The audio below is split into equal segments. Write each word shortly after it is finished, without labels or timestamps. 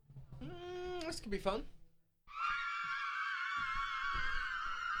This could be fun.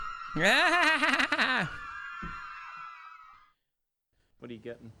 What are you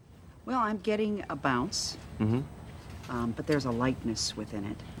getting? Well, I'm getting a bounce. But there's a lightness within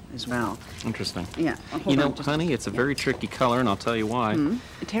it as well. Interesting. Yeah. Honey, it's a very tricky color, and I'll tell you why.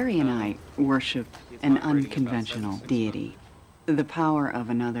 Terry and I worship an unconventional deity, the power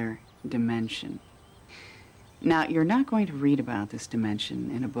of another dimension. Now, you're not going to read about this dimension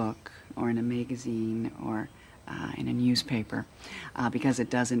in a book or in a magazine or in a newspaper because it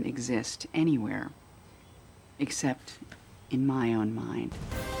doesn't exist anywhere except in my own mind.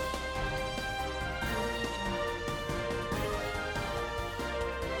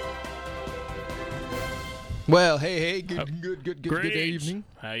 Well, hey, good evening.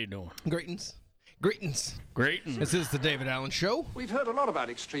 How you doing? Greetings. Greetings. This is the David Allen Show. We've heard a lot about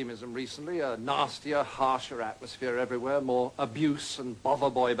extremism recently, a nastier, harsher atmosphere everywhere, more abuse and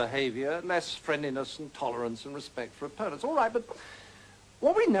bother boy behavior, less friendliness and tolerance and respect for opponents. All right, but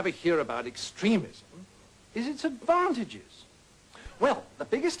what we never hear about extremism is its advantages. Well, the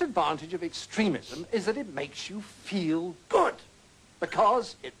biggest advantage of extremism is that it makes you feel good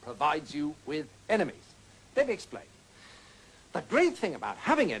because it provides you with enemies. Let me explain. The great thing about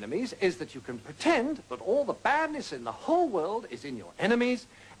having enemies is that you can pretend that all the badness in the whole world is in your enemies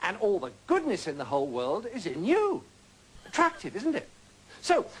and all the goodness in the whole world is in you. Attractive, isn't it?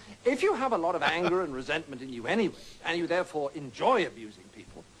 So, if you have a lot of anger and resentment in you anyway, and you therefore enjoy abusing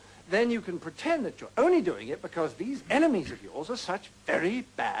people, then you can pretend that you're only doing it because these enemies of yours are such very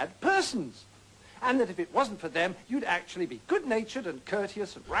bad persons. And that if it wasn't for them, you'd actually be good-natured and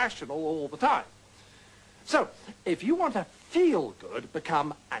courteous and rational all the time. So, if you want to feel good,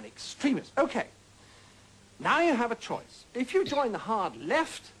 become an extremist. Okay, now you have a choice. If you join the hard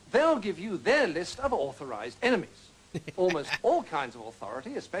left, they'll give you their list of authorized enemies. Almost all kinds of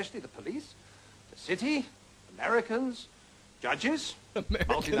authority, especially the police, the city, Americans, judges,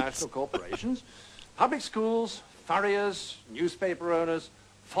 multinational corporations, public schools, furriers, newspaper owners,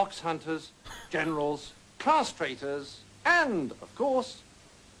 fox hunters, generals, class traitors, and, of course,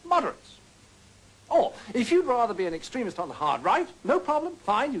 moderates. Or, if you'd rather be an extremist on the hard right, no problem,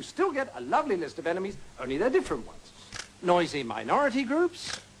 fine, you still get a lovely list of enemies, only they're different ones. Noisy minority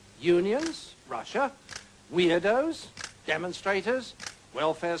groups, unions, Russia, weirdos, demonstrators,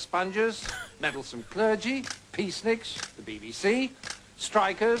 welfare sponges, meddlesome clergy, peaceniks, the BBC,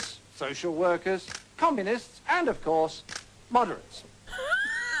 strikers, social workers, communists, and, of course, moderates.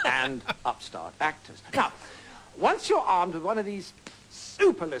 And upstart actors. Now, once you're armed with one of these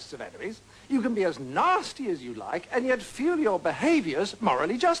super lists of enemies, you can be as nasty as you like and yet feel your behaviors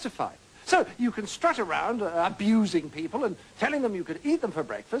morally justified. So you can strut around abusing people and telling them you could eat them for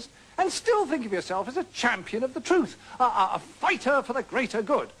breakfast and still think of yourself as a champion of the truth, a fighter for the greater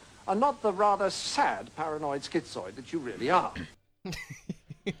good, and not the rather sad paranoid schizoid that you really are.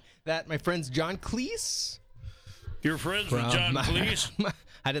 That, my friend's John Cleese. You're friends with John Cleese?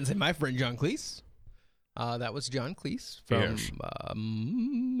 I didn't say my friend John Cleese. That was John Cleese from,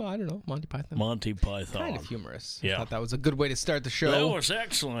 I don't know, Monty Python. Monty Python. Kind of humorous. Yeah. I thought that was a good way to start the show. That was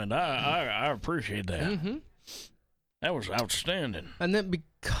excellent. I appreciate that. Mm-hmm. That was outstanding. And then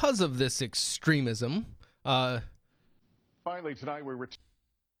because of this extremism, finally tonight we return.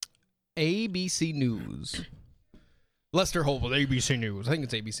 ABC News. Lester Holt with ABC News. I think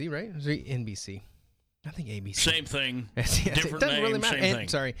it's ABC, right? Is it NBC? I think ABC. Same thing. Different doesn't name, really matter. same thing.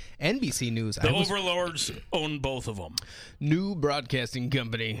 Sorry, NBC News. The overlords own both of them. New broadcasting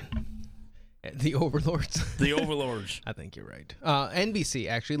company. The overlords. The overlords. I think you're right. NBC,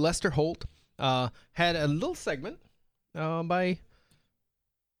 actually. Lester Holt had a little segment by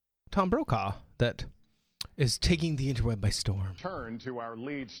Tom Brokaw that is taking the interweb by storm. Turn to our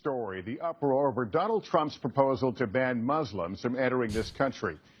lead story, the uproar over Donald Trump's proposal to ban Muslims from entering this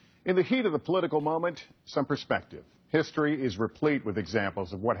country. In the heat of the political moment, some perspective. History is replete with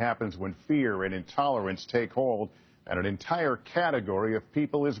examples of what happens when fear and intolerance take hold and an entire category of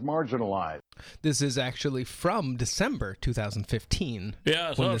people is marginalized. This is actually from December 2015. Yeah,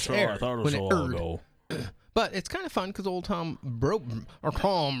 I thought so. I thought it was a while ago. But it's kind of fun because old Tom Brokaw.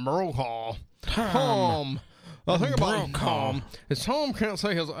 The thing about Tom is Tom can't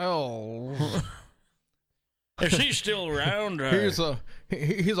say his L. Is he still around? He's a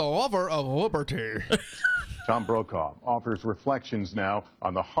lover of liberty. Tom Brokaw offers reflections now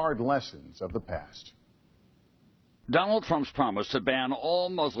on the hard lessons of the past. Donald Trump's promise to ban all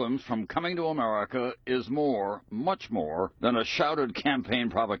Muslims from coming to America is more, much more, than a shouted campaign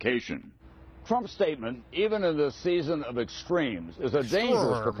provocation. Trump's statement, even in this season of extremes, is a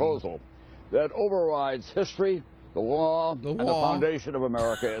dangerous proposal that overrides history, the law, and the foundation of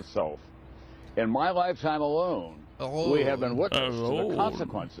America itself. In my lifetime alone, we have been witness to the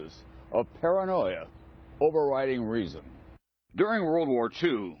consequences of paranoia overriding reason. During World War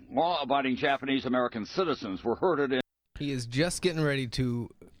II, law-abiding Japanese-American citizens were herded in. He is just getting ready to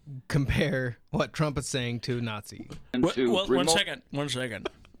compare what Trump is saying to Nazi. Well, one second.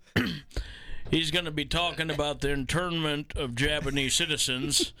 He's going to be talking about the internment of Japanese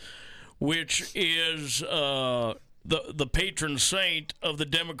citizens, which is the patron saint of the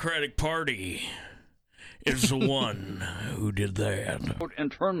Democratic Party. Is the one who did that.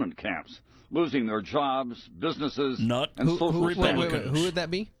 Internment camps, losing their jobs, businesses, and social Wait, who would that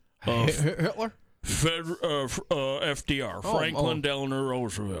be? Hitler? FDR, Franklin Delano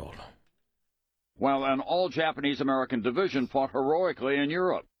Roosevelt. While an all-Japanese-American division fought heroically in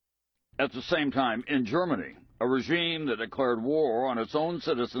Europe. At the same time, in Germany, a regime that declared war on its own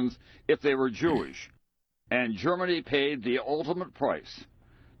citizens if they were Jewish. And Germany paid the ultimate price,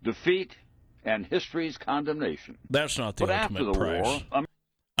 defeat and history's condemnation. That's not the ultimate price. War,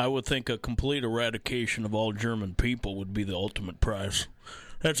 I would think a complete eradication of all German people would be the ultimate price.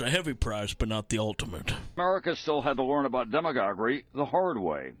 That's a heavy price, but not the ultimate. America still had to learn about demagoguery the hard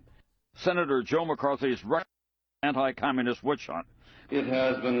way. Senator Joe McCarthy's anti-communist witch hunt. It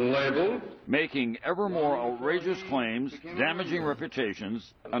has been labeled. Making ever more outrageous claims, damaging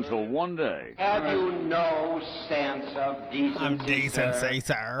reputations, until one day. Have you no sense of decency, I'm decency,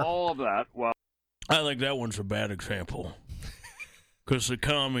 sir. All of that, well. I think that one's a bad example. Because the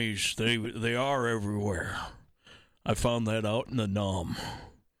commies, they are everywhere. I found that out in the NOM.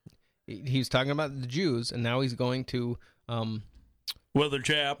 He's talking about the Jews, and now he's going to... well, the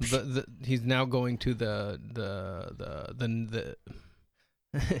Japs. He's now going to the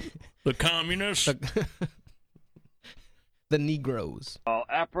communists. The Negroes.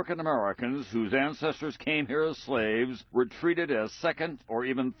 African Americans whose ancestors came here as slaves were treated as second or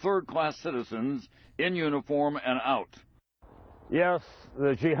even third-class citizens in uniform and out. Yes,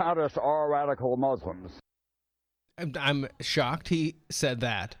 the jihadists are radical Muslims. I'm shocked he said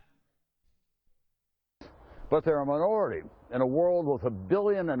that. But they're a minority in a world with 1.5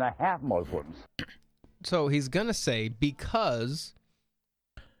 billion Muslims. So he's going to say because...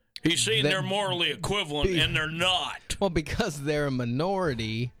 He's saying they're morally equivalent, and they're not. Well, because they're a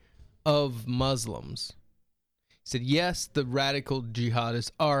minority of Muslims. He said, yes, the radical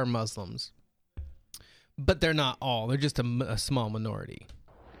jihadists are Muslims. But they're not all. They're just a small minority.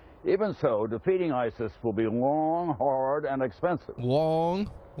 Even so, defeating ISIS will be long, hard, and expensive.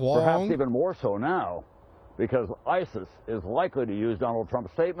 Long. Perhaps even more so now, because ISIS is likely to use Donald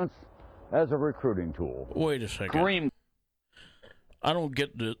Trump's statements as a recruiting tool. Wait a second. I don't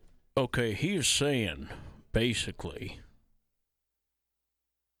get the... Okay, he is saying, basically,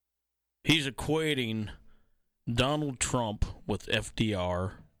 he's equating Donald Trump with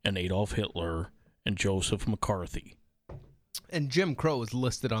FDR and Adolf Hitler and Joseph McCarthy. And Jim Crow is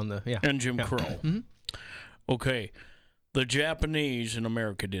listed on the... Yeah. And Jim Crow. Mm-hmm. Okay, the Japanese in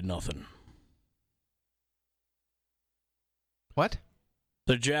America did nothing. What?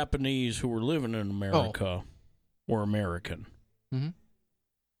 The Japanese who were living in America were American. Mm-hmm.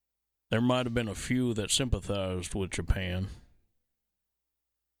 There might have been a few that sympathized with Japan,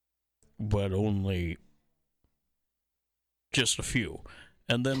 but only just a few.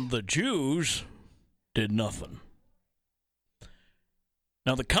 And then the Jews did nothing.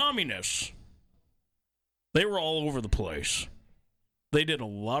 Now, the communists, they were all over the place. They did a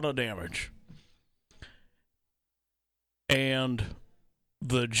lot of damage. And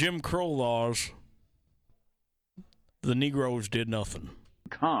the Jim Crow laws, the Negroes did nothing.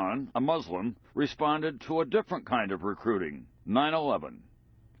 Khan, a Muslim, responded to a different kind of recruiting, 9/11.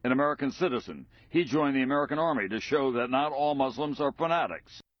 An American citizen, he joined the American Army to show that not all Muslims are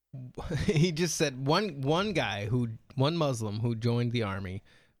fanatics. He just said one Muslim who joined the Army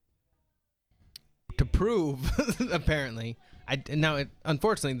to prove, apparently.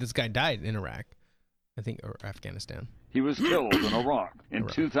 Unfortunately, this guy died in Iraq, I think, or Afghanistan. He was killed in Iraq in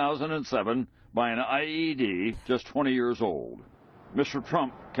 2007 by an IED just 20 years old. Mr.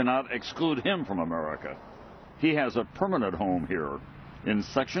 Trump cannot exclude him from America. He has a permanent home here in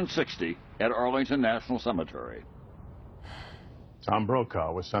Section 60 at Arlington National Cemetery. Tom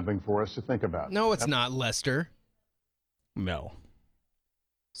Brokaw was something for us to think about. No, it's not, Lester. No.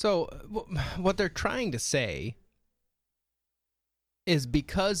 So what they're trying to say is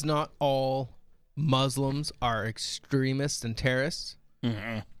because not all Muslims are extremists and terrorists,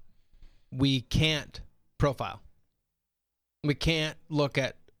 we can't profile. We can't look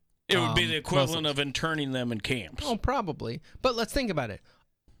at... It would be the equivalent Muslims. of interning them in camps. Oh, probably. But let's think about it.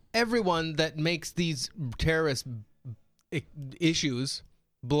 Everyone that makes these terrorist issues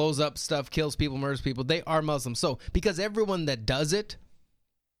blows up stuff, kills people, murders people, they are Muslim. So because everyone that does it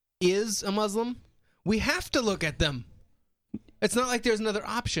is a Muslim, we have to look at them. It's not like there's another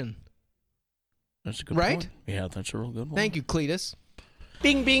option. That's a good right? point. Yeah, that's a real good one. Thank you, Cletus.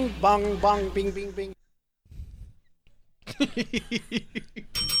 Bing, bing, bong, bong, bing, bing, bing.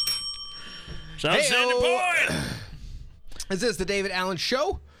 Sounds standing point. Is this the David Allen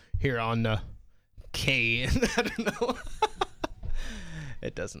Show? Here on K. I don't know.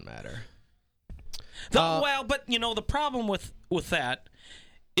 It doesn't matter. Well, but the problem with that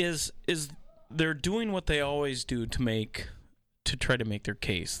is they're doing what they always do to try to make their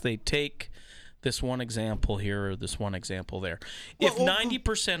case. They take this one example here or this one example there. If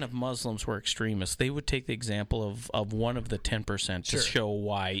 90% of Muslims were extremists, they would take the example of one of the 10% to show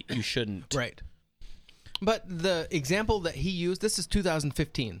why you shouldn't. Right. But the example that he used, this is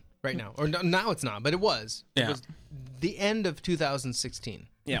 2015 right now. Or now it's not, but it was. Yeah. It was the end of 2016.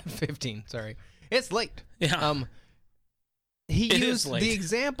 Yeah. 15, sorry. It's late. Yeah. He It used is late. the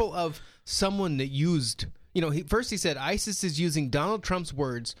example of someone that used, first he said ISIS is using Donald Trump's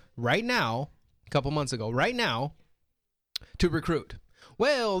words right now, a couple months ago, right now, to recruit.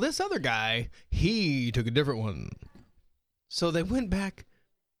 Well, this other guy, he took a different one. So they went back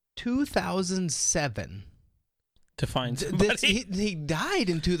 2007. To find somebody. He died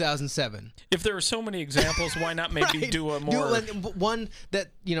in 2007. If there are so many examples, why not maybe Right. do a more... one that,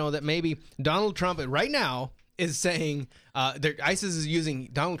 that maybe Donald Trump right now is saying ISIS is using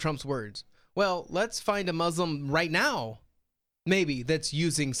Donald Trump's words. Well, let's find a Muslim right now, maybe, that's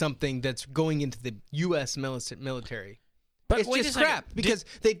using something that's going into the U.S. military. But it's just crap because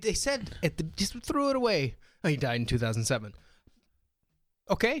they said just threw it away. Oh, he died in 2007.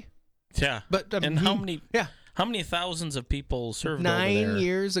 Okay. Yeah. But and how many? Yeah. How many thousands of people served 9 over there?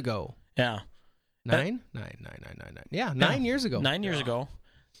 years ago. Yeah. Nine. Yeah, 9 years ago. 9 years ago.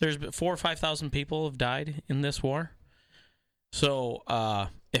 There's been 4,000 or 5,000 people have died in this war. So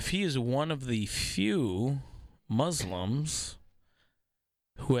if he is one of the few Muslims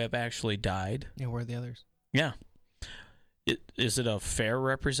who have actually died. Yeah, where are the others? Yeah. Is it a fair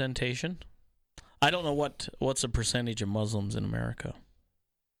representation? I don't know what's the percentage of Muslims in America.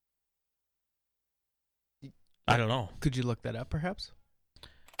 I don't know. Could you look that up, perhaps?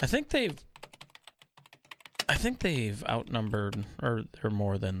 I think they've outnumbered, or they're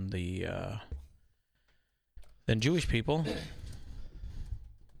more than Jewish people.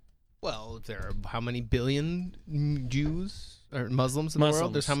 Well, there are how many billion Jews or Muslims in the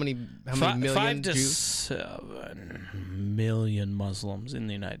world? There's how many million 5 to Jews? 7 million Muslims in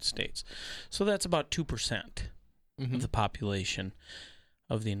the United States. So that's about 2% of the population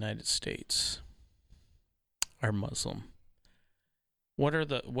of the United States are Muslim.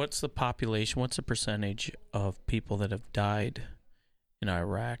 What's the population? What's the percentage of people that have died in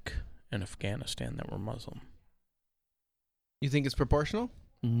Iraq and Afghanistan that were Muslim? You think it's proportional?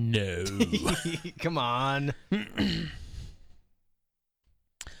 No. Come on.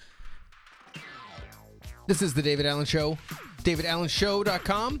 This is the David Allen Show.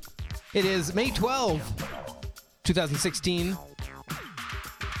 DavidAllenShow.com. It is May 12, 2016.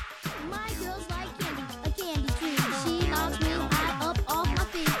 My girl's like candy, a candy tree. She knocks me high up off my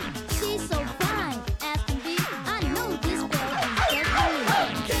feet. She's so fine as can be. I know this girl is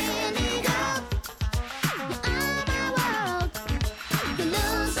just me. Candy girl, you're my world. You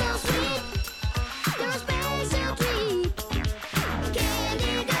look so sweet. You're a special treat.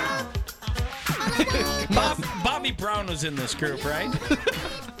 Candy girl. Bobby Brown was in this group, right?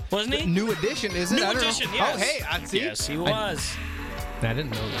 Wasn't he? New edition, is it? New I don't edition, know. yes. Oh, hey, I see. Yes, he was. I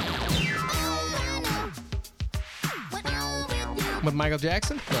didn't know that. With Michael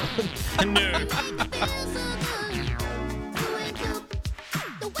Jackson? No.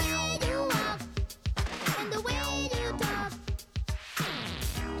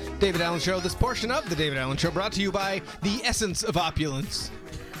 David Allen Show. This portion of the David Allen Show brought to you by the Essence of Opulence.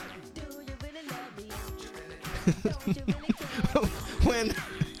 when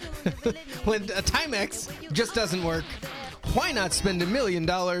a Timex just doesn't work, why not spend $1 million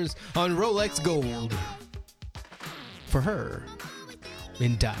on Rolex Gold? For her,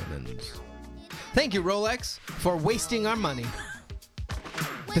 in diamonds. Thank you, Rolex, for wasting our money.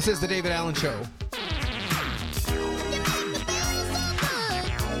 This is the David Allen Show.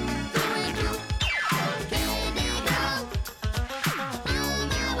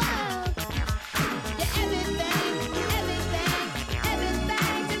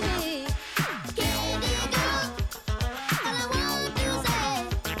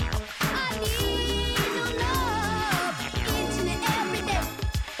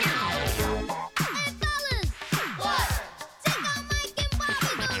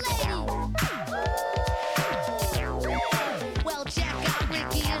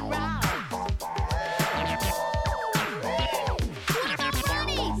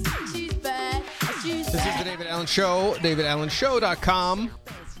 Allen Show, davidallenshow.com.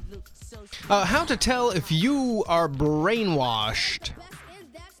 How to tell if you are brainwashed.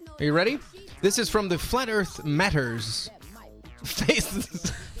 Are you ready? This is from the Flat Earth Matters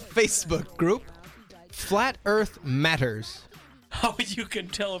Facebook group. Flat Earth Matters. How you can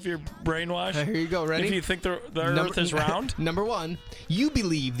tell if you're brainwashed? Here you go, ready? If you think the Earth is round? Number 1, you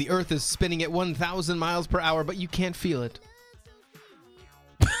believe the Earth is spinning at 1,000 miles per hour, but you can't feel it.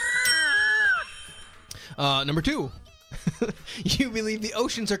 Number 2, you believe the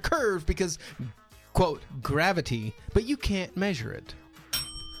oceans are curved because, quote, gravity, but you can't measure it.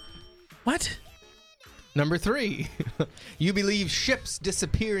 What? Number 3, you believe ships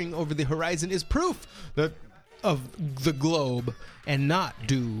disappearing over the horizon is proof of the globe and not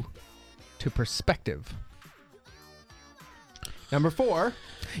due to perspective. Number 4,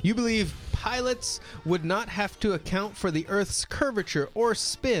 you believe pilots would not have to account for the Earth's curvature or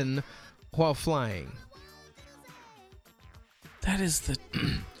spin while flying. That is the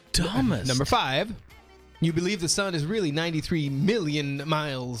dumbest. Number 5, you believe the sun is really 93 million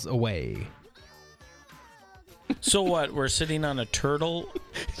miles away. So what? We're sitting on a turtle?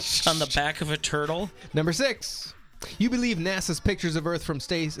 On the back of a turtle? Number 6, you believe NASA's pictures of Earth from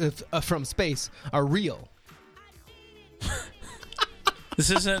space are real. This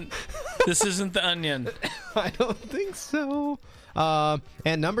isn't The Onion. I don't think so.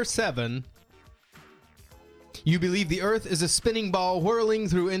 And number 7, you believe the Earth is a spinning ball whirling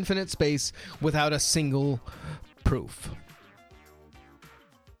through infinite space without a single proof.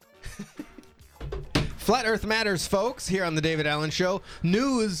 Flat Earth Matters, folks, here on the David Allen Show.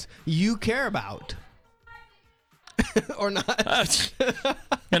 News you care about. Or not.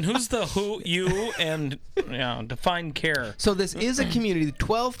 And who's the who, you, and define care. So this is a community.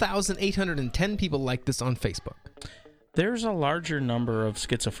 12,810 people like this on Facebook. There's a larger number of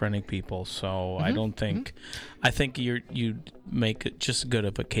schizophrenic people, so I don't think. I think you make it just good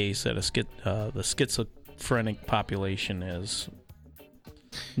of a case that the schizophrenic population is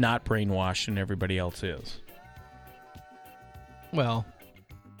not brainwashed and everybody else is. Well,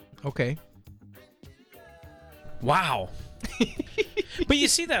 okay. Wow. But you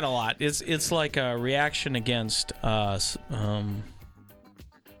see that a lot. It's like a reaction against us.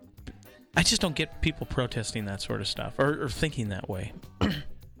 I just don't get people protesting that sort of stuff or thinking that way.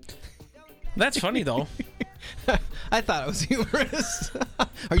 That's funny, though. I thought it was humorous.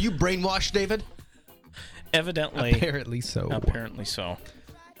 Are you brainwashed, David? Evidently. Apparently so. Apparently so.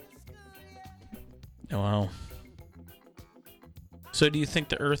 Wow. So do you think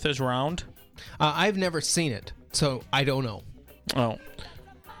the Earth is round? I've never seen it, so I don't know. Oh.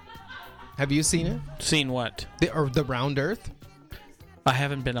 Have you seen it? Seen what? The round Earth? I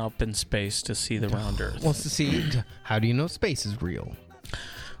haven't been up in space to see the round Earth. Well, to see, how do you know space is real?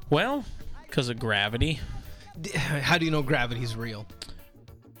 Well, because of gravity. How do you know gravity's real?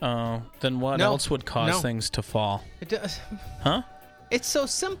 Then what else would cause things to fall? It does. Huh? It's so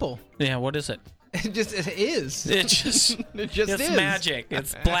simple. Yeah, what is it? It is. It just is. It's magic.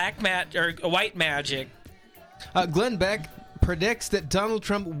 It's black or white magic. Glenn Beck predicts that Donald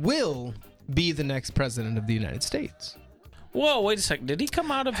Trump will be the next president of the United States. Whoa, wait a second. Did he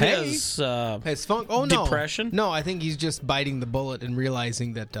come out of his funk? Oh, no. Depression? No, I think he's just biting the bullet and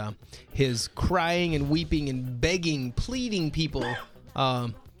realizing that his crying and weeping and begging, pleading people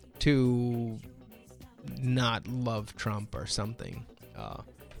to not love Trump or something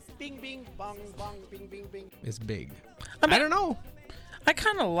Bing, bing, bong, bong, bing, bing, bing. is big. I don't know. I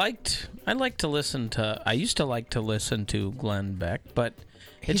kind of I used to like to listen to Glenn Beck, but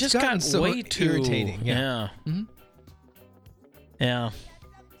it just got so way too irritating. Yeah. Mm-hmm. Yeah.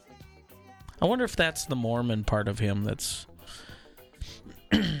 I wonder if that's the Mormon part of him that's...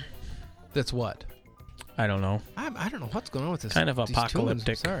 That's what? I don't know. I don't know what's going on with this. Kind of these apocalyptic.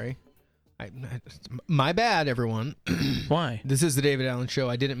 tunes. Sorry. My bad, everyone. Why? This is the David Allen Show.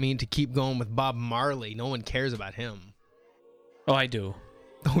 I didn't mean to keep going with Bob Marley. No one cares about him. Oh, I do.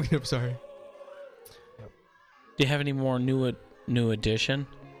 Oh, I'm sorry. Do you have any more new edition?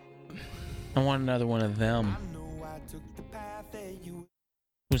 I want another one of them.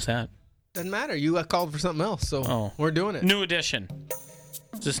 Who's that? Doesn't matter. You called for something else, so we're doing it. New edition.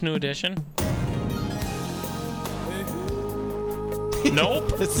 Is this new edition?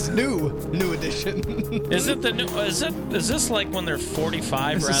 Nope. This is new edition. Is it the new? Is this like when they're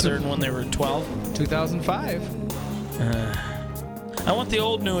 45 rather than when they were 12? 2005. I want the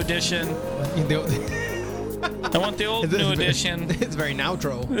old new edition. I want the old new edition. It's very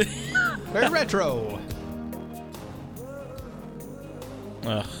nowtro. Very retro.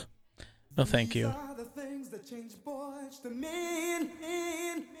 Ugh. No, thank you.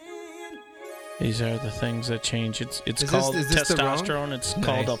 These are the things that change. It's Is called this the wrong? testosterone. It's Nice.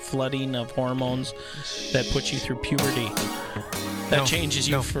 called a flooding of hormones that puts you through puberty. That No. changes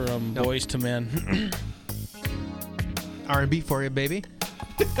you No. from No. boys to men. R&B for you, baby.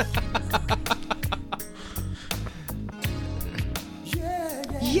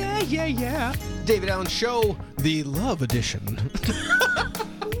 Yeah. David Allen Show, the Love Edition.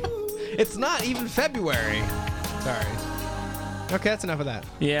 It's not even February. Sorry. Okay, that's enough of that.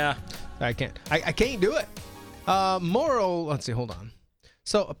 Yeah. I can't. I can't do it. Moral. Let's see. Hold on.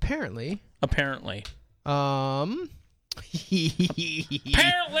 So apparently. Apparently, Apparently,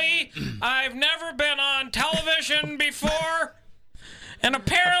 I've never been on television before, and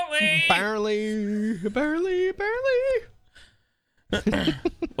apparently,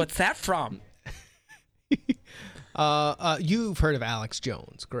 what's that from? You've heard of Alex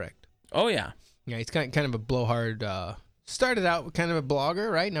Jones, correct? Oh yeah. Yeah, he's kind of a blowhard. Started out kind of a blogger,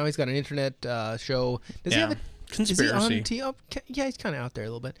 right? Now he's got an internet show. Does he have a conspiracy? Is he on yeah, he's kind of out there a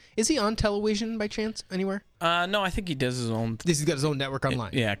little bit. Is he on television by chance anywhere? No, I think he does his own. He's got his own network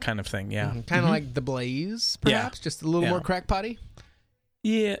online. Yeah, kind of thing. Yeah. Kind of like The Blaze, perhaps, just a little more crackpotty.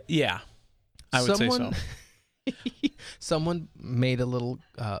 Yeah. I would say so. Someone made a little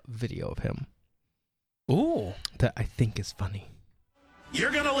video of him. Ooh. That I think is funny.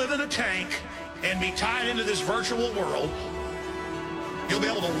 You're going to live in a tank and be tied into this virtual world. You'll be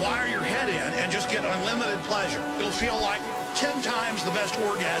able to wire your head in and just get unlimited pleasure. It'll feel like 10 times the best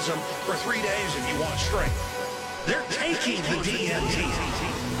orgasm for 3 days if you want straight. They're taking the DMT.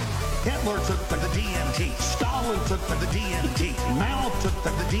 Hitler took the DMT. Stalin took the DMT. Mao took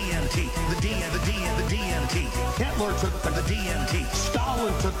the DMT. The DMT. Hitler took the DMT.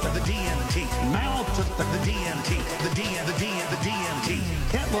 Stalin took the DMT. Mao took the DMT. The DMT.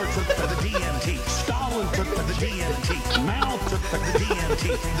 Hitler took the DMT. Stalin took the DMT. Mao took the DMT.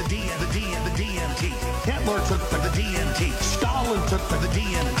 The DMT. Hitler took the DMT. Stalin took the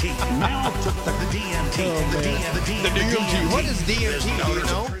DMT. Mao took the DMT. The DMT. What is DMT? Do you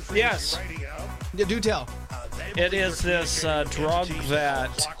know? Yes. Yeah, do tell. It is this drug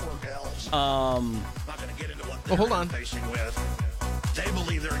that. Oh, hold on. They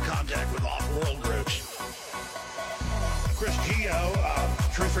believe they're in contact with off-world groups. Chris Geo,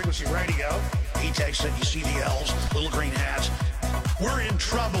 True Frequency Radio, he takes it. You see the elves, little green hats. We're in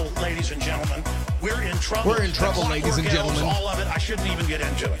trouble, ladies and gentlemen. We're in trouble. We're in trouble, ladies and gentlemen. All of it. I shouldn't even get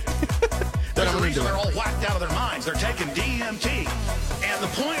into it. There's a reason they're all whacked out of their minds. They're taking DMT. And the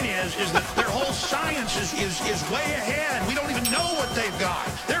point is that their whole science is way ahead. We don't even know what they've got.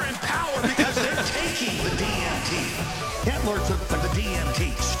 They're in power because they're taking the DMT. Hitler took the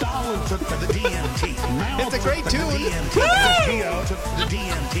DMT. Stalin took the DMT. Mao It's a great took tune. The DMT. Geo took the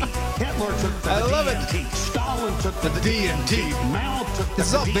DMT. Hitler took the I love it. DMT. Stalin took the DMT. Mao took the DMT. This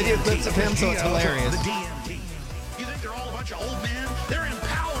is all video clips of him, so it's hilarious. The DMT. You think they're all a bunch of old men? They're in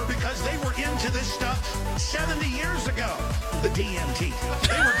power because they were into this stuff 70 years ago. The DMT.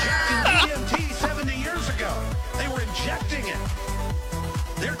 They were injecting DMT 70 years ago. They were injecting it.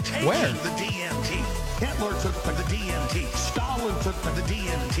 They're taking Where? the DMT. Hitler took the DMT. Stalin took the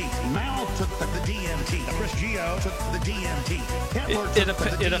DMT. Mao took the DMT. Chris Geo took the DMT. Hitler took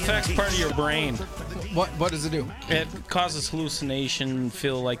the It affects DMT. part of your brain. What does it do? It causes hallucination,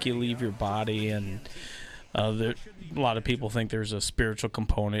 feel like you leave your body, and a lot of people think there's a spiritual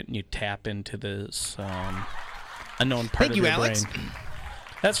component, and you tap into this unknown part Thank of you, your Alex. brain.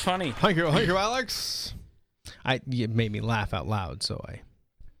 That's funny. Thank you, Alex. You made me laugh out loud, so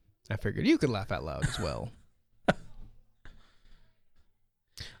I figured you could laugh out loud as well.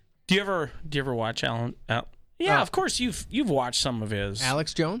 Do you ever watch Alan? Yeah, of course you've watched some of his.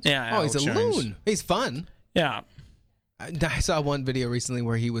 Alex Jones? Yeah, Oh, Alex he's a Jones. loon. He's fun. Yeah. I saw one video recently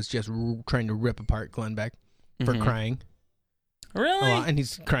where he was just trying to rip apart Glenn Beck for crying. Really? And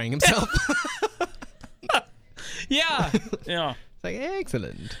he's crying himself. Yeah. Yeah. It's like,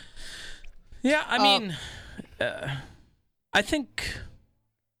 excellent. Yeah, I mean, I think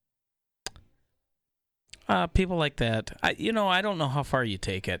people like that, I don't know how far you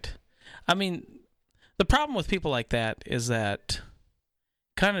take it. I mean, the problem with people like that is that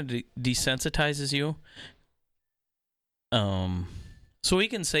kind of desensitizes you. So he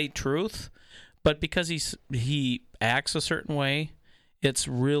can say truth, but because he acts a certain way, it's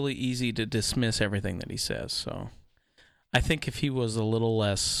really easy to dismiss everything that he says. So I think if he was a little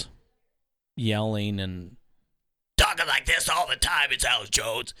less yelling and talking like this all the time, it's Alex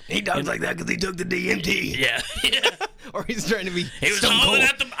Jones. He talks like that because he took the DMT. Yeah. Or he's trying to be He was Stone hauling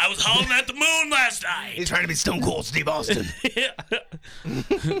Cold. I was hauling at the moon last night. He's trying to be Stone Cold Steve Austin.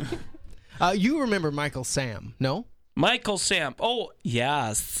 You remember Michael Sam, no? Michael Sam. Oh,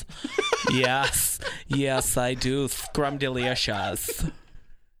 yes. Yes, I do. Scrumdiddlyushas.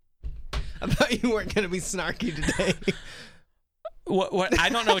 I thought you weren't going to be snarky today. What? I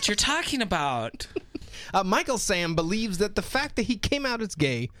don't know what you're talking about. Michael Sam believes that the fact that he came out as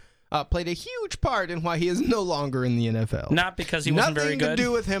gay played a huge part in why he is no longer in the NFL. Not because he wasn't very good. Nothing to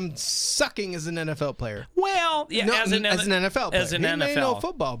do with him sucking as an NFL player. Well, yeah, no, as an NFL player. As an he NFL. may know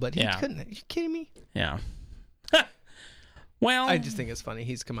football, but he Yeah. couldn't. Are you kidding me? Yeah. Well, I just think it's funny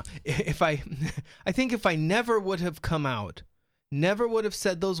he's come out. I think if I never would have come out, never would have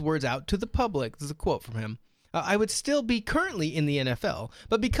said those words out to the public, this is a quote from him, I would still be currently in the NFL.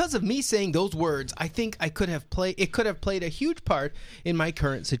 But because of me saying those words, I think it could have played a huge part in my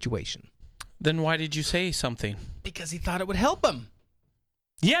current situation. Then why did you say something? Because he thought it would help him.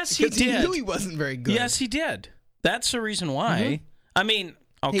 Yes, he did. He knew he wasn't very good. Yes, he did. That's the reason why. Mm-hmm. I mean,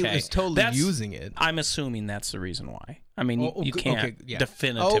 okay. He was totally using it. I'm assuming that's the reason why. I mean, you can't yeah.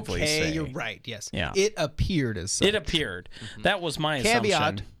 definitively say. Okay, you're right, yes. Yeah. It appeared as such. It appeared. Mm-hmm. That was my Caveat.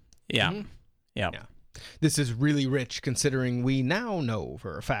 assumption. Yeah. Mm-hmm. Yeah. This is really rich, considering we now know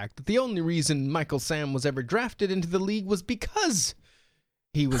for a fact that the only reason Michael Sam was ever drafted into the league was because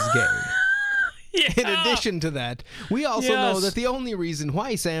he was gay. Yeah. In addition to that, we also know that the only reason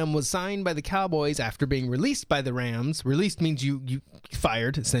why Sam was signed by the Cowboys after being released by the Rams, released means you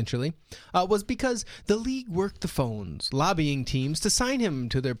fired, essentially, was because the league worked the phones, lobbying teams to sign him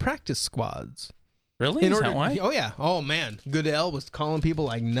to their practice squads. Really? Is that why? Oh, yeah. Oh, man. Goodell was calling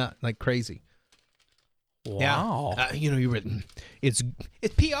people like crazy. Wow. Yeah. You've written, it's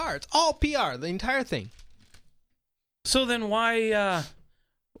PR. It's all PR, the entire thing. So then why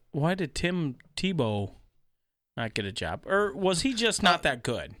did Tim Tebow not get a job? Or was he just not that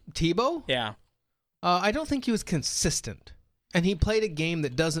good? Tebow? Yeah. I don't think he was consistent. And he played a game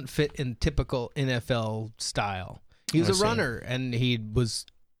that doesn't fit in typical NFL style. He was a runner, and he was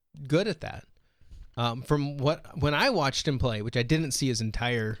good at that. When I watched him play, which I didn't see his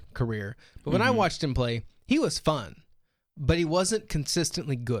entire career, but when I watched him play, he was fun, but he wasn't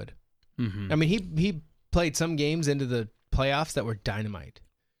consistently good. Mm-hmm. I mean, he played some games into the playoffs that were dynamite,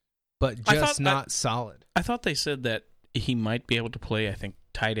 but just not solid. I thought they said that he might be able to play, I think,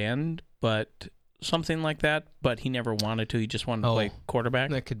 tight end, but something like that, but he never wanted to. He just wanted to play quarterback.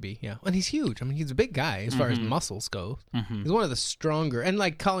 That could be, yeah. And he's huge. I mean, he's a big guy as far as muscles go. Mm-hmm. He's one of the stronger. And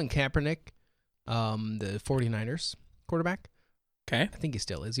like Colin Kaepernick, the 49ers quarterback. Okay. I think he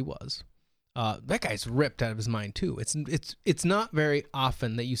still is. He was. That guy's ripped out of his mind too. It's not very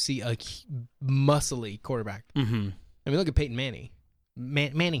often that you see a muscly quarterback. Mm-hmm. I mean, look at Peyton Manning.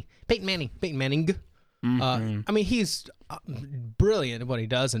 Peyton Manning. Mm-hmm. I mean, he's brilliant at what he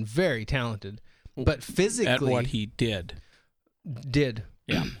does and very talented, but physically at what he did.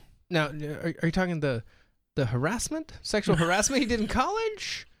 Yeah. Now, are you talking the harassment, sexual harassment he did in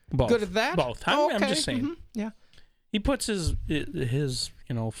college? Both. Good at that. Both. Okay. I'm just saying. Mm-hmm. Yeah. He puts his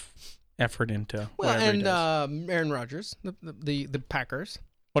effort into whatever he does. Aaron Rodgers, the Packers.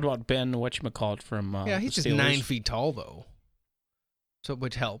 What about Ben whatchamacallit from he's the just Steelers? 9 feet tall though, so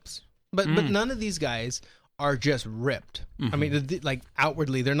which helps. But none of these guys are just ripped. Mm-hmm. I mean, like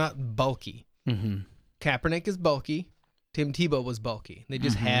outwardly, they're not bulky. Mm-hmm. Kaepernick is bulky. Tim Tebow was bulky. They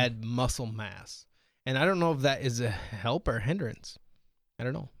just had muscle mass, and I don't know if that is a help or hindrance. I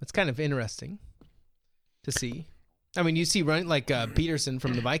don't know. It's kind of interesting to see. I mean, you see running like Peterson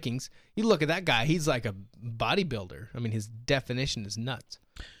from the Vikings. You look at that guy; he's like a bodybuilder. I mean, his definition is nuts.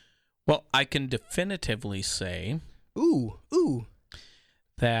 Well, I can definitively say,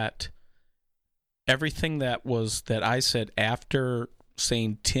 that everything that I said after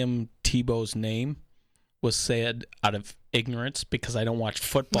saying Tim Tebow's name was said out of ignorance because I don't watch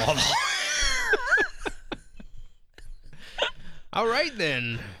football. All right,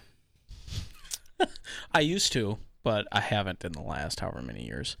 then. I used to, but I haven't in the last however many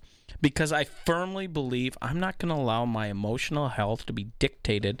years. Because I firmly believe I'm not going to allow my emotional health to be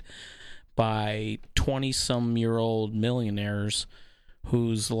dictated by 20-some-year-old millionaires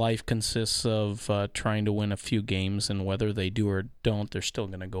whose life consists of trying to win a few games, and whether they do or don't, they're still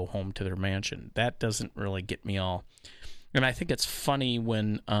going to go home to their mansion. That doesn't really get me all. And I think it's funny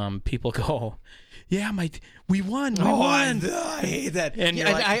when people go, yeah, we won. We won. I hate that. And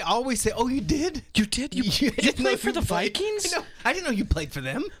yeah, like, I always say, oh, you did? You did? You played for the Vikings? I didn't know you played for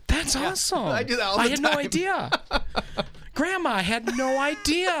them. That's awesome. I do that all the time. I had no idea. Grandma, I had no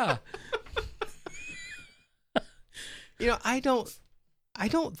idea. I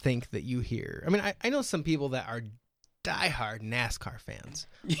don't think that you hear. I mean, I know some people that are diehard NASCAR fans.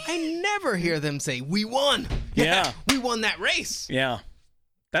 I never hear them say, we won. Yeah. We won that race. Yeah.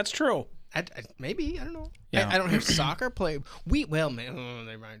 That's true. Maybe. I don't know. Yeah. I don't hear soccer play. They might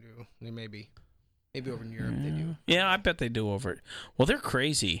do. They maybe over in Europe they do. Yeah, I bet they do over it. Well, they're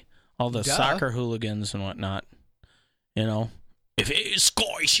crazy. All the soccer hooligans and whatnot. You know, if it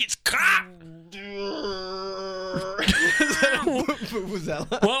scores, it's crap. Vuvuzela.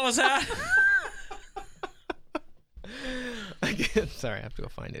 What was that? Sorry, I have to go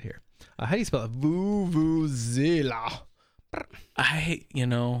find it here. How do you spell it? Vuvuzela.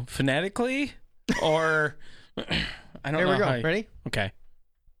 Phonetically, or I don't know. Here we go. Ready? Okay.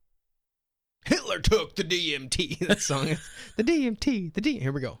 Hitler took the DMT. That song is the DMT.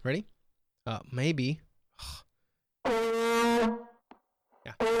 Here we go. Ready? Maybe.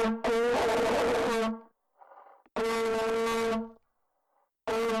 Yeah.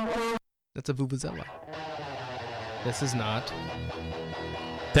 That's a vuvuzela. This is not.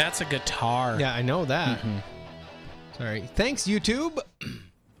 That's a guitar. Yeah, I know that. Mm-hmm. Sorry. Thanks, YouTube.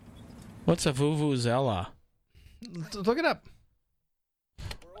 What's a vuvuzela? Look it up.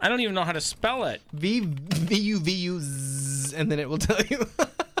 I don't even know how to spell it. V-U-V-U, and then it will tell you.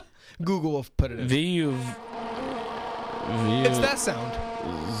 Google will put it in. V-U. It's that sound.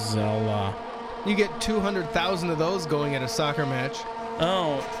 Zella. You get 200,000 of those going at a soccer match.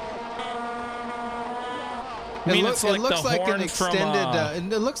 Oh. It looks like an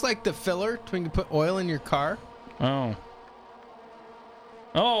extended. It looks like the filler when you put oil in your car. Oh.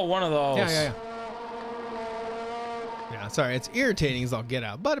 Oh, one of those. Yeah. Yeah, sorry, it's irritating as all get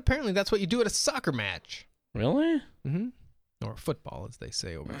out, but apparently that's what you do at a soccer match. Really? Mm-hmm. Or football, as they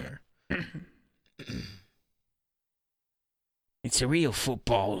say over there. It's a real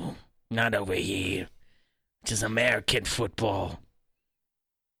football, not over here. It's just American football.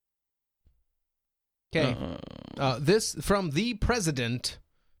 Okay. This from the president,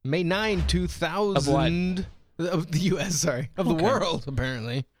 May 9, 2000. Of the U.S., sorry. Of the world,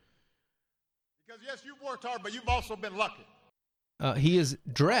 apparently. Because, yes, you've worked hard, but you've also been lucky. He is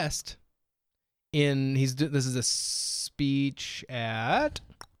dressed in... This is a speech at...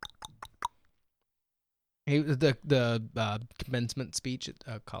 The commencement speech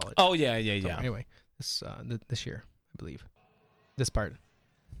at college. Oh, yeah. So, anyway, this year, I believe. This part.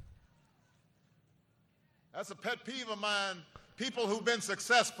 That's a pet peeve of mine. People who've been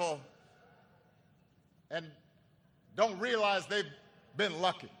successful and don't realize they've been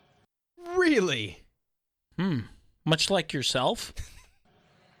lucky. Really? Much like yourself?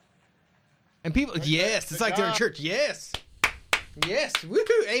 And people, yes, it's like they're in church. Yes. Yes.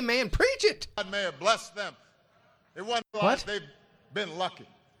 Woohoo. Amen. Preach it. God may have blessed them. They won't realize they've been lucky.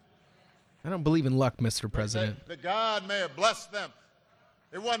 I don't believe in luck, Mr. President. That God may have blessed them.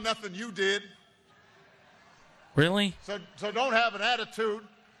 It wasn't nothing you did. Really? So don't have an attitude.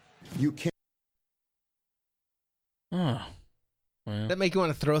 You can't. Oh. Well. Does that make you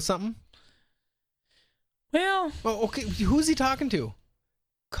want to throw something? Well. Oh, okay. Who's he talking to?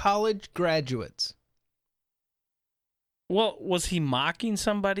 College graduates. Well, was he mocking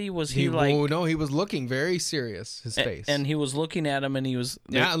somebody? Was he like... Oh, no, he was looking very serious, his face. And he was looking at him and he was...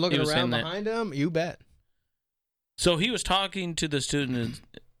 Yeah, looking around behind him. You bet. So he was talking to the student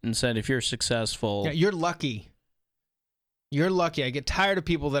and said, if you're successful... Yeah, you're lucky. You're lucky. I get tired of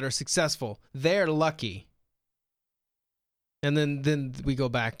people that are successful. They're lucky. And then we go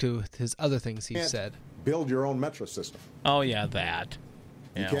back to his other things he said. Build your own metro system. Oh, yeah, that.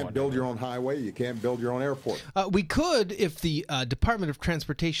 You can't build your own highway. You can't build your own airport. We could if the Department of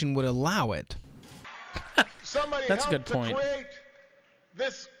Transportation would allow it. Somebody That's a helped good point. to create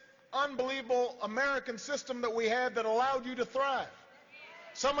this unbelievable American system that we had that allowed you to thrive.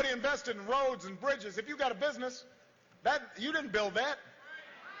 Somebody invested in roads and bridges. If you got a business, you didn't build that.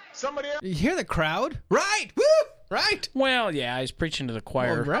 Somebody else. You hear the crowd? Right. Woo! Right. Well, yeah, he's preaching to the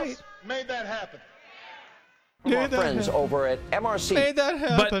choir. Well, right. Made that happen. Our friends over at MRC. Made that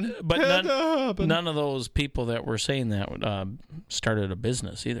happen. But none of those people that were saying that started a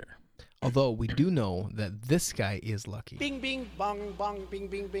business either. Although we do know that this guy is lucky. Bing, bing, bong, bong, bing,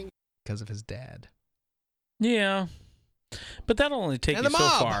 bing, bing. Because of his dad. Yeah. But that'll only take you so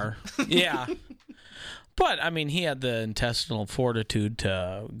far. Yeah. But, I mean, he had the intestinal fortitude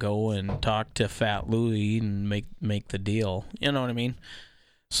to go and talk to Fat Louie and make the deal. You know what I mean?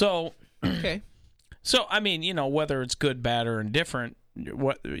 So... Okay. So, I mean, whether it's good, bad, or indifferent,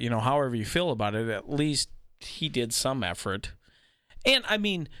 however you feel about it, at least he did some effort. And, I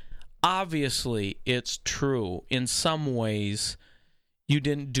mean, obviously, it's true. In some ways, you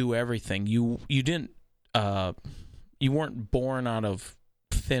didn't do everything. You didn't, you weren't born out of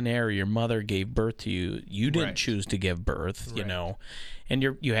thin air. Your mother gave birth to you. You didn't choose to give birth, you know.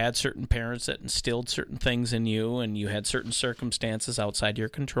 And you had certain parents that instilled certain things in you, and you had certain circumstances outside your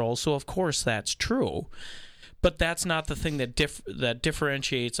control. So, of course, that's true. But that's not the thing that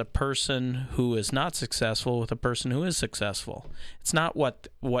differentiates a person who is not successful with a person who is successful. It's not what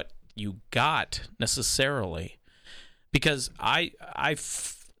you got necessarily. Because I'm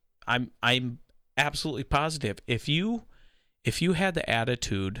absolutely positive if you had the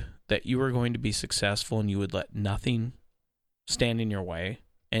attitude that you were going to be successful and you would let nothing stand in your way,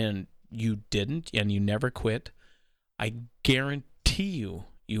 and you didn't, and you never quit, I guarantee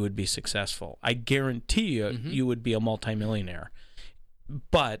you would be successful. I guarantee you you would be a multimillionaire.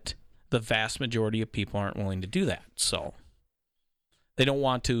 But the vast majority of people aren't willing to do that. So they don't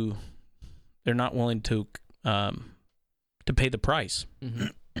want to. They're not willing to pay the price.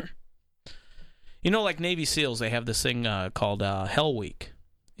 You know, like Navy SEALs, they have this thing called Hell Week.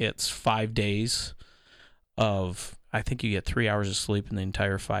 It's 5 days of, I think you get 3 hours of sleep in the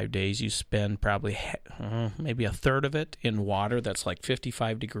entire 5 days. You spend probably maybe a third of it in water that's like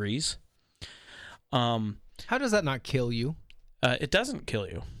 55 degrees. How does that not kill you? It doesn't kill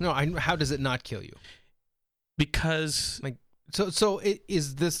you. No, how does it not kill you? Because...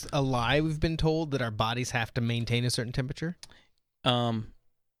 Is this a lie we've been told that our bodies have to maintain a certain temperature? Well,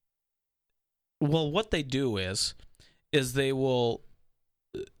 what they do is they will,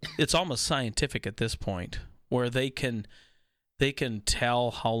 it's almost scientific at this point, where they can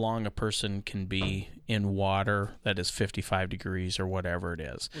tell how long a person can be in water that is 55 degrees or whatever it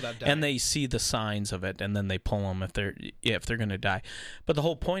is. And they see the signs of it, and then they pull them if they're going to die. But the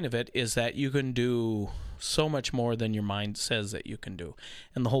whole point of it is that you can do so much more than your mind says that you can do.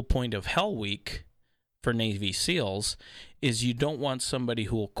 And the whole point of Hell Week for Navy SEALs is you don't want somebody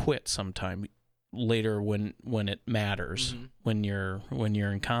who will quit sometime later when it matters, when you're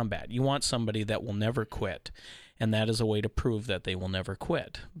in combat. You want somebody that will never quit, and that is a way to prove that they will never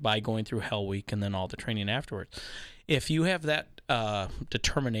quit, by going through Hell Week and then all the training afterwards. If you have that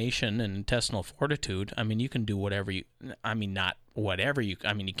determination and intestinal fortitude, I mean, you can do whatever you, I mean, not whatever you,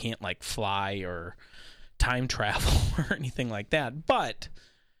 I mean, you can't like fly or time travel or anything like that, but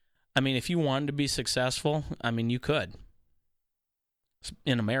I mean, if you wanted to be successful, I mean, you could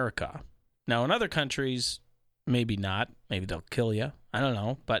in America. Now, in other countries, maybe not. Maybe they'll kill you. I don't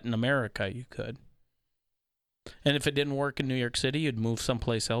know. But in America, you could. And if it didn't work in New York City, you'd move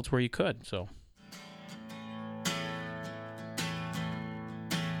someplace else where you could. So,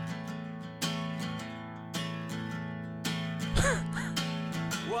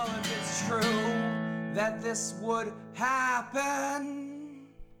 well, if it's true that this would happen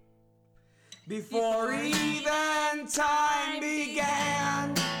before even time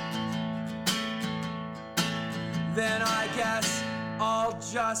began, then I guess I'll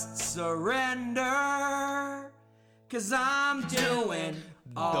just surrender, 'cause I'm doing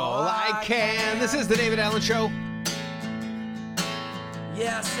all I can. This is the David Allen Show.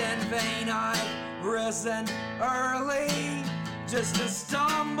 Yes, in vain I've risen early, just to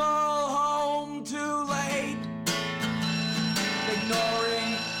stumble home too late,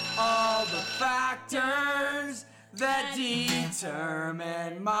 ignoring all the factors that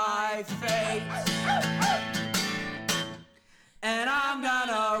determine my fate. And I'm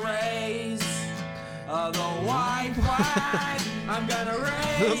gonna raise the white flag. I'm gonna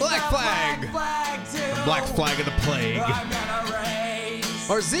raise the black flag. Too. The black flag of the plague. I'm gonna raise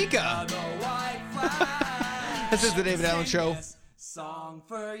or Zika. The white flag. This is the David Allen Show. Song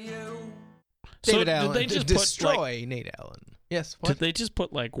for you. David so Allen. Did they just destroy Nate Allen. Yes. What? Did they just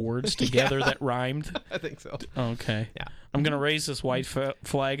put like words together that rhymed? I think so. Okay. Yeah. I'm gonna raise this white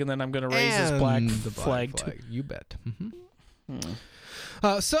flag, and then I'm gonna raise this black flag too. You bet.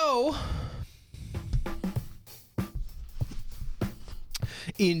 So,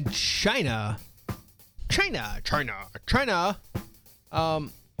 in China,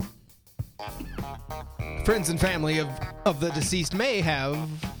 friends and family of the deceased may have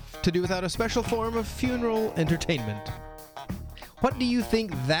to do without a special form of funeral entertainment. What do you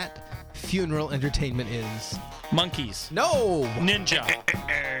think that funeral entertainment is? Monkeys. No. Ninja.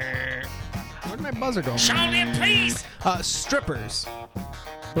 Where'd my buzzer go? Shaolin, please. Strippers.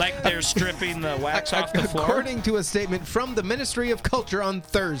 Like they're stripping the wax off the floor? According to a statement from the Ministry of Culture on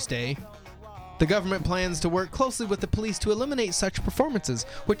Thursday, the government plans to work closely with the police to eliminate such performances,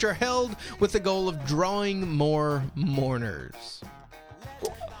 which are held with the goal of drawing more mourners.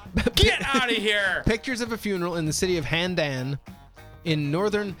 Get out of here! Pictures of a funeral in the city of Handan in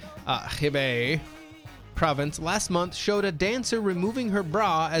northern Hebei province last month showed a dancer removing her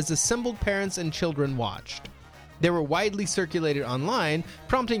bra as assembled parents and children watched. They were widely circulated online,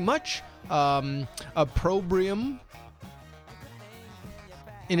 prompting much opprobrium.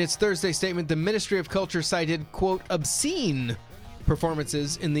 In its Thursday statement, the Ministry of Culture cited, quote, obscene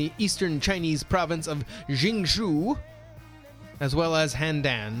performances in the eastern Chinese province of Jiangsu, as well as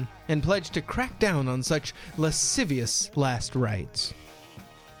Handan, and pledged to crack down on such lascivious last rites.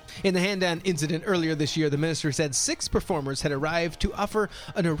 In the Handan incident earlier this year, the ministry said 6 performers had arrived to offer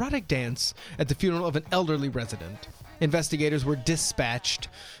an erotic dance at the funeral of an elderly resident. Investigators were dispatched,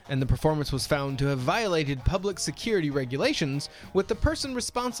 and the performance was found to have violated public security regulations, with the person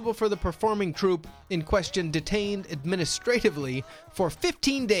responsible for the performing troupe in question detained administratively for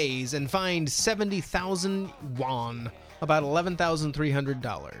 15 days and fined 70,000 won, about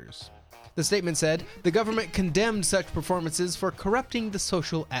 $11,300. The statement said, the government condemned such performances for corrupting the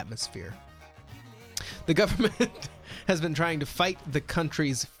social atmosphere. The government has been trying to fight the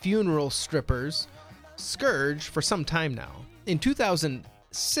country's funeral strippers scourge for some time now. In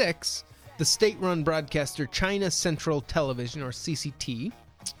 2006, the state-run broadcaster China Central Television, or CCTV,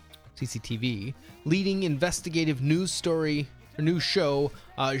 leading investigative news show Xiao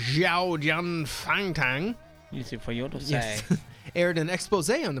Jian Fangtang, easy for you to say, aired an expose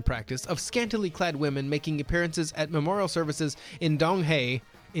on the practice of scantily clad women making appearances at memorial services in Donghae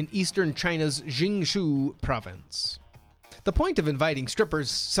in eastern China's Jiangsu province. The point of inviting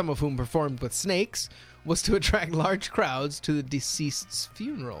strippers, some of whom performed with snakes, was to attract large crowds to the deceased's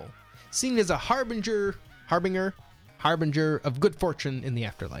funeral, seen as a harbinger of good fortune in the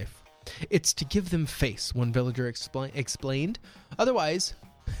afterlife. It's to give them face, one villager explained. Otherwise,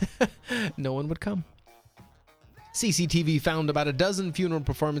 no one would come. CCTV found about a dozen funeral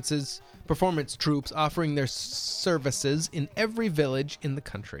performance troupes offering their services in every village in the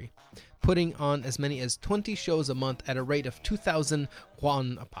country, putting on as many as 20 shows a month at a rate of 2,000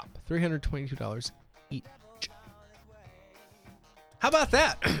 yuan a pop, $322 each. How about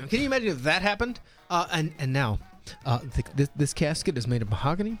that? Can you imagine if that happened? And now, this casket is made of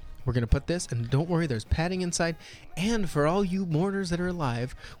mahogany. We're going to put this, and don't worry, there's padding inside. And for all you mourners that are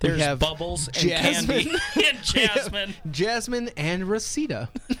alive, there's we have bubbles and candy and Jasmine. Jasmine and Rosita.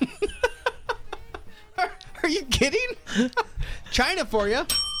 Are you kidding? China for you.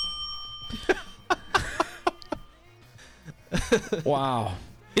 Wow.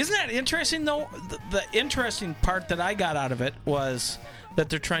 Isn't that interesting, though? The interesting part that I got out of it was that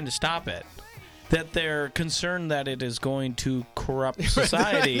they're trying to stop it. That they're concerned that it is going to corrupt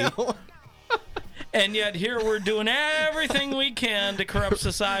society. And yet here we're doing everything we can to corrupt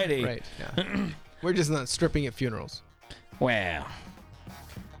society. Right, yeah. We're just not stripping at funerals. Well,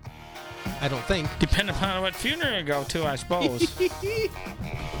 I don't think. Depending upon what funeral you go to, I suppose.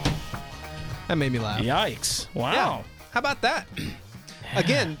 That made me laugh. Yikes. Wow. Yeah. How about that?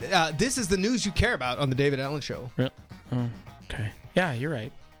 Again, this is the news you care about on the David Allen Show. Okay. Yeah, you're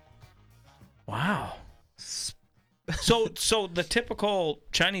right. Wow. So the typical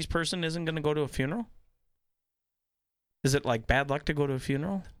Chinese person isn't going to go to a funeral? Is it like bad luck to go to a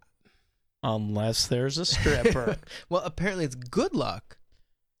funeral? Unless there's a stripper. Well, apparently it's good luck.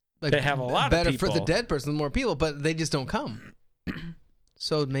 Like, they have a lot of better people. for the dead person, more people, but they just don't come.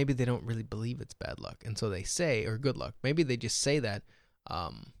 So maybe they don't really believe it's bad luck, and so they say, or good luck. Maybe they just say that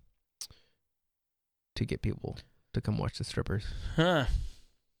to get people to come watch the strippers. Huh.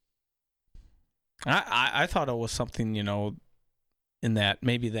 I thought it was something, in that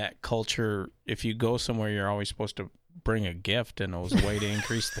maybe that culture, if you go somewhere, you're always supposed to bring a gift, and it was a way to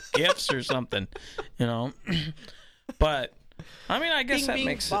increase the gifts or something, But, I mean, I guess bing, that bing,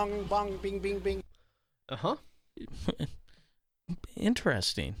 makes bong, it... bong, bing, bing, bing. Uh-huh.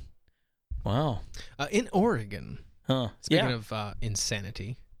 Interesting. Wow. In Oregon. Huh. Speaking of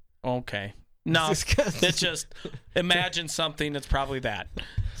insanity. Okay. No, it's just imagine something that's probably that.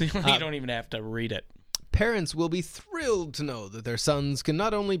 You don't even have to read it. Parents will be thrilled to know that their sons can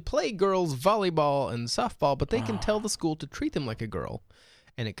not only play girls' volleyball and softball, but they can tell the school to treat them like a girl,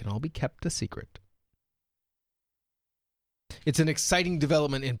 and it can all be kept a secret. It's an exciting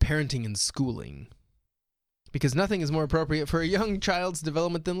development in parenting and schooling, because nothing is more appropriate for a young child's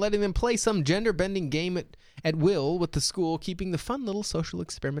development than letting them play some gender-bending game at will with the school, keeping the fun little social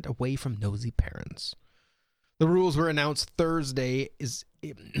experiment away from nosy parents. The rules were announced Thursday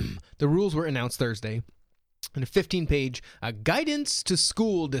in a 15-page guidance to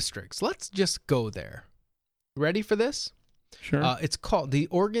school districts. Let's just go there. Ready for this? Sure. It's called the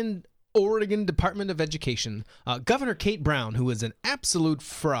Oregon Department of Education. Governor Kate Brown, who is an absolute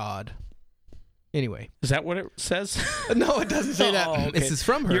fraud. Anyway. Is that what it says? No, it doesn't say that. Okay. This is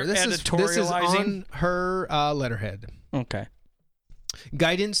from her. You're this is on her letterhead. Okay.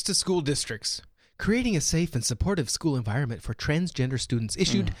 Guidance to school districts. Creating a Safe and Supportive School Environment for Transgender Students,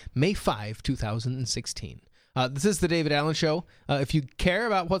 issued May 5, 2016. This is the David Allen Show. If you care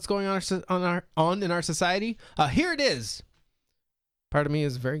about what's going on in our society, here it is. Part of me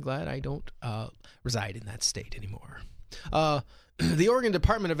is very glad I don't reside in that state anymore. The Oregon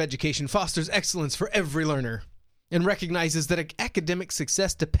Department of Education fosters excellence for every learner and recognizes that academic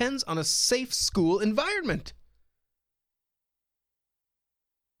success depends on a safe school environment.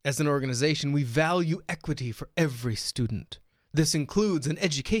 As an organization, we value equity for every student. This includes an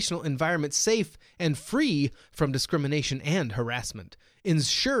educational environment safe and free from discrimination and harassment,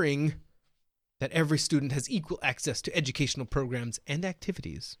 ensuring that every student has equal access to educational programs and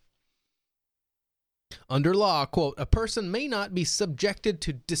activities. Under law, quote, a person may not be subjected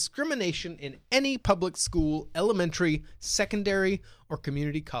to discrimination in any public school, elementary, secondary, or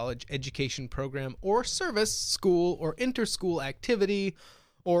community college education program or service, school, or interschool activity,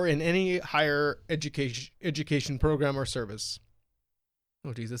 or in any higher education program or service.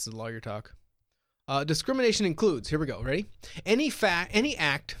 Oh, geez, this is lawyer talk. Discrimination includes, here we go, ready? Any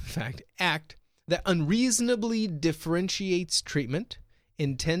act that unreasonably differentiates treatment,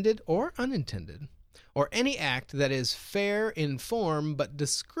 intended or unintended, or any act that is fair in form but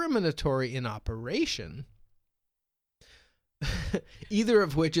discriminatory in operation, either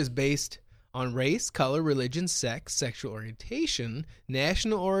of which is based on race, color, religion, sex, sexual orientation,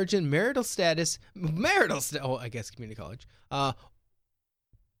 national origin, marital status, I guess community college,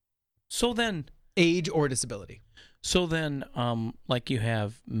 so then age or disability. So then, like you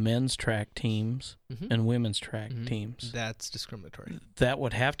have men's track teams and women's track teams. That's discriminatory. That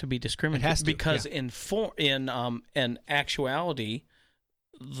would have to be discriminatory. It has to, because in actuality,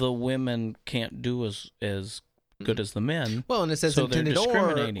 the women can't do as good as the men. Well, and it says so intended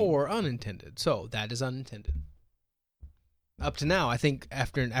or unintended. So that is unintended. Up to now, I think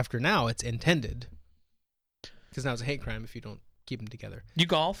after now, it's intended. Because now it's a hate crime if you don't keep them together. You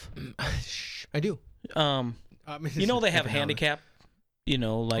golf? I do. You know they have a handicap. You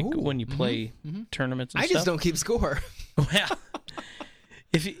know, like when you play tournaments. And I just don't keep score. Well,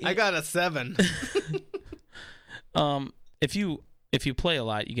 I got a 7. If you play a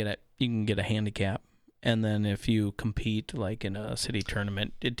lot, you can get a handicap. And then if you compete, like in a city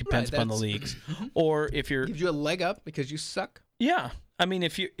tournament, it depends upon the leagues. Or if you're gives you a leg up because you suck. Yeah, I mean,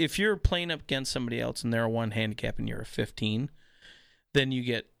 if you're playing up against somebody else and they're a 1 handicap and you're a 15, then you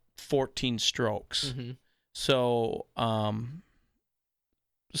get 14 strokes. So,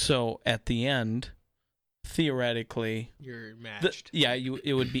 so at the end, theoretically, you're matched.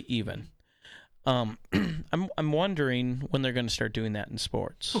 It would be even. I'm wondering when they're going to start doing that in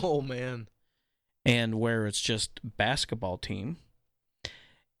sports. Oh man. And where it's just basketball team,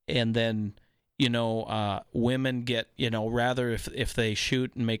 and then women get rather if they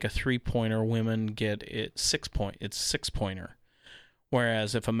shoot and make a 3-pointer, women get it 6-pointer,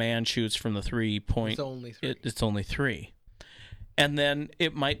 whereas if a man shoots from the 3-point, it's only 3. And then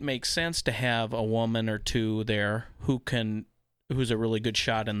it might make sense to have a woman or two there who's a really good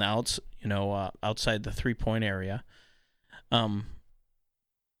shot in the outside the 3-point area.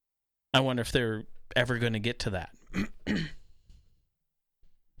 I wonder if they're ever going to get to that.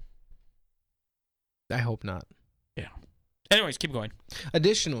 I hope not. Yeah. Anyways, keep going.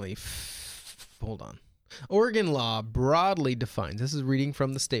 Additionally, hold on. Oregon law broadly defines, this is reading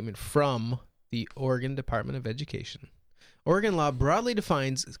from the statement from the Oregon Department of Education. Oregon law broadly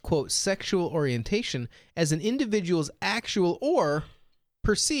defines, quote, sexual orientation as an individual's actual or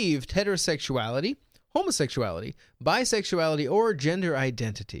perceived heterosexuality, homosexuality, bisexuality, or gender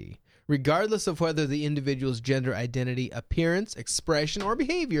identity, regardless of whether the individual's gender identity, appearance, expression, or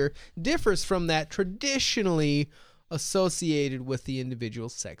behavior differs from that traditionally associated with the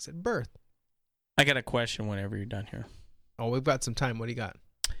individual's sex at birth. I got a question whenever you're done here. Oh, we've got some time. What do you got?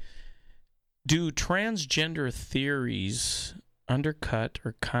 Do transgender theories undercut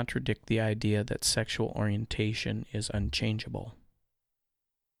or contradict the idea that sexual orientation is unchangeable?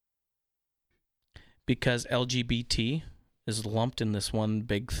 Because LGBT is lumped in this one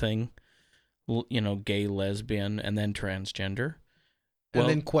big thing, gay, lesbian, and then transgender. And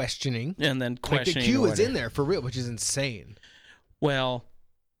then questioning. And then questioning. Like the Q is in there for real, which is insane. Well,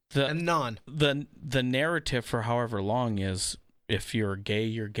 the narrative for however long is, if you're gay,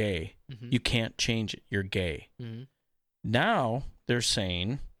 you're gay. You can't change it. You're gay. Now they're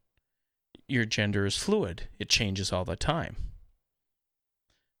saying your gender is fluid. It changes all the time.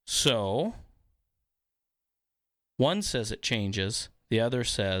 So one says it changes, the other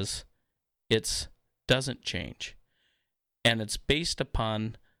says it doesn't change. And it's based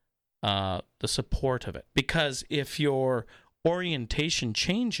upon the support of it. Because if your orientation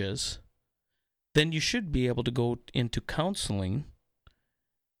changes, then you should be able to go into counseling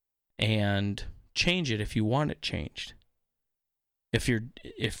and change it if you want it changed. If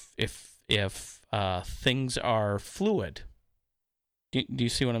things are fluid. Do you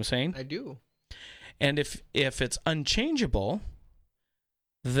see what I'm saying? I do. And if it's unchangeable,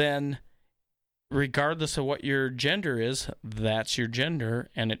 then regardless of what your gender is, that's your gender,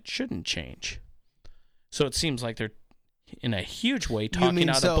 and it shouldn't change. So it seems like they're, in a huge way, talking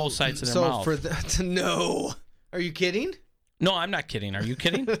out of both sides of their mouth. No. Are you kidding? No, I'm not kidding. Are you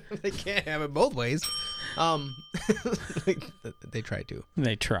kidding? They can't have it both ways. They try to.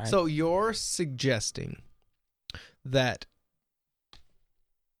 They try. So you're suggesting that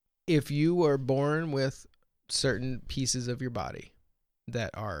if you were born with certain pieces of your body that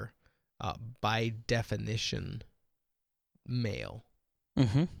are, by definition, male,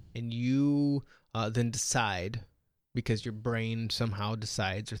 mm-hmm. and you then decide, because your brain somehow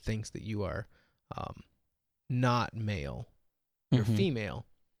decides or thinks that you are not male, you're mm-hmm. female,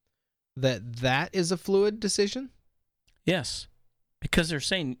 that is a fluid decision? Yes. Because they're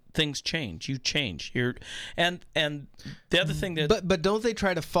saying things change. You change. And the other thing that... But don't they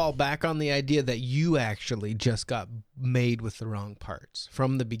try to fall back on the idea that you actually just got made with the wrong parts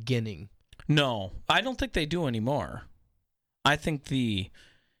from the beginning? No, I don't think they do anymore. I think the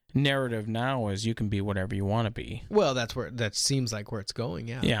narrative now is you can be whatever you want to be. Well, that seems like where it's going,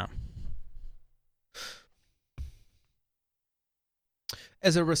 yeah. Yeah.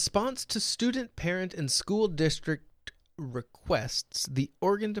 As a response to student, parent, and school district requests, the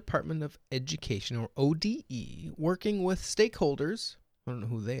Oregon Department of Education, or ODE, working with stakeholders, I don't know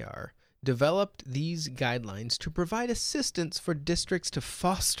who they are, developed these guidelines to provide assistance for districts to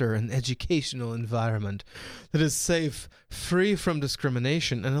foster an educational environment that is safe, free from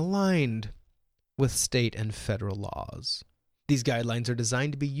discrimination, and aligned with state and federal laws. These guidelines are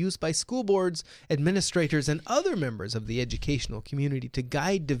designed to be used by school boards, administrators, and other members of the educational community to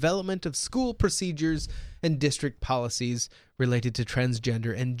guide development of school procedures and district policies related to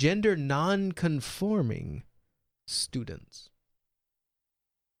transgender and gender non-conforming students.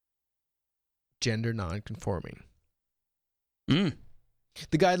 Gender non-conforming. The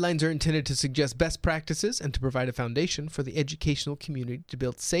guidelines are intended to suggest best practices and to provide a foundation for the educational community to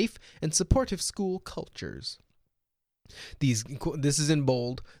build safe and supportive school cultures. This is in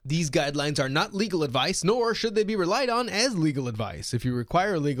bold. These guidelines are not legal advice, nor should they be relied on as legal advice. If you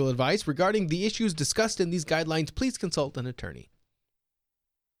require legal advice regarding the issues discussed in these guidelines, please consult an attorney.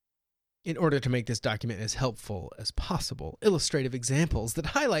 In order to make this document as helpful as possible, illustrative examples that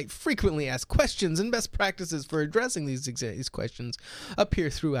highlight frequently asked questions and best practices for addressing these questions appear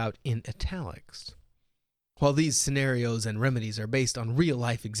throughout in italics. While these scenarios and remedies are based on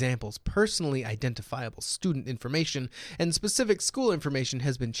real-life examples, personally identifiable student information and specific school information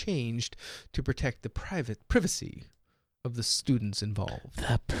has been changed to protect the privacy of the students involved.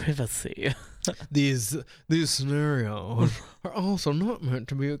 The privacy. These scenarios are also not meant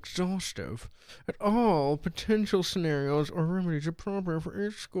to be exhaustive. At all potential scenarios or remedies appropriate for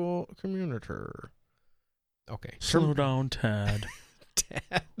each school community. Okay. Slow down, Tad.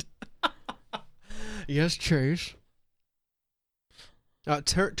 Tad. Yes, Chase.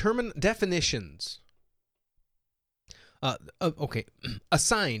 Definitions. Okay.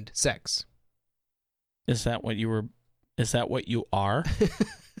 Assigned sex. Is that what you are?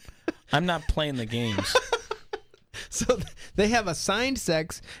 I'm not playing the games. So they have assigned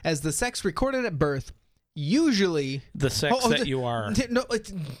sex as the sex recorded at birth, usually the sex that you are. No,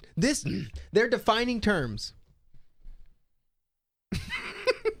 they're defining terms.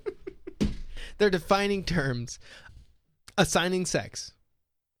 They're defining terms. Assigning sex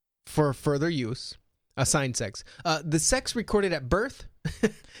for further use. Assigned sex. The sex recorded at birth,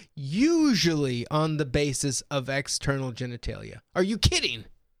 usually on the basis of external genitalia. Are you kidding?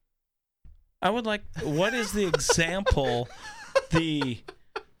 I would like... What is the example? the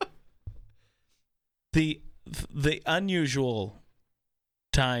unusual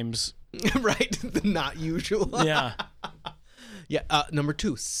times. Right? The not usual. Yeah. Yeah, number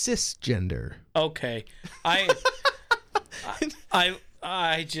 2, cisgender. Okay. I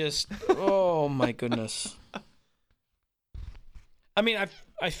just, oh my goodness. I mean,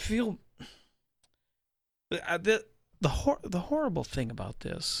 I feel the horrible thing about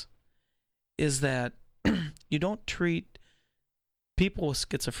this is that you don't treat people with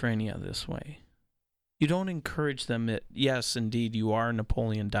schizophrenia this way. You don't encourage them that, yes, indeed, you are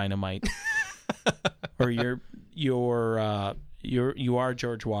Napoleon Dynamite, or you are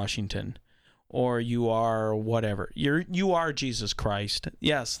George Washington, or you are whatever. You are Jesus Christ.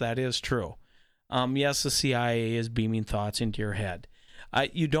 Yes, that is true. Yes, the CIA is beaming thoughts into your head.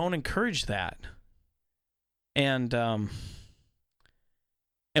 You don't encourage that. And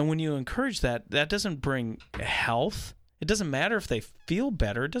when you encourage that, that doesn't bring health. It doesn't matter if they feel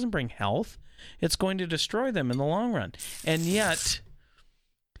better. It doesn't bring health. It's going to destroy them in the long run. And yet,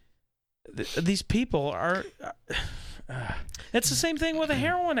 these people are... it's the same thing with a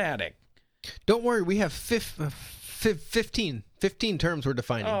heroin addict. Don't worry, we have 15 terms we're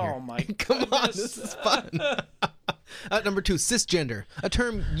defining here. Oh, my Come on, this is fun. Number 2, cisgender, a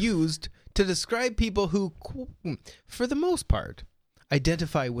term used to describe people who, for the most part,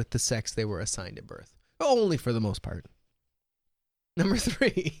 identify with the sex they were assigned at birth. Only for the most part. Number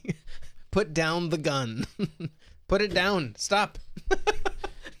 3, put down the gun. Put it down. Stop.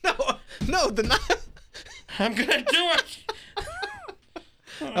 No, the knife. I'm going to do it.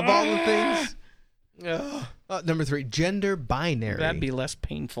 Of all the things. Number 3, gender binary. That'd be less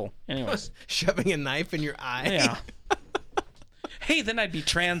painful. Anyways. Shoving a knife in your eye. Yeah. Hey, then I'd be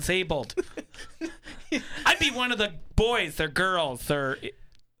transabled. I'd be one of the boys or girls or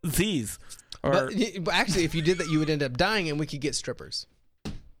Z's. Or actually, if you did that, you would end up dying, and we could get strippers.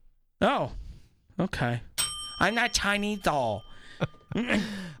 Oh, okay. I'm not Chinese doll.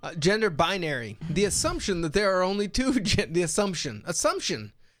 Gender binary. The assumption that there are only two. The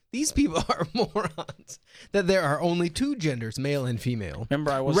assumption. These people are morons. That there are only two genders, male and female.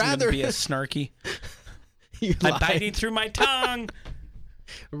 Remember, I wasn't going to be as snarky. I'm biting through my tongue.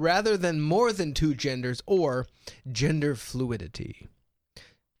 Rather than more than two genders or gender fluidity.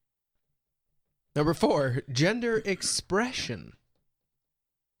 Number 4, gender expression.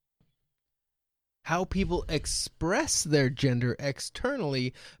 How people express their gender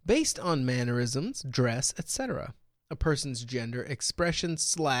externally based on mannerisms, dress, etc. A person's gender expression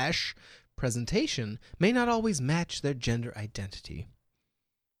 / presentation may not always match their gender identity.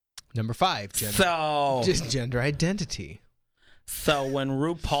 Number 5, just gender identity. So when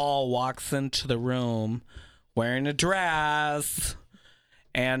RuPaul walks into the room wearing a dress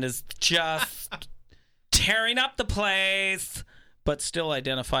and is just tearing up the place, but still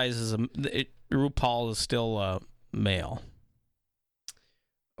identifies as RuPaul is still a male.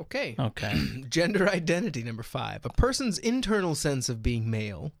 Okay. Okay. Gender identity, number 5. A person's internal sense of being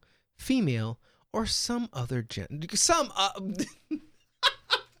male, female, or some other gender.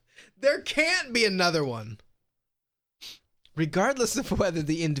 There can't be another one. Regardless of whether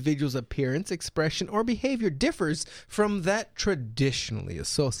the individual's appearance, expression, or behavior differs from that traditionally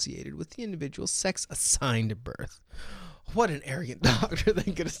associated with the individual's sex assigned at birth. What an arrogant doctor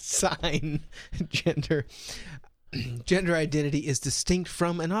that could assign gender. Gender identity is distinct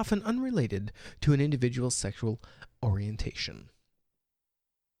from and often unrelated to an individual's sexual orientation.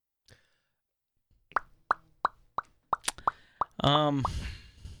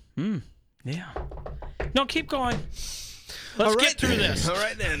 Yeah. No, keep going. Let's get through this. All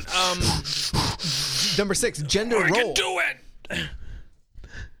right then. Number 6, gender role. I can do it.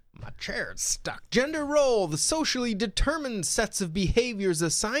 My chair is stuck. Gender role, the socially determined sets of behaviors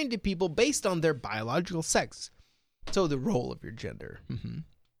assigned to people based on their biological sex. So the role of your gender. Mm-hmm.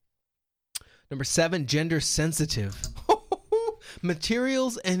 Number 7, gender sensitive.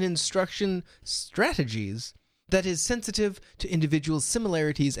 Materials and instruction strategies that is sensitive to individuals'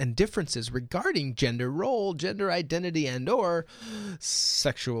 similarities and differences regarding gender role, gender identity, and or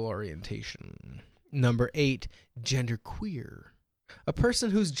sexual orientation. Number 8, gender queer. A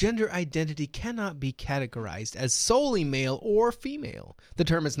person whose gender identity cannot be categorized as solely male or female. The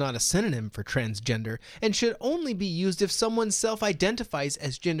term is not a synonym for transgender and should only be used if someone self-identifies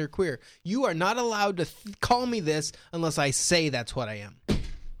as genderqueer. You are not allowed to call me this unless I say that's what I am.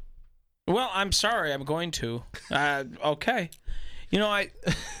 Well, I'm sorry. I'm going to. Okay. You know, I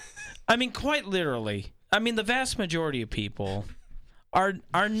mean, quite literally. I mean, the vast majority of people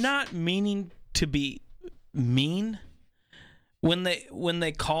are not meaning to be mean. When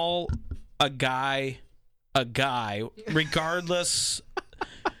they call a guy, regardless,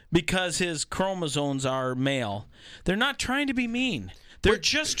 because his chromosomes are male, they're not trying to be mean. They're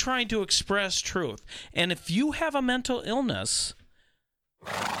just trying to express truth. And if you have a mental illness,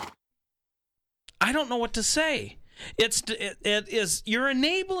 I don't know what to say. It is you're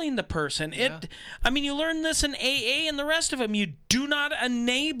enabling the person. Yeah. I mean, you learn this in AA and the rest of them. You do not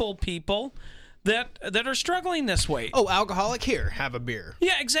enable people that are struggling this way. Oh, alcoholic, here, have a beer.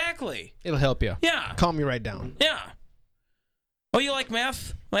 Yeah, exactly. It'll help you. Yeah. Calm you right down. Yeah. Oh, you like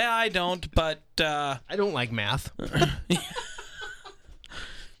meth? Well, I don't, but I don't like math.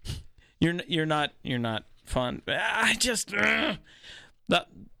 You're not fun. I just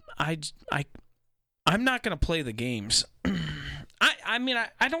I'm not going to play the games. I mean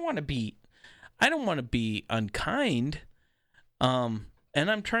I don't want to be unkind. And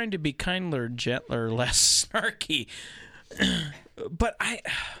I'm trying to be kinder, gentler, less snarky. But That's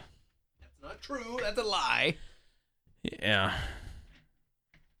not true. That's a lie. Yeah.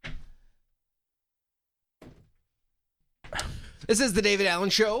 This is the David Allen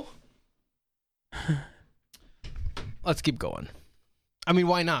Show. Let's keep going. I mean,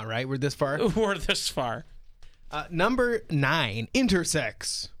 why not, right? We're this far. We're this far. Number 9,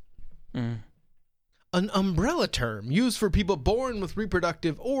 intersex. An umbrella term used for people born with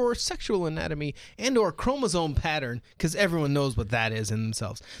reproductive or sexual anatomy and or chromosome pattern, because everyone knows what that is in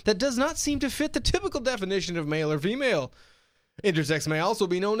themselves, that does not seem to fit the typical definition of male or female. Intersex may also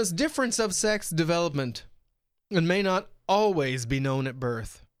be known as difference of sex development and may not always be known at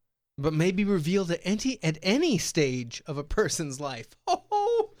birth, but may be revealed at any stage of a person's life.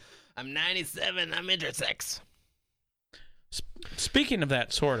 Oh, I'm 97, I'm intersex. Speaking of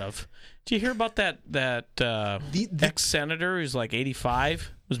that, sort of, did you hear about that ex-senator who's like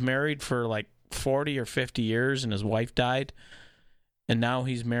 85, was married for like 40 or 50 years, and his wife died, and now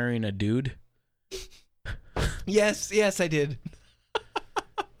he's marrying a dude? Yes, I did.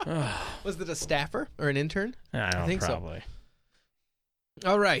 Was it a staffer or an intern? I think probably. So.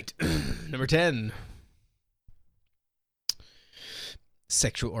 All right. Number 10.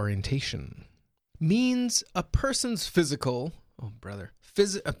 Sexual orientation means a person's physical... Oh, brother.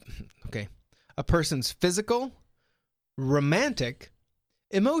 A person's physical, romantic,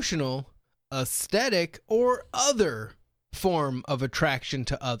 emotional, aesthetic, or other form of attraction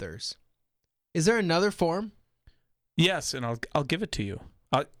to others. Is there another form? Yes, and I'll give it to you.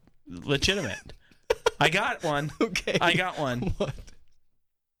 Legitimate. I got one. Okay. I got one. What?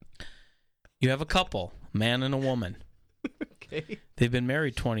 You have a couple, a man and a woman. Okay. They've been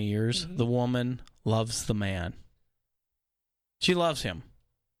married 20 years. The woman loves the man. She loves him.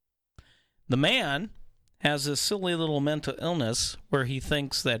 The man has this silly little mental illness where he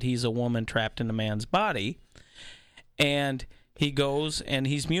thinks that he's a woman trapped in a man's body, and he goes and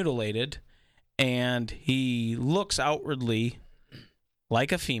he's mutilated, and he looks outwardly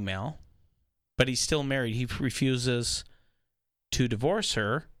like a female, but he's still married. He refuses to divorce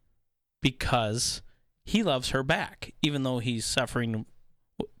her because he loves her back, even though he's suffering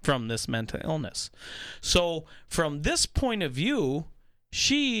from this mental illness. So from this point of view,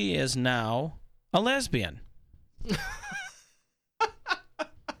 she is now a lesbian.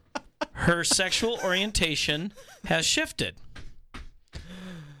 Her sexual orientation has shifted.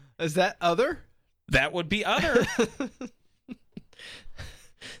 Is that other? That would be other.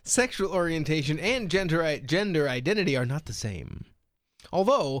 Sexual orientation and gender identity are not the same.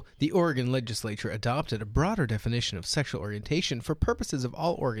 Although the Oregon legislature adopted a broader definition of sexual orientation for purposes of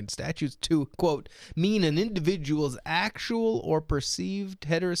all Oregon statutes to, quote, mean an individual's actual or perceived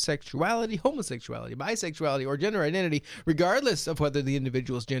heterosexuality, homosexuality, bisexuality, or gender identity, regardless of whether the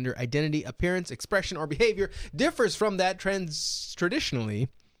individual's gender identity, appearance, expression, or behavior differs from that traditionally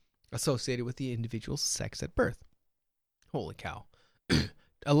associated with the individual's sex at birth. Holy cow.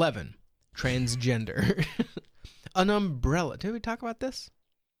 11. Transgender. An umbrella. Did we talk about this?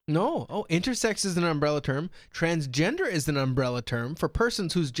 No. Oh, intersex is an umbrella term. Transgender is an umbrella term for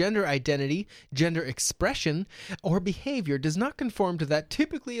persons whose gender identity, gender expression, or behavior does not conform to that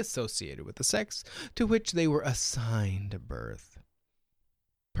typically associated with the sex to which they were assigned at birth.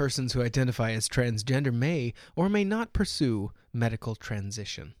 Persons who identify as transgender may or may not pursue medical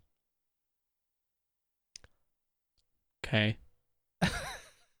transition. Okay.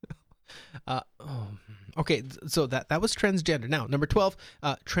 Okay, so that was transgender. Now, number 12,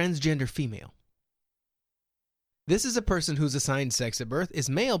 transgender female. This is a person whose assigned sex at birth is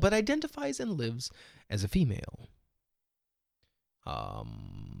male but identifies and lives as a female.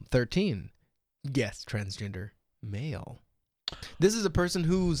 13, yes, transgender male. This is a person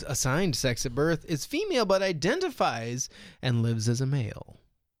whose assigned sex at birth is female but identifies and lives as a male.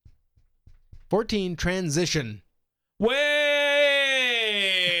 14, transition. Wait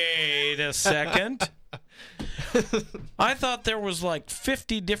a second. I thought there was like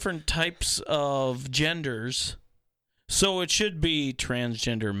 50 different types of genders. So it should be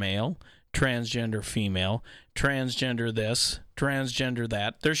transgender male, transgender female, transgender this, transgender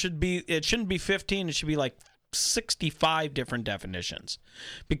that. It shouldn't be 15, it should be like 65 different definitions.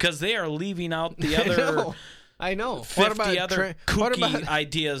 Because they are leaving out the other I know. 50 What about other kooky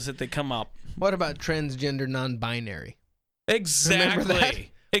ideas that they come up. What about transgender non-binary?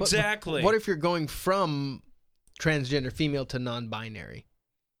 Exactly. Exactly. What if you're going from transgender female to non-binary?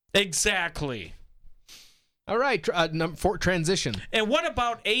 Exactly. All right, number 4, transition. And what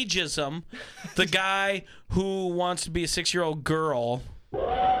about ageism? The guy who wants to be a 6-year-old girl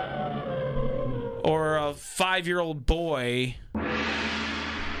or a 5-year-old boy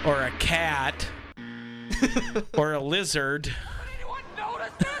or a cat or a lizard. Anyone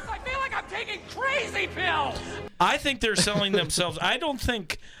notice this? I feel like I'm taking crazy pills. I think they're selling themselves. I don't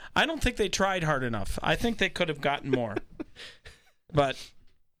think they tried hard enough. I think they could have gotten more. But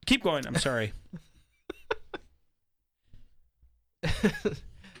keep going. I'm sorry.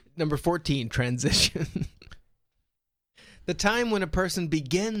 Number 14, transition. The time when a person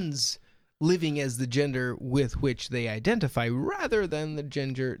begins living as the gender with which they identify rather than the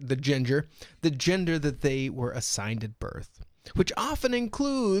gender that they were assigned at birth, which often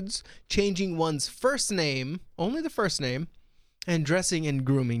includes changing one's first name, only the first name, and dressing and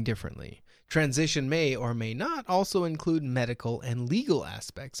grooming differently. Transition may or may not also include medical and legal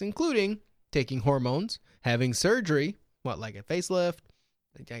aspects, including taking hormones, having surgery, like a facelift,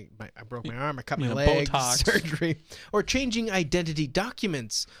 I broke my arm, I cut my leg, Botox. surgery, or changing identity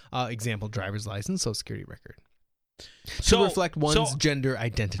documents, example, driver's license, social security record, to reflect one's gender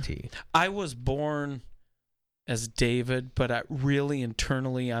identity. I was born as David, but really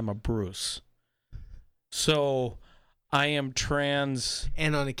internally I'm a Bruce. So I am trans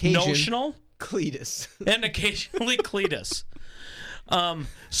and on occasion notional Cletus. And occasionally Cletus.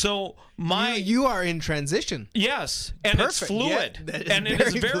 So you are in transition. Yes, and Perfect. it's fluid, Yeah, and it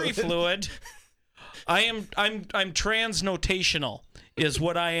is very fluid. I'm transnotational, is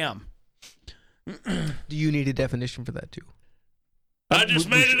what I am. Do you need a definition for that too? I just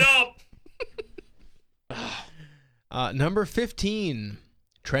made it up. Number 15,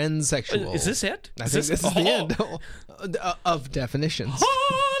 transsexual. Is this it? I think this is the end of definitions.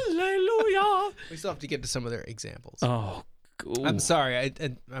 Hallelujah. We still have to get to some of their examples. Oh, ooh. I'm sorry.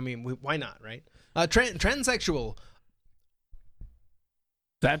 I mean, why not, right? Transsexual.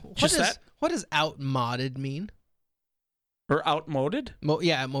 What does outmoded mean? Or outmoded?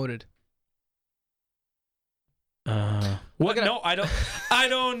 Yeah, outmoded. What? No, I don't. I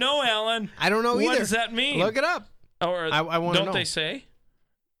don't know, Alan. I don't know either. What does that mean? Look it up. Or I want to know. Don't they say?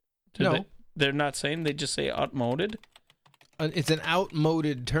 No, they're not saying. They just say outmoded. It's an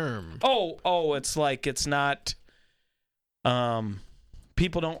outmoded term. Oh, it's like it's not.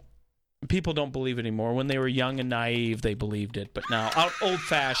 People don't believe it anymore. When they were young and naive, they believed it, but now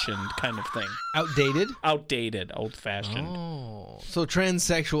old-fashioned kind of thing. Outdated, old-fashioned. Oh, so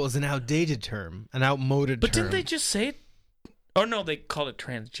transsexual is an outdated term, an outmoded term. But didn't they just say it? Oh no, they call it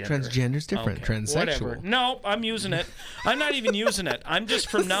transgender. Transgender's different. Okay, Transsexual. Whatever. No, I'm using it. I'm not even using it. I'm just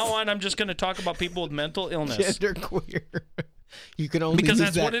from now on. I'm just going to talk about people with mental illness. Genderqueer. You can only because use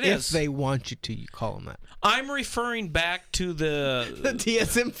that's that what it if is. they want you to. You call them that. I'm referring back to the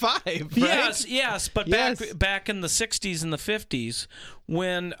DSM-5. Right? Yes, but back in the 60s and the 50s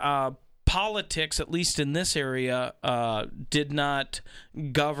when politics, at least in this area, did not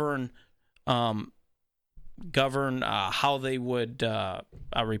govern how they would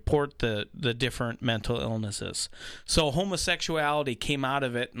report the different mental illnesses. So homosexuality came out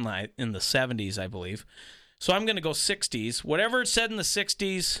of it in the 70s, I believe. So I'm going to go 60s. Whatever it said in the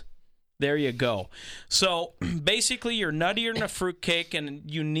 60s, there you go. So basically, you're nuttier than a fruitcake and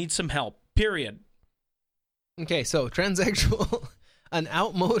you need some help, period. Okay, so transsexual, an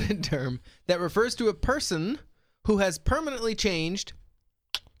outmoded term that refers to a person who has permanently changed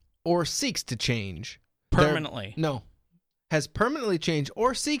or seeks to change. Permanently? Has permanently changed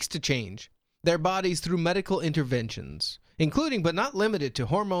or seeks to change their bodies through medical interventions, including but not limited to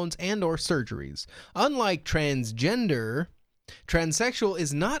hormones and or surgeries. Unlike transgender, transsexual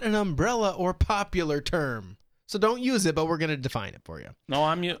is not an umbrella or popular term. So don't use it, but we're going to define it for you. No,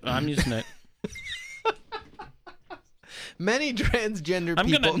 I'm using it. Many transgender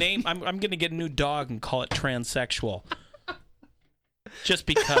people... I'm going to get a new dog and call it transsexual. Just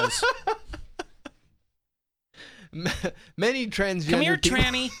because. Many transgender Come here, people...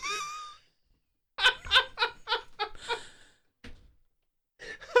 tranny.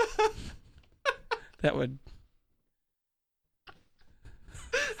 That would...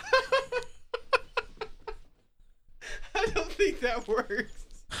 I don't think that works.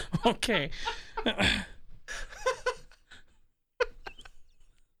 Okay.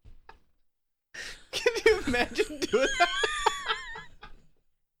 Can you imagine doing that?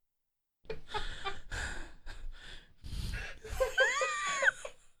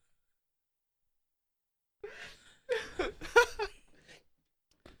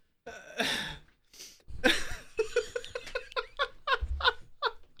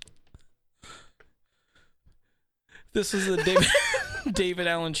 This is the David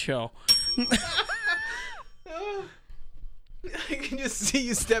Allen Show. I can just see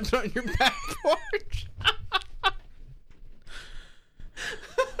you stepped on your back porch.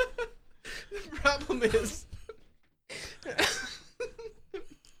 The problem is...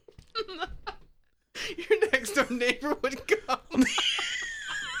 neighbor would come.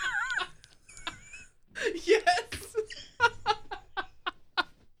 Yes.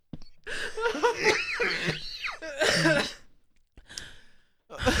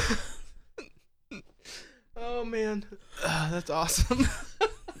 Oh man, that's awesome.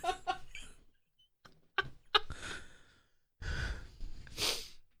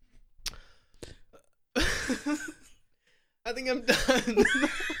 I think I'm done.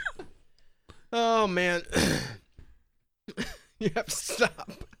 Oh man, you have to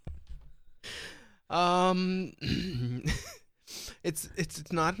stop.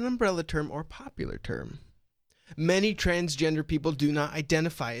 It's not an umbrella term or popular term. Many transgender people do not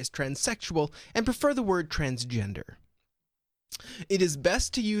identify as transsexual and prefer the word transgender. It is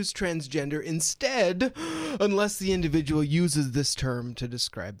best to use transgender instead, unless the individual uses this term to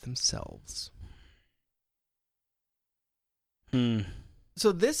describe themselves.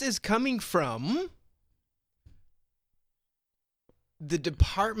 So this is coming from the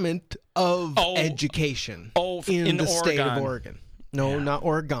Department of Education in the state of Oregon. No, not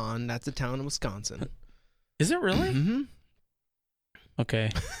Oregon. That's a town in Wisconsin. Is it really? Mm-hmm. Okay.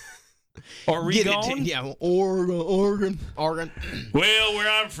 Oregon? Yeah, Oregon. Well, where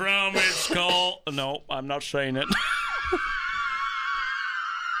I'm from, it's called... No, I'm not saying it.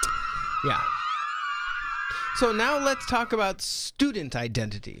 Yeah. So now let's talk about student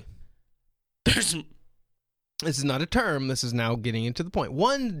identity. This is not a term. This is now getting into the point.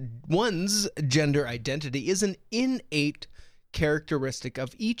 One's gender identity is an innate characteristic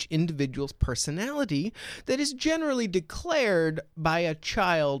of each individual's personality that is generally declared by a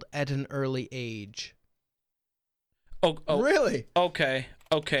child at an early age. Oh, really? Okay.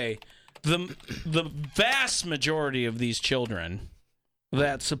 The vast majority of these children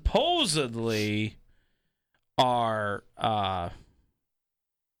that supposedly are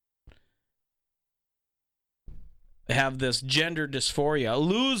have this gender dysphoria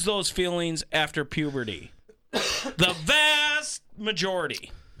lose those feelings after puberty. The vast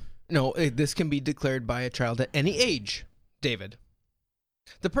majority. No, this can be declared by a child at any age, David.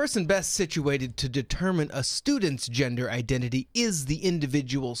 The person best situated to determine a student's gender identity is the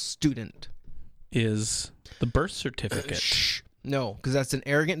individual student. Is the birth certificate. Shh. No, because that's an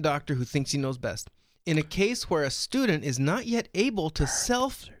arrogant doctor who thinks he knows best. In a case where a student is not yet able to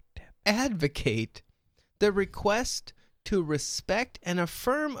self-advocate, the request to respect and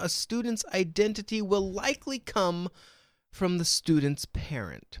affirm a student's identity will likely come from the student's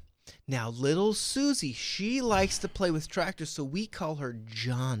parent. Now, little Susie, she likes to play with tractors, so we call her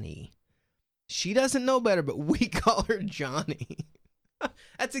Johnny. She doesn't know better, but we call her Johnny.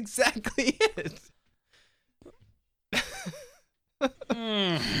 That's exactly it.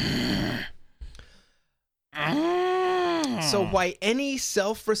 So why any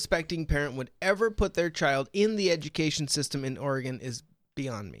self-respecting parent would ever put their child in the education system in Oregon is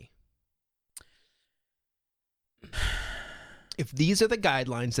beyond me. If these are the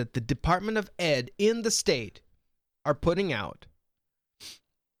guidelines that the Department of Ed in the state are putting out,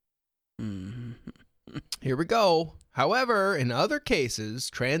 here we go. However, in other cases,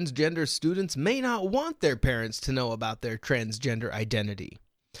 transgender students may not want their parents to know about their transgender identity.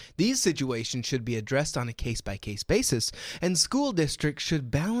 These situations should be addressed on a case-by-case basis, and school districts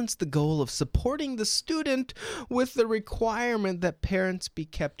should balance the goal of supporting the student with the requirement that parents be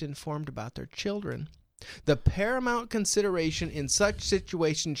kept informed about their children. The paramount consideration in such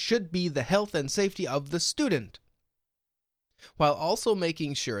situations should be the health and safety of the student, while also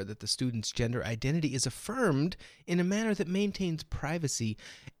making sure that the student's gender identity is affirmed in a manner that maintains privacy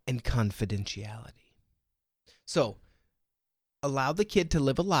and confidentiality. So, allow the kid to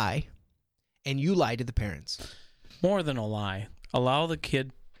live a lie, and you lie to the parents. More than a lie. Allow the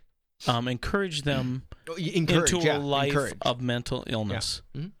kid, encourage them into a life of mental illness.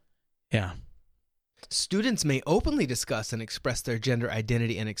 Yeah. Mm-hmm. Yeah. Students may openly discuss and express their gender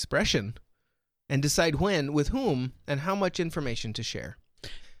identity and expression, and decide when, with whom, and how much information to share.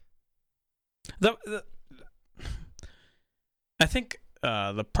 I think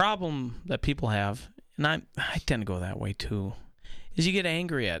the problem that people have, and I tend to go that way too, is you get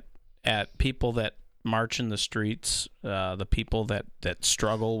angry at people that march in the streets, the people that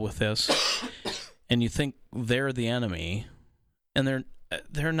struggle with this, and you think they're the enemy, and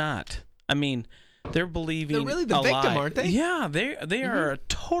they're not. I mean, they're believing they're really the a victim, lie. aren't they? Yeah, they are a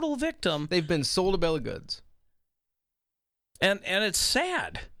total victim. They've been sold a bill of goods, and it's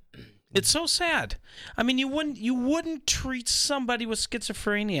sad. It's so sad. I mean, you wouldn't treat somebody with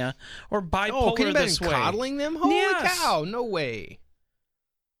schizophrenia or bipolar this way. Coddling them? Holy cow! No way.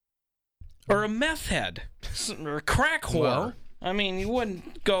 Or a meth head, or a crack whore. Well, I mean, you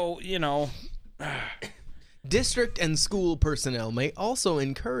wouldn't go, District and school personnel may also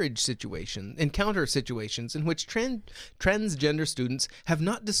encounter situations in which transgender students have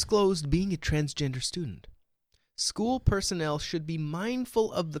not disclosed being a transgender student. School personnel should be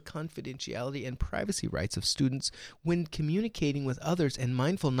mindful of the confidentiality and privacy rights of students when communicating with others and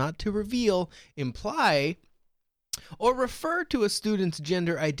mindful not to reveal, imply, or refer to a student's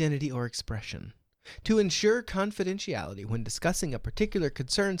gender identity or expression. To ensure confidentiality when discussing a particular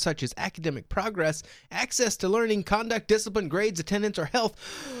concern such as academic progress, access to learning, conduct, discipline, grades, attendance, or health,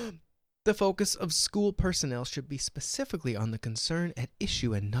 the focus of school personnel should be specifically on the concern at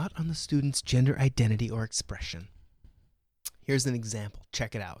issue and not on the student's gender identity or expression. Here's an example.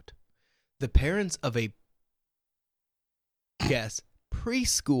 Check it out. The parents of a, guess,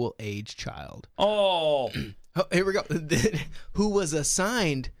 preschool age child. Oh, here we go. Who was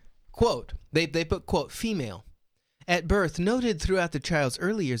assigned, quote, they put, quote, female, at birth, noted throughout the child's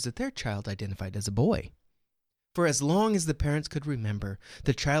early years that their child identified as a boy. For as long as the parents could remember,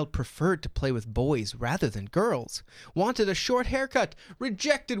 the child preferred to play with boys rather than girls, wanted a short haircut,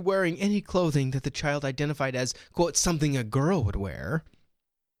 rejected wearing any clothing that the child identified as, quote, something a girl would wear,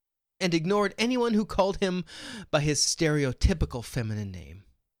 and ignored anyone who called him by his stereotypical feminine name.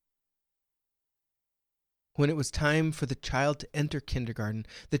 When it was time for the child to enter kindergarten,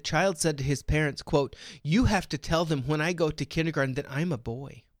 the child said to his parents, quote, "You have to tell them when I go to kindergarten that I'm a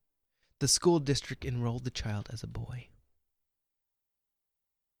boy." The school district enrolled the child as a boy.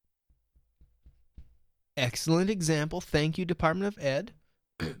 Excellent example. Thank you, Department of Ed.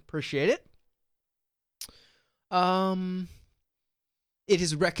 Appreciate it. It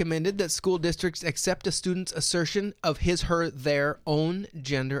is recommended that school districts accept a student's assertion of his, her, their own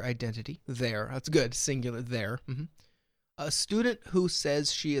gender identity. Their. That's good. Singular. Their. Mm-hmm. A student who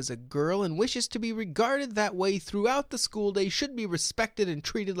says she is a girl and wishes to be regarded that way throughout the school day should be respected and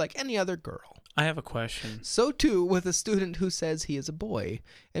treated like any other girl. I have a question. So too with a student who says he is a boy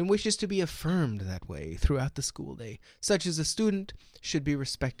and wishes to be affirmed that way throughout the school day. Such as a student should be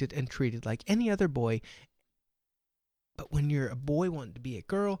respected and treated like any other boy. But when you're a boy wanting to be a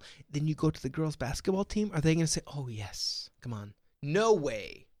girl, then you go to the girls' basketball team, are they going to say, "Oh, yes, come on"? No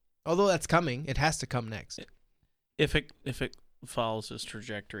way. Although that's coming. It has to come next. If it follows this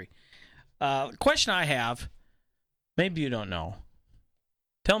trajectory. Question I have, maybe you don't know.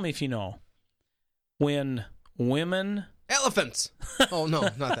 Tell me if you know. When women... Elephants! Oh, no,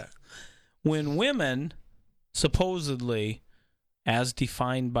 not that. When women, supposedly, as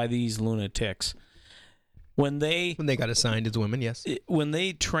defined by these lunatics, when they got assigned as women, yes. When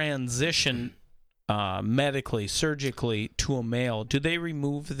they transition medically, surgically to a male, do they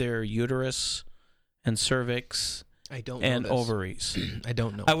remove their uterus and cervix and ovaries? I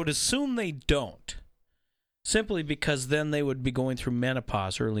don't know. I would assume they don't, simply because then they would be going through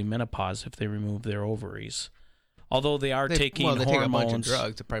menopause, early menopause, if they remove their ovaries. Although they are taking hormones. Take a bunch of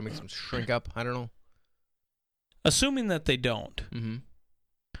drugs. It probably makes them shrink up. I don't know. Assuming that they don't,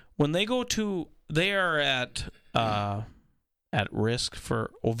 when they go to, they are at risk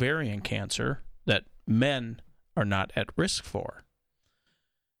for ovarian cancer that men are not at risk for.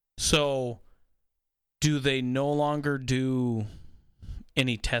 So, do they no longer do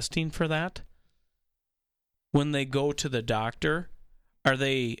any testing for that? When they go to the doctor, are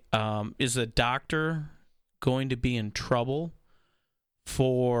they? Is the doctor going to be in trouble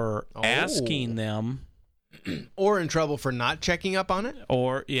for asking them, or in trouble for not checking up on it?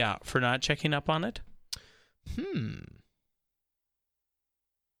 Or for not checking up on it.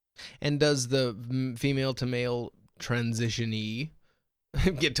 And does the female to male transitionee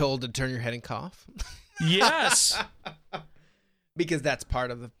get told to turn your head and cough? Yes. Because that's part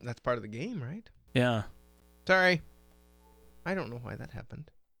of the game, right? Yeah. Sorry. I don't know why that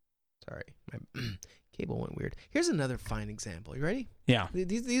happened. Sorry. My cable went weird. Here's another fine example. You ready? Yeah.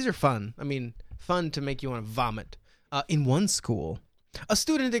 These are fun. I mean, fun to make you want to vomit. In one school, a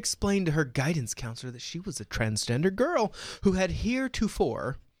student explained to her guidance counselor that she was a transgender girl who had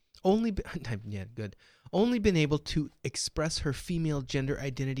heretofore only been able to express her female gender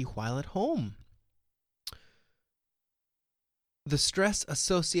identity while at home. The stress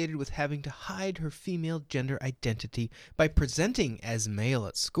associated with having to hide her female gender identity by presenting as male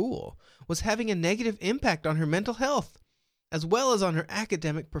at school was having a negative impact on her mental health, as well as on her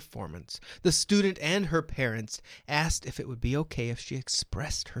academic performance. The student and her parents asked if it would be okay if she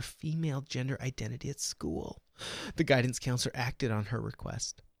expressed her female gender identity at school. The guidance counselor acted on her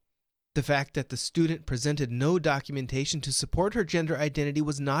request. The fact that the student presented no documentation to support her gender identity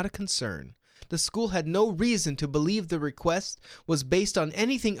was not a concern. The school had no reason to believe the request was based on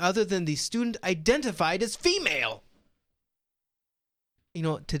anything other than the student identified as female. You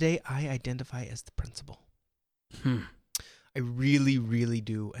know, today I identify as the principal. I really, really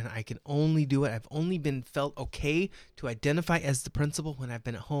do. And I can only do it. I've only been felt okay to identify as the principal when I've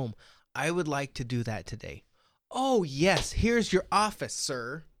been at home. I would like to do that today. Oh, yes. Here's your office,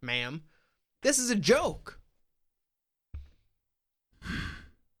 sir, ma'am. This is a joke.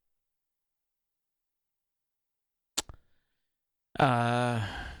 I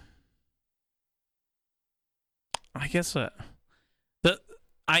guess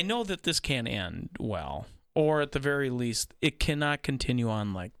I know that this can't end well, or at the very least, it cannot continue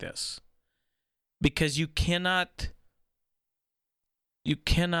on like this, because you cannot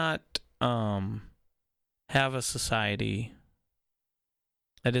have a society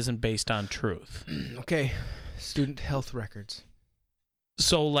that isn't based on truth. Okay, student health records.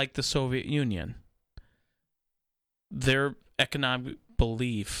 So, like the Soviet Union, their economic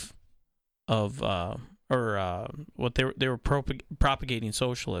belief of what they were propagating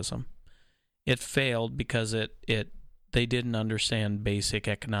socialism, it failed because they didn't understand basic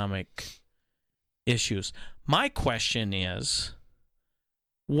economic issues. My question is,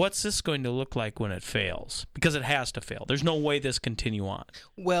 what's this going to look like when it fails? Because it has to fail. There's no way this continue on.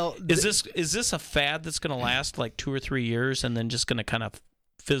 Well, is this a fad that's going to last like 2 or 3 years and then just going to kind of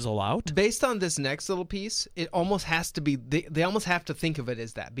fizzle out? Based on this next little piece, it almost has to be. They almost have to think of it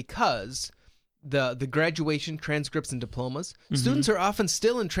as that, because the graduation transcripts and diplomas, students are often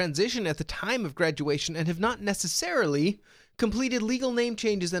still in transition at the time of graduation and have not necessarily completed legal name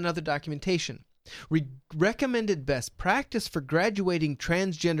changes and other documentation. Recommended best practice for graduating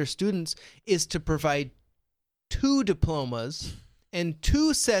transgender students is to provide 2 diplomas and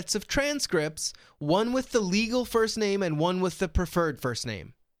 2 sets of transcripts, one with the legal first name and one with the preferred first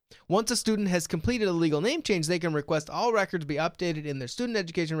name. Once a student has completed a legal name change, they can request all records be updated in their student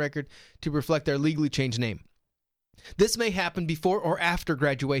education record to reflect their legally changed name. This may happen before or after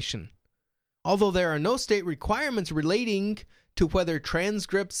graduation. Although there are no state requirements relating to whether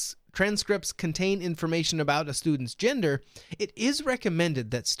transcripts contain information about a student's gender, it is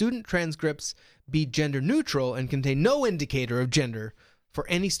recommended that student transcripts be gender neutral and contain no indicator of gender for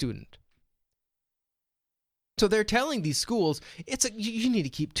any student. So they're telling these schools, you need to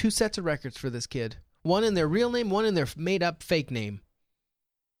keep 2 sets of records for this kid. One in their real name, one in their made-up fake name.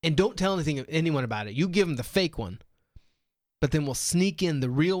 And don't tell anyone about it. You give them the fake one. But then we'll sneak in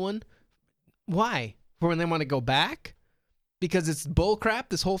the real one. Why? For when they want to go back? Because it's bullcrap,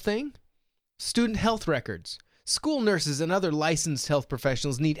 this whole thing? Student health records. School nurses and other licensed health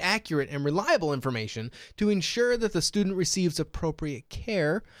professionals need accurate and reliable information to ensure that the student receives appropriate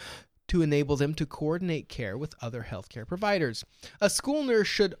care to enable them to coordinate care with other healthcare providers. A school nurse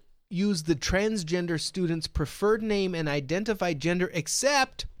should use the transgender student's preferred name and identify gender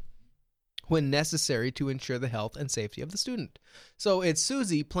except when necessary to ensure the health and safety of the student. So it's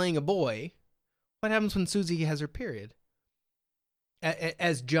Susie playing a boy. What happens when Susie has her period?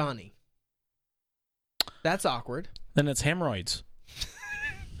 As Johnny. That's awkward. Then it's hemorrhoids.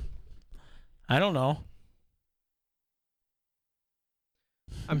 I don't know.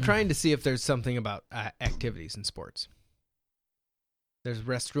 I'm trying to see if there's something about activities in sports. There's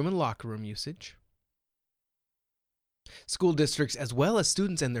restroom and locker room usage. School districts, as well as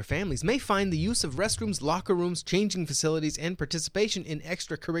students and their families, may find the use of restrooms, locker rooms, changing facilities, and participation in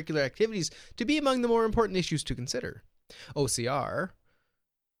extracurricular activities to be among the more important issues to consider. OCR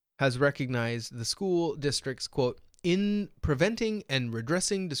has recognized the school districts, quote, in preventing and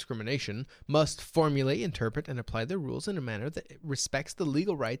redressing discrimination, must formulate, interpret, and apply their rules in a manner that respects the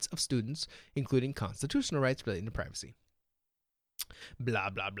legal rights of students, including constitutional rights relating to privacy.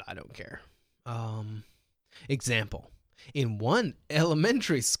 Blah, blah, blah, I don't care. Example. In one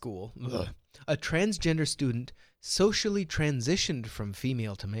elementary school, a transgender student socially transitioned from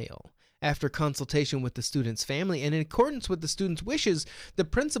female to male. After consultation with the student's family and in accordance with the student's wishes, the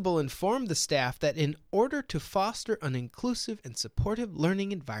principal informed the staff that in order to foster an inclusive and supportive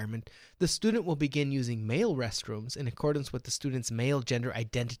learning environment, the student will begin using male restrooms in accordance with the student's male gender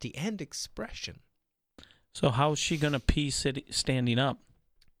identity and expression. So how's she going to pee standing up?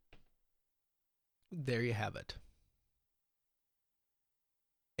 There you have it.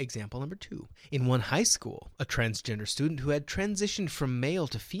 Example number 2. In one high school, a transgender student who had transitioned from male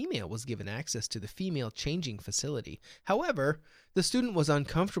to female was given access to the female changing facility. However, the student was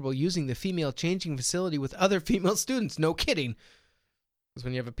uncomfortable using the female changing facility with other female students. No kidding. Because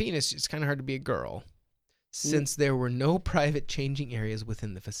when you have a penis, it's kind of hard to be a girl. Since there were no private changing areas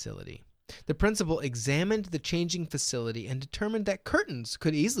within the facility. The principal examined the changing facility and determined that curtains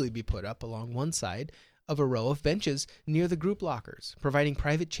could easily be put up along one side of a row of benches near the group lockers, providing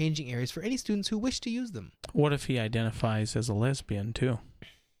private changing areas for any students who wish to use them. What if he identifies as a lesbian, too?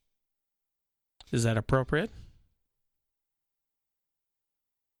 Is that appropriate?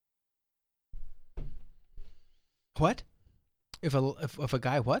 What? If a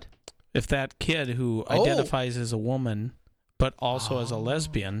guy what? If that kid who identifies as a woman but also as a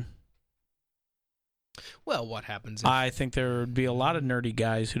lesbian. Well, what happens? I think there would be a lot of nerdy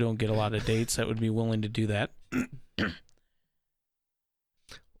guys who don't get a lot of dates that would be willing to do that.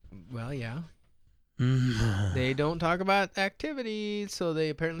 Well, yeah. They don't talk about activities, so they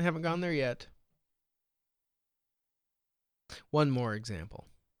apparently haven't gone there yet. One more example.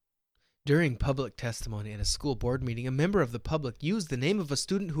 During public testimony at a school board meeting, a member of the public used the name of a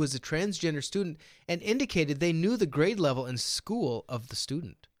student who is a transgender student and indicated they knew the grade level and school of the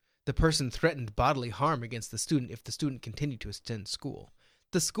student. The person threatened bodily harm against the student if the student continued to attend school.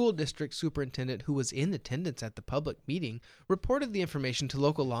 The school district superintendent, who was in attendance at the public meeting, reported the information to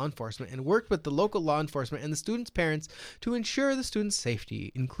local law enforcement and worked with the local law enforcement and the student's parents to ensure the student's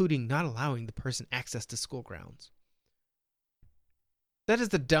safety, including not allowing the person access to school grounds. That is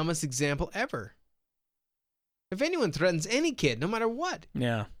the dumbest example ever. If anyone threatens any kid, no matter what,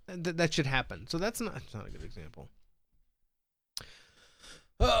 that should happen. So that's not a good example.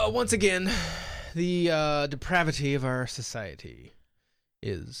 Once again, the depravity of our society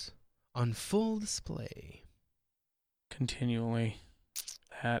is on full display. Continually.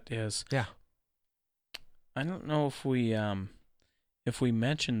 That is. Yeah. I don't know if we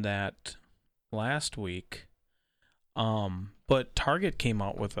mentioned that last week. But Target came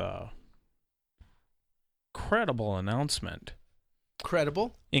out with a credible announcement.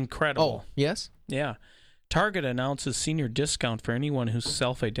 Credible? Incredible. Oh, yes? Yeah. Target announces senior discount for anyone who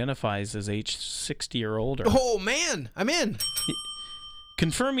self-identifies as age 60 or older. Oh, man. I'm in.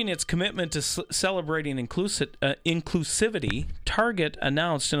 Confirming its commitment to celebrating inclusivity, Target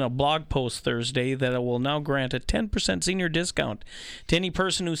announced in a blog post Thursday that it will now grant a 10% senior discount to any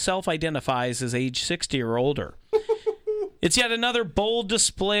person who self-identifies as age 60 or older. It's yet another bold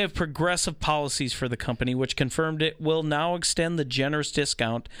display of progressive policies for the company, which confirmed it will now extend the generous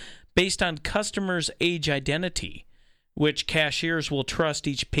discount based on customers' age identity, which cashiers will trust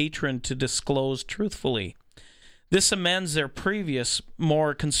each patron to disclose truthfully. This amends their previous,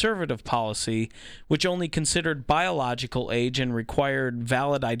 more conservative policy, which only considered biological age and required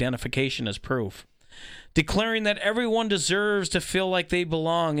valid identification as proof, declaring that everyone deserves to feel like they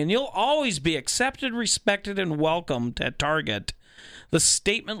belong and you'll always be accepted, respected, and welcomed at Target. The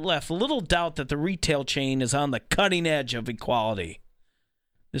statement left little doubt that the retail chain is on the cutting edge of equality.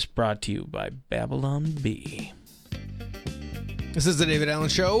 This brought to you by Babylon Bee. This is the David Allen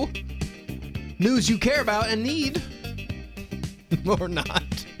Show. News you care about and need. Or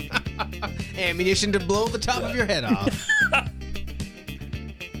not. Ammunition to blow the top of your head off.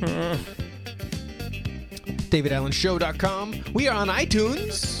 DavidAllenShow.com. We are on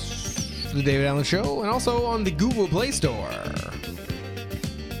iTunes, The David Allen Show, and also on the Google Play Store.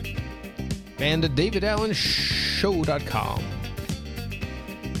 And at DavidAllenShow.com.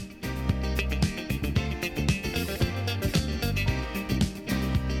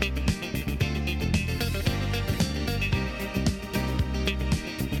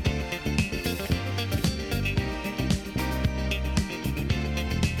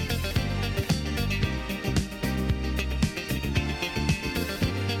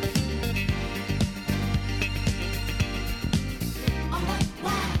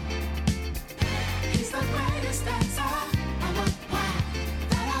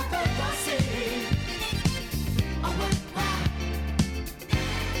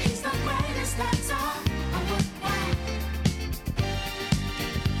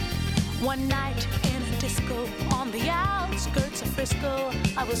 One night in a disco on the outskirts of Frisco,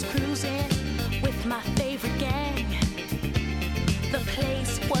 I was cruising with my favorite gang. The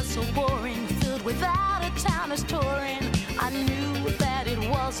place was so boring, filled with out-of-towners touring. I knew that it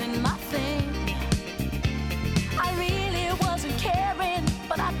wasn't my thing. I really wasn't caring,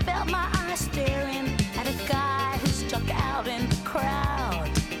 but I felt my eyes staring at a guy who stuck out in the crowd.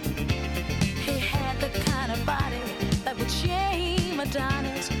 He had the kind of body that would shame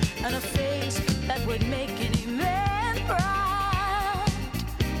Adonis, and a face that would make any man proud.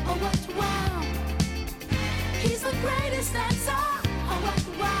 Oh, what wow! He's the greatest dancer. Oh, what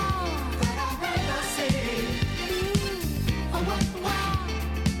wow! That I've ever seen. Oh, what wow!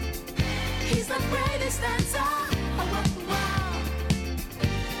 He's the greatest dancer. Oh, what wow!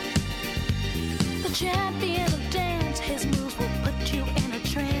 The champion of dance, his moves will put you in a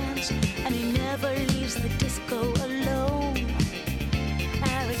trance, and he never leaves the disco alone.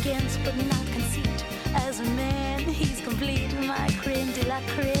 Arrogance but not conceit. As a man, he's complete. My creme de la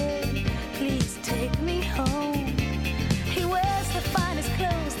creme. Please take me home. He wears the finest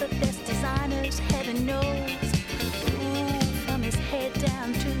clothes, the best designers, heaven knows. Ooh, from his head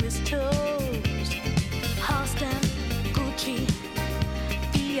down to his toes. Halston,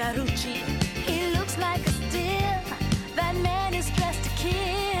 Carucci. He looks like a steal. That man is dressed to kill.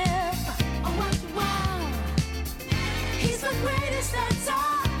 Oh, what, wow. He's the greatest that's all.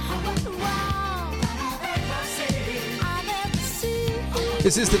 Oh, what, wow. I've ever seen.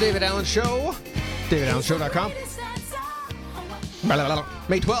 This is the David Allen Show. DavidAllenShow.com.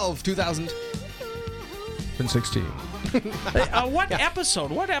 May 12, 2016. What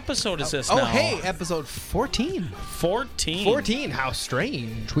episode? What episode is this now? Oh, hey, episode 14. 14. 14. How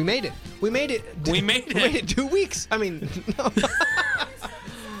strange. We made it. We made it. We made it. We made it 2 weeks. I mean, no.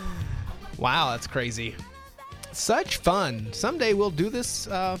 Wow, that's crazy. Such fun. Someday we'll do this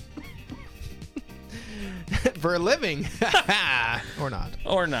for a living. Or not.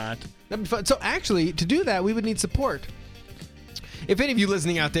 Or not. That'd be fun. So actually, to do that, we would need support. If any of you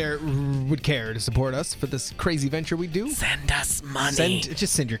listening out there would care to support us for this crazy venture we do, send us money.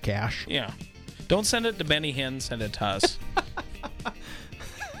 Just send your cash. Yeah. Don't send it to Benny Hinn, send it to us.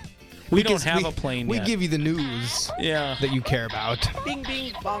 we don't have a plane we yet. give you the news that you care about. Bing,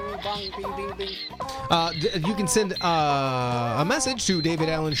 bing, bong, bong, bing, bing, bing. You can send a message to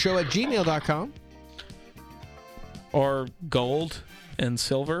davidallenshow@gmail.com. Or gold and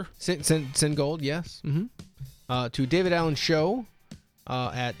silver. Send gold, yes. Mm-hmm. To David Allen Show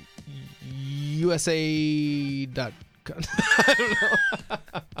at USA.com. I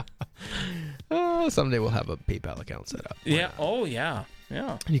don't know. Someday we'll have a PayPal account set up. Yeah. Oh, yeah.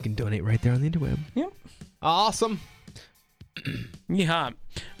 Yeah. And you can donate right there on the interweb. Yep. Awesome. Yeah.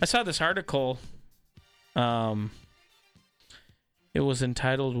 I saw this article. It was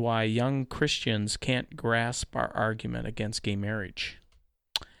entitled "Why Young Christians Can't Grasp Our Argument Against Gay Marriage."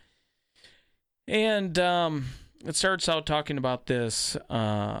 And it starts out talking about this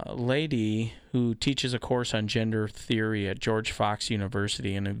lady who teaches a course on gender theory at George Fox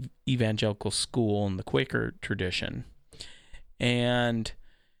University, an evangelical school in the Quaker tradition. And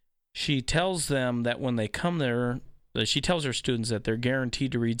she tells them that when they come there, she tells her students that they're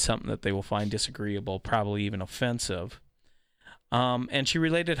guaranteed to read something that they will find disagreeable, probably even offensive. And she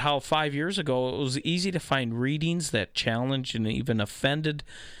related how 5 years ago it was easy to find readings that challenged and even offended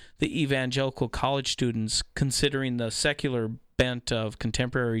the evangelical college students, considering the secular bent of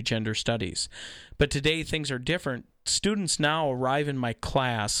contemporary gender studies. But today things are different. Students now arrive in my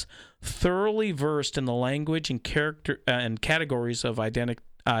class thoroughly versed in the language and character and categories of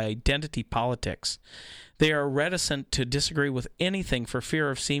identity politics. They are reticent to disagree with anything for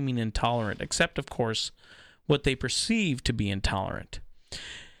fear of seeming intolerant, except, of course, what they perceive to be intolerant.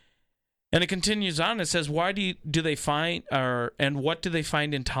 And it continues on. It says, why do they find, and what do they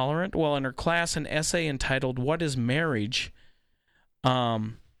find intolerant? Well, in her class, an essay entitled "What is Marriage?"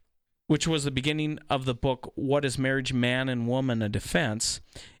 Which was the beginning of the book "What is Marriage, Man and Woman: A Defense?"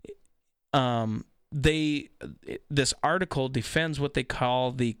 This article defends what they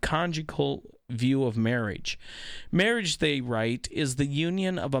call the conjugal view of marriage. Marriage, they write, is the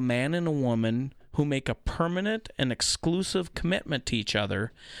union of a man and a woman who make a permanent and exclusive commitment to each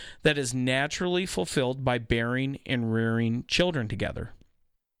other that is naturally fulfilled by bearing and rearing children together.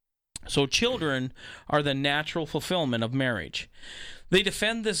 So children are the natural fulfillment of marriage. They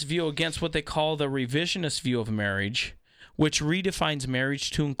defend this view against what they call the revisionist view of marriage, which redefines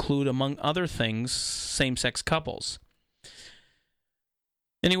marriage to include, among other things, same-sex couples.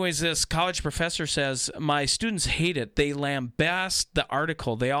 Anyways, this college professor says, my students hate it. They lambast the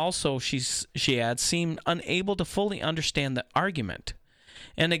article. They also, she adds, seem unable to fully understand the argument.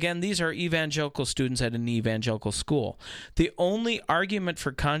 And again, these are evangelical students at an evangelical school. The only argument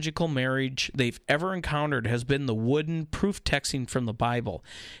for conjugal marriage they've ever encountered has been the wooden proof texting from the Bible.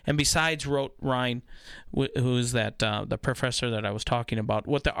 And besides, wrote Ryan, who is that the professor that I was talking about,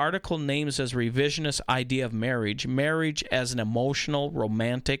 what the article names as revisionist idea of marriage as an emotional,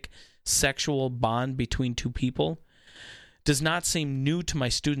 romantic, sexual bond between two people, does not seem new to my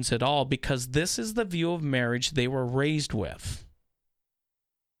students at all, because this is the view of marriage they were raised with,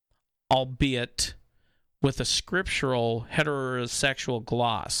 albeit with a scriptural heterosexual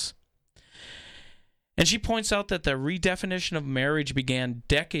gloss. And she points out that the redefinition of marriage began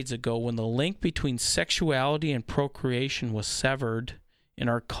decades ago when the link between sexuality and procreation was severed in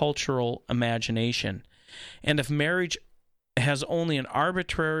our cultural imagination. And if marriage has only an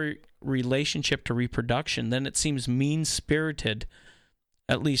arbitrary relationship to reproduction, then it seems mean-spirited,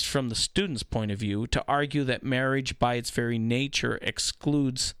 at least from the student's point of view, to argue that marriage by its very nature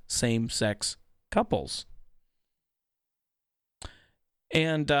excludes same-sex couples.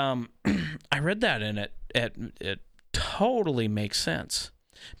 And I read that, and it totally makes sense,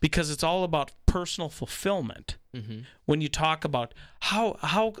 because it's all about personal fulfillment. Mm-hmm. When you talk about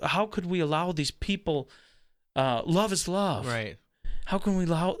how could we allow these people, love is love, right? How can we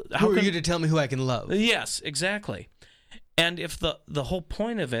allow? Who are you to tell me who I can love? Yes, exactly. And if the whole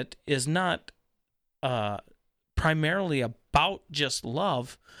point of it is not primarily about just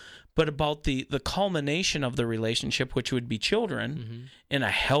love, but about the culmination of the relationship, which would be children, in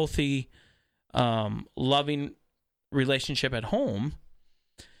a healthy, loving relationship at home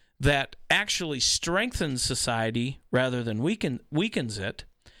that actually strengthens society rather than weakens it.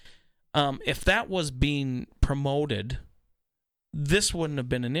 If that was being promoted, this wouldn't have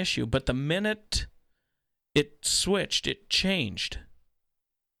been an issue. But the minute it switched, it changed.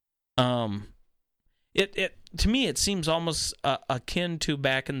 It to me, it seems almost akin to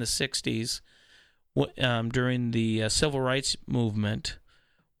back in the 60s during the civil rights movement,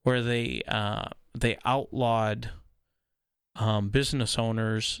 where they outlawed business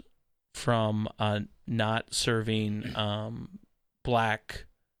owners from not serving black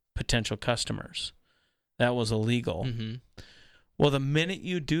potential customers. That was illegal. Well, the minute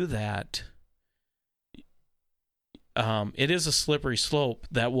you do that, it is a slippery slope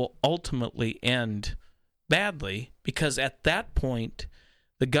that will ultimately end badly, because at that point,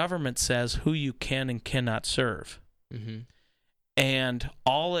 the government says who you can and cannot serve. And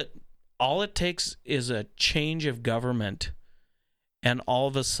all it takes is a change of government, and all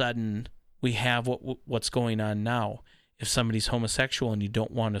of a sudden we have what's going on now. If somebody's homosexual and you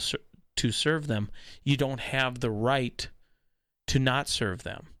don't want to serve them, you don't have the right to not serve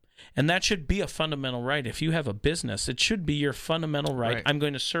them. And that should be a fundamental right. If you have a business, it should be your fundamental right. I'm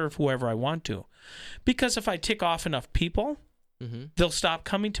going to serve whoever I want to. Because if I tick off enough people, they'll stop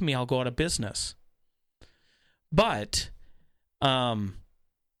coming to me. I'll go out of business. But,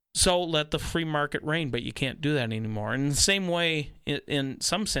 so let the free market reign, but you can't do that anymore. And in the same way, in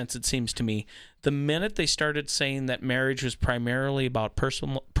some sense, it seems to me, the minute they started saying that marriage was primarily about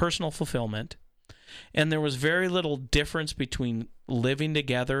personal fulfillment, and there was very little difference between living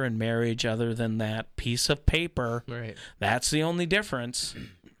together and marriage other than that piece of paper. That's the only difference.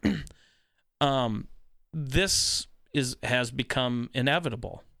 This has become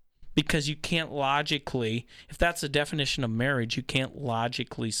inevitable, because you can't logically, if that's the definition of marriage, you can't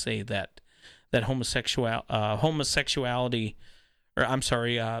logically say that homosexuality, or I'm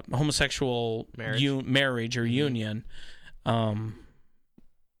sorry, homosexual marriage or union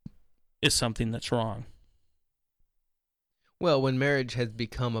is something that's wrong. Well, when marriage has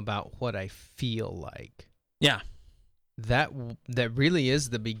become about what I feel like. Yeah. That really is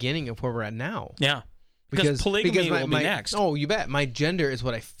the beginning of where we're at now. Yeah. Because polygamy will be next. Oh, you bet. My gender is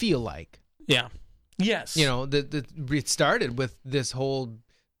what I feel like. Yeah. Yes. You know, it started with this whole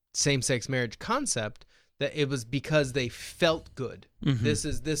same-sex marriage concept, that it was because they felt good. This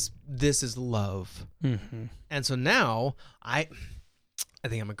is love. And so now I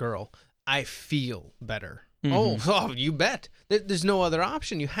think I'm a girl. I feel better. Oh, you bet. There's no other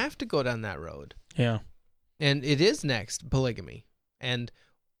option. You have to go down that road. Yeah. And it is next, polygamy. And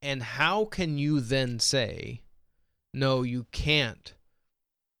how can you then say, no, you can't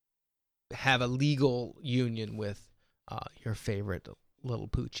have a legal union with your favorite little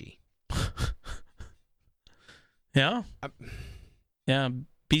poochie? Yeah. Yeah.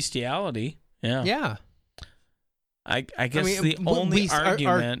 Bestiality. Yeah. Yeah. I guess the only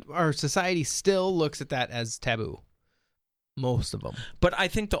argument... Our society still looks at that as taboo. Most of them. But I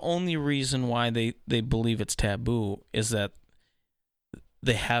think the only reason why they believe it's taboo is that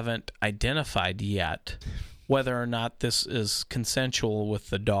they haven't identified yet whether or not this is consensual with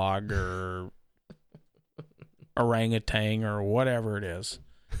the dog or orangutan or whatever it is.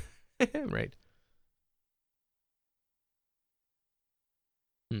 Right.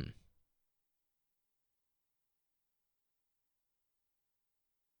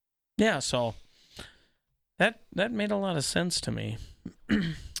 Yeah, so that made a lot of sense to me.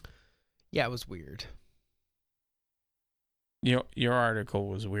 Yeah, it was weird. Your article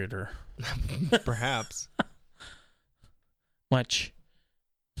was weirder. Perhaps. Much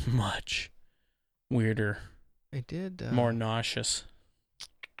weirder. It did. More nauseous.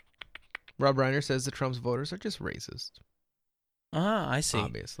 Rob Reiner says the Trump's voters are just racist. I see.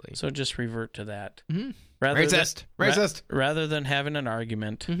 Obviously. So just revert to that. Racist. Rather than having an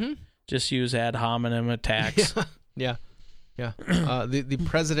argument, just use ad hominem attacks. Yeah. The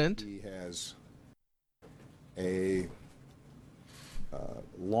president. He has a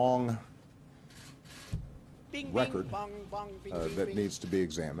long record that needs to be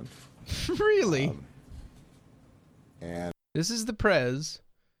examined. Really? And this is the prez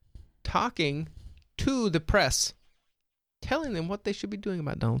talking to the press, telling them what they should be doing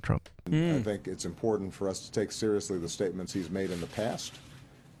about Donald Trump. I think it's important for us to take seriously the statements he's made in the past.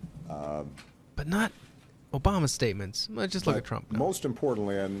 But not Obama's statements. Let's just look at Trump now. Most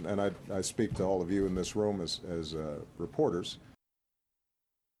importantly, and I speak to all of you in this room as reporters.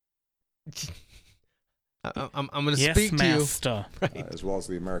 I'm going to speak to you, right. As well as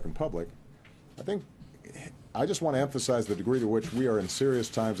the American public. I just want to emphasize the degree to which we are in serious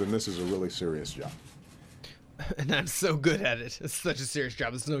times, and this is a really serious job. And I'm so good at it. It's such a serious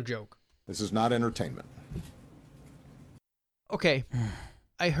job. It's no joke. This is not entertainment. Okay.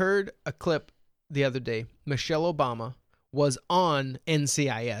 I heard a clip the other day. Michelle Obama was on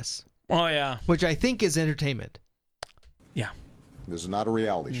NCIS. Oh, yeah. Which I think is entertainment. Yeah. This is not a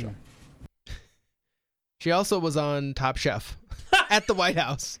reality show. She also was on Top Chef at the White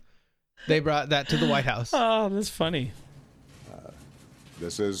House. They brought that to the White House. Oh, that's funny.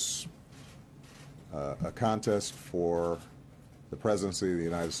 This is a contest for the presidency of the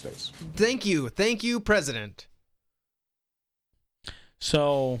United States. Thank you. Thank you, President.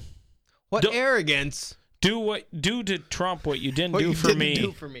 So, what arrogance. Do to Trump what you didn't do for me.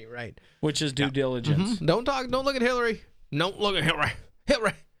 Do for me, right. Which is due diligence. Mm-hmm. Don't look at Hillary. Don't look at Hillary.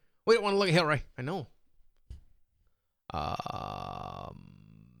 Hillary. We don't want to look at Hillary. I know.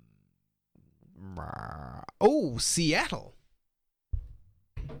 Seattle.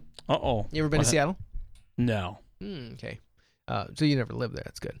 Uh-oh. You ever been to Seattle? No. Okay. So you never lived there.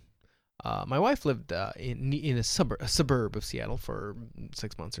 That's good. My wife lived in a suburb of Seattle for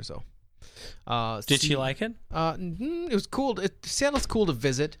 6 months or so. Did she like it? It was cool. Seattle's cool to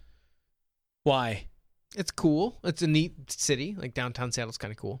visit. Why? It's cool. It's a neat city. Like downtown Seattle's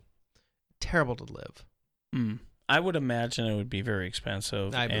kind of cool. Terrible to live. I would imagine it would be very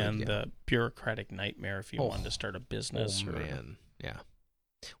expensive and yeah. the bureaucratic nightmare if you wanted to start a business. Man. Yeah.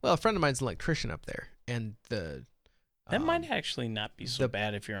 Well, a friend of mine's an electrician up there, and that might actually not be so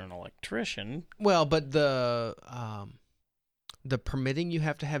bad if you're an electrician. Well, but the permitting you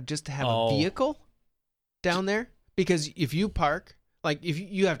have to have just to have a vehicle down there, because if you park, like if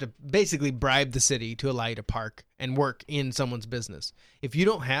you have to basically bribe the city to allow you to park and work in someone's business. If you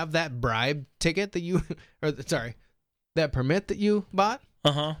don't have that bribe ticket that you, that permit that you bought,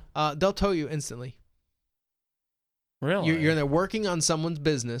 they'll tow you instantly. Really? You're in there working on someone's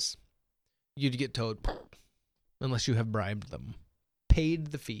business, you'd get towed unless you have bribed them, paid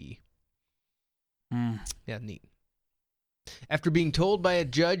the fee. Yeah, neat. After being told by a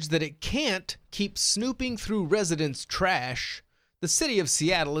judge that it can't keep snooping through residents' trash, the city of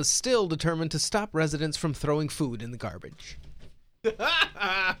Seattle is still determined to stop residents from throwing food in the garbage.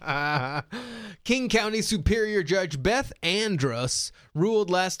 King County Superior Judge Beth Andrus ruled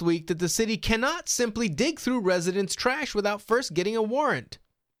last week that the city cannot simply dig through residents' trash without first getting a warrant.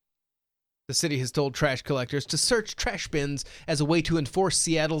 The city has told trash collectors to search trash bins as a way to enforce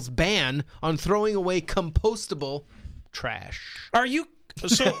Seattle's ban on throwing away compostable trash. Are you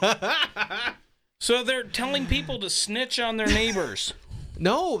so they're telling people to snitch on their neighbors?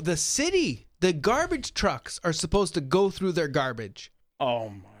 No, the city. The garbage trucks are supposed to go through their garbage. Oh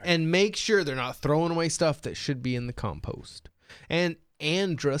my. And make sure they're not throwing away stuff that should be in the compost. And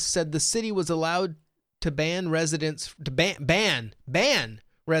Andrus said the city was allowed to ban residents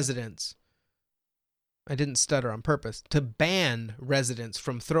residents. I didn't stutter on purpose. To ban residents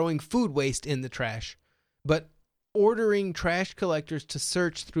from throwing food waste in the trash. But ordering trash collectors to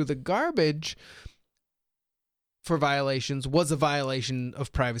search through the garbage for violations was a violation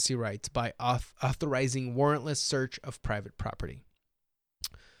of privacy rights by authorizing warrantless search of private property.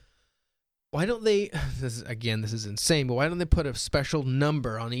 Why don't they, this is insane, but why don't they put a special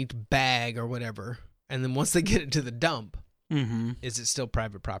number on each bag or whatever, and then once they get it to the dump, is it still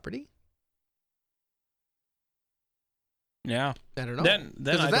private property? Yeah. I don't know. Then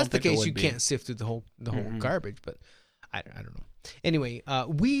if that's the case, you can't sift through the whole garbage, but I don't know. Anyway,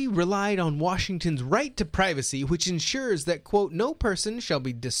 we relied on Washington's right to privacy, which ensures that, quote, no person shall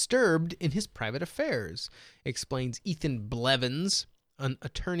be disturbed in his private affairs, explains Ethan Blevins, an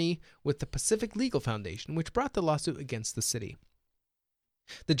attorney with the Pacific Legal Foundation, which brought the lawsuit against the city.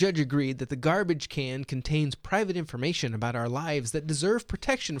 The judge agreed that the garbage can contains private information about our lives that deserve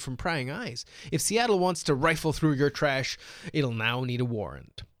protection from prying eyes. If Seattle wants to rifle through your trash, it'll now need a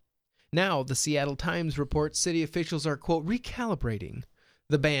warrant. Now, the Seattle Times reports city officials are, quote, recalibrating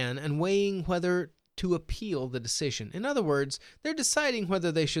the ban and weighing whether to appeal the decision. In other words, they're deciding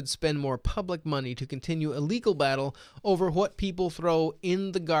whether they should spend more public money to continue a legal battle over what people throw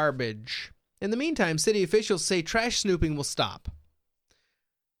in the garbage. In the meantime, city officials say trash snooping will stop.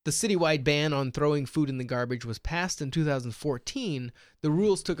 The citywide ban on throwing food in the garbage was passed in 2014. The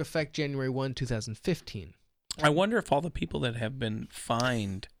rules took effect January 1, 2015. I wonder if all the people that have been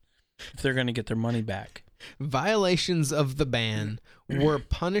fined, if they're going to get their money back. Violations of the ban were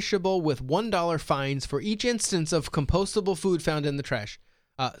punishable with $1 fines for each instance of compostable food found in the trash.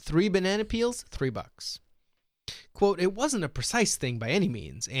 3 banana peels, $3. Quote, it wasn't a precise thing by any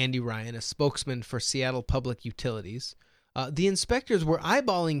means. Andy Ryan, a spokesman for Seattle Public Utilities. The inspectors were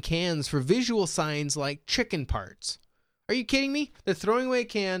eyeballing cans for visual signs like chicken parts. Are you kidding me? They're throwing away a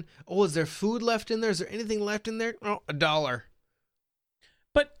can. Oh, is there food left in there? Is there anything left in there? Oh, $1.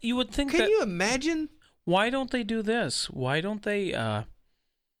 But you would think Can you imagine? Why don't they do this? Why don't they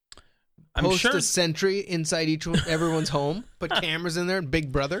Post a sentry inside everyone's home? Put cameras in there,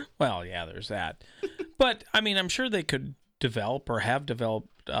 Big Brother? Well, yeah, there's that. But, I mean, I'm sure they could develop or have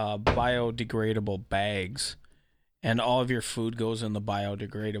developed biodegradable bags, and all of your food goes in the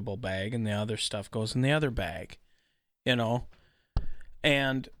biodegradable bag, and the other stuff goes in the other bag, you know?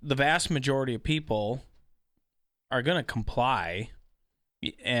 And the vast majority of people are going to comply.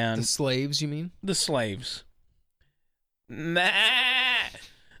 And the slaves, you mean? The slaves. Nah.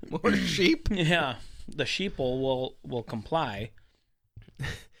 Or sheep? Yeah. The sheep will comply.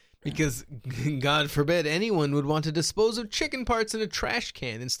 Because, God forbid, anyone would want to dispose of chicken parts in a trash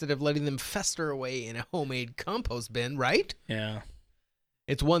can instead of letting them fester away in a homemade compost bin, right? Yeah.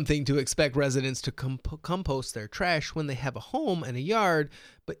 It's one thing to expect residents to compost their trash when they have a home and a yard,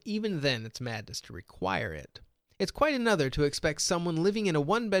 but even then it's madness to require it. It's quite another to expect someone living in a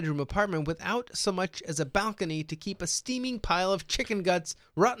one-bedroom apartment without so much as a balcony to keep a steaming pile of chicken guts,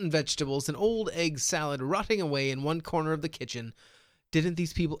 rotten vegetables, and old egg salad rotting away in one corner of the kitchen. Didn't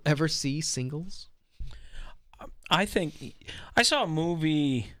these people ever see Singles? I think I saw a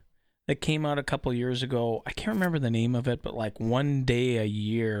movie that came out a couple years ago. I can't remember the name of it, but like one day a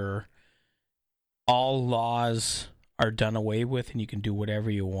year, all laws are done away with and you can do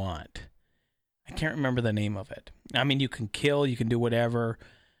whatever you want. I can't remember the name of it. I mean, you can kill, you can do whatever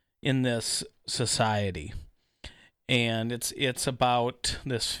in this society. And it's about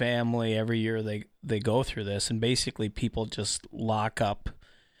this family. Every year they go through this, and basically people just lock up,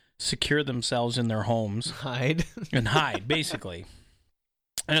 secure themselves in their homes. Hide. And hide, basically.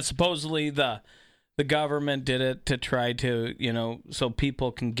 And it's supposedly the government did it to try to, you know, so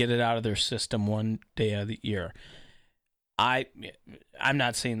people can get it out of their system one day of the year. I'm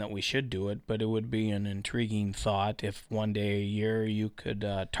not saying that we should do it, but it would be an intriguing thought if one day a year you could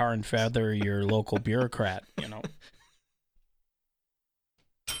tar and feather your local bureaucrat, you know.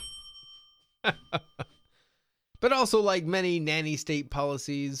 But also, like many nanny state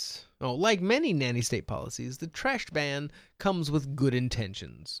policies, the trash ban comes with good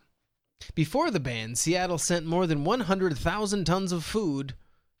intentions. Before the ban, Seattle sent more than 100,000 tons of food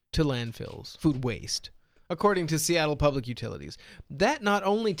to landfills, food waste, according to Seattle Public Utilities. That not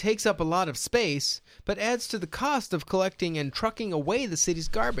only takes up a lot of space, but adds to the cost of collecting and trucking away the city's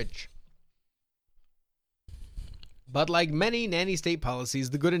garbage. But like many nanny state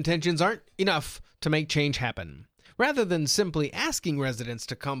policies, the good intentions aren't enough to make change happen. Rather than simply asking residents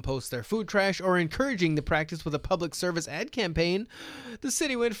to compost their food trash or encouraging the practice with a public service ad campaign, the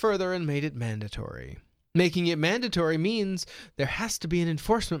city went further and made it mandatory. Making it mandatory means there has to be an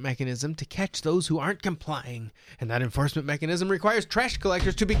enforcement mechanism to catch those who aren't complying, and that enforcement mechanism requires trash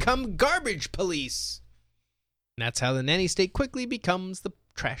collectors to become garbage police. And that's how the nanny state quickly becomes the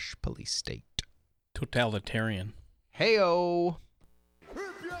trash police state. Totalitarian. Heyo. If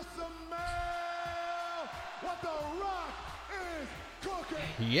you smell what the Rock is cooking.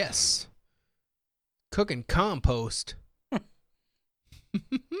 Yes. Cooking compost.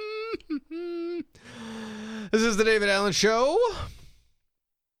 This is the David Allen Show.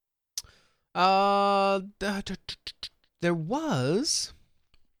 There was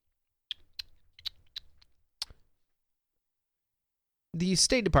the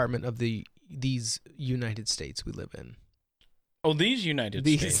State Department of these United States we live in. Oh, these United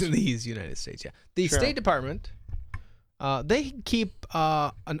States. These United States, yeah. The Sure. State Department, they keep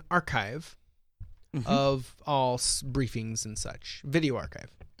an archive of all briefings and such, video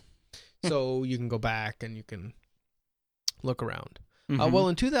archive. So you can go back and you can look around. Well,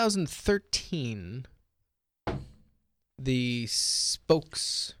 in 2013, the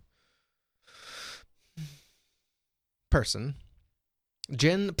spokesperson,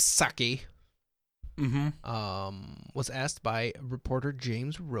 Jen Psaki, was asked by reporter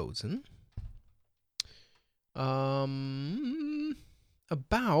James Rosen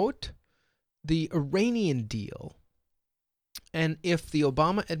about the Iranian deal and if the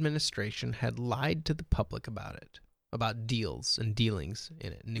Obama administration had lied to the public about it, about deals and dealings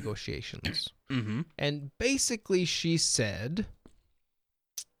in it, negotiations. And basically she said,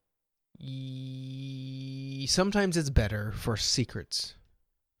 sometimes it's better for secrets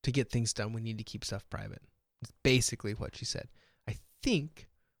to get things done. We need to keep stuff private. It's basically what she said. I think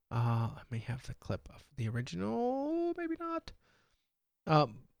I may have the clip of the original, maybe not.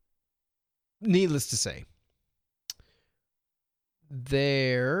 Needless to say,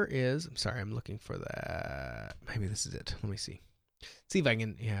 there is. I'm sorry, I'm looking for that. Maybe this is it. Let me see. See if I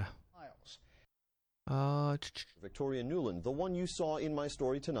can. Yeah. Victoria Newland, the one you saw in my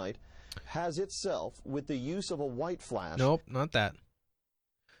story tonight, has itself with the use of a white flash. Nope, not that.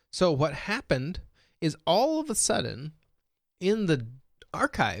 So what happened is all of a sudden, in the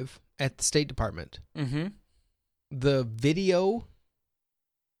archive at the State Department, the video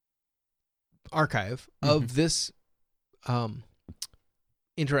archive of this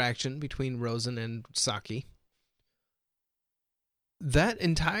interaction between Rosen and Psaki, that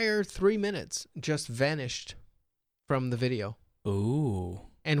entire 3 minutes just vanished from the video. Ooh.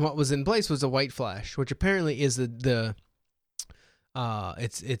 And what was in place was a white flash, which apparently is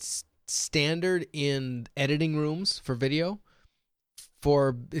it's standard in editing rooms for video.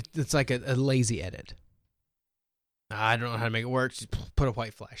 It's like a lazy edit. I don't know how to make it work. Just put a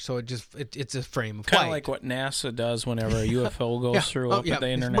white flash, so it's a frame of kind white. of like what NASA does whenever a UFO goes through up at the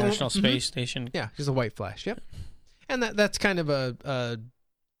International Space Station. Yeah, just a white flash. Yep. And that's kind of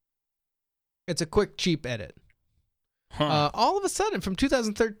it's a quick, cheap edit. All of a sudden, from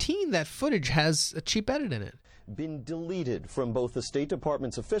 2013, that footage has a cheap edit in it. Been deleted from both the State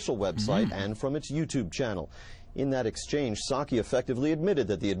Department's official website and from its YouTube channel. In that exchange, Psaki effectively admitted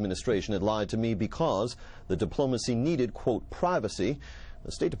that the administration had lied to me because the diplomacy needed, quote, privacy.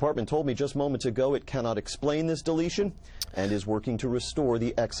 The State Department told me just moments ago it cannot explain this deletion and is working to restore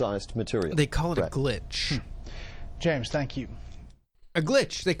the excised material. They call it a glitch. James, thank you. A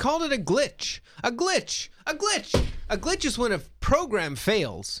glitch. They called it a glitch. A glitch. A glitch. A glitch is when a program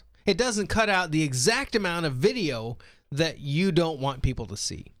fails. It doesn't cut out the exact amount of video that you don't want people to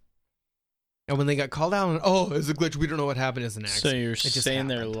see. And when they got called out, oh, it's a glitch. We don't know what happened as an accident. So you're saying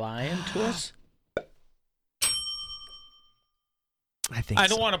they're lying to us? I think I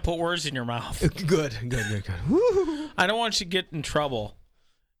don't want to put words in your mouth. Good. Woo. I don't want you to get in trouble.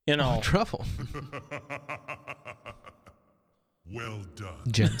 You know. Trouble. Well done.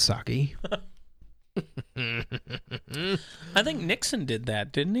 Jen Psaki. I think Nixon did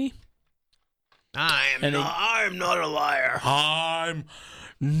that, didn't he? I'm not a liar. I'm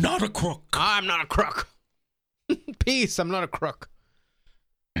not a crook. I'm not a crook. Peace, I'm not a crook.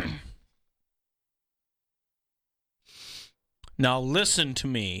 Now listen to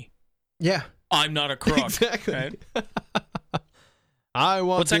me. Yeah. I'm not a crook. Exactly. Right? I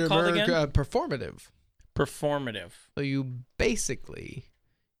want What's that called again? Performative. Performative. So you basically,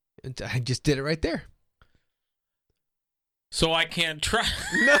 I just did it right there. So I can't try.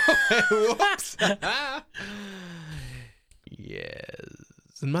 No. Whoops. Yes.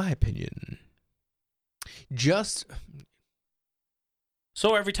 In my opinion. Just.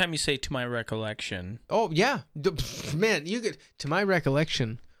 So every time you say to my recollection. Oh, yeah. Man, you get to my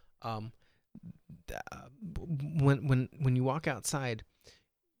recollection. When you walk outside,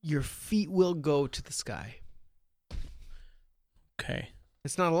 your feet will go to the sky. Okay.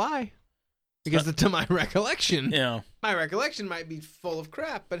 It's not a lie. Because to my recollection, yeah, my recollection might be full of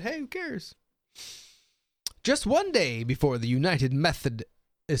crap, but hey, who cares? Just one day before the United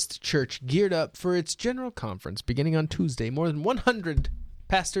Methodist Church geared up for its general conference beginning on Tuesday, more than 100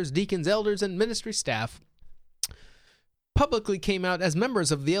 pastors, deacons, elders, and ministry staff publicly came out as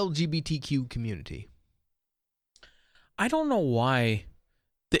members of the LGBTQ community. I don't know why.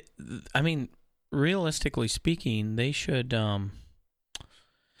 I mean, realistically speaking, they should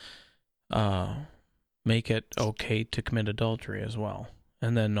make it okay to commit adultery as well.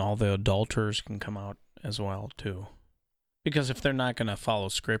 And then all the adulterers can come out as well, too. Because if they're not going to follow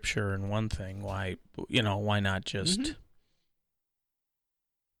scripture in one thing, why not just... Mm-hmm.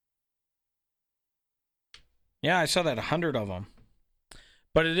 Yeah, I saw that 100 of them.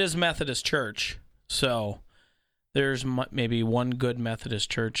 But it is Methodist Church, so there's maybe one good Methodist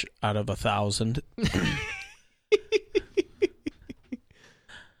church out of 1,000.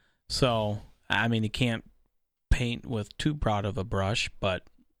 So, I mean, you can't paint with too broad of a brush, but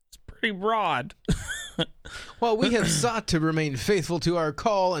it's pretty broad. Well, we have sought to remain faithful to our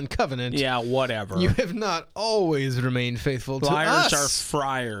call and covenant. Yeah, whatever. You have not always remained faithful to us. Liars are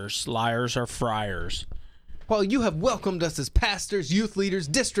friars. Liars are friars. While you have welcomed us as pastors, youth leaders,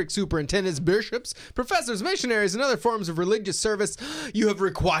 district superintendents, bishops, professors, missionaries, and other forms of religious service, you have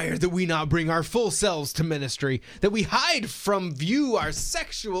required that we not bring our full selves to ministry, that we hide from view our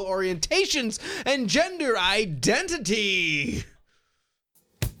sexual orientations and gender identity.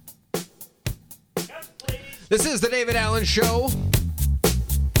 This is the David Allen Show.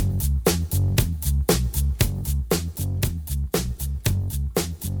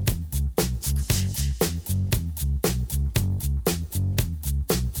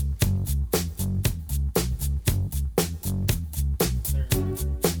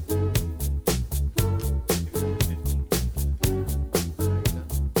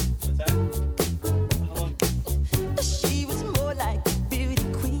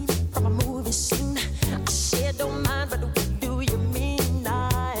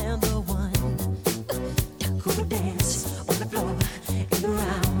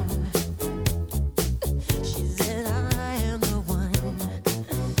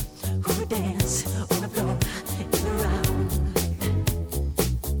 dance on the floor in the round.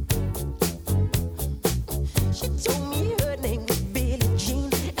 She told me her name was Billie Jean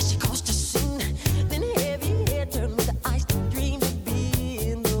as she caused a scene. Then heavy hair turned with the eyes to dream of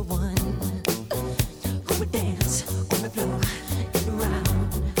being the one who would dance on the floor in the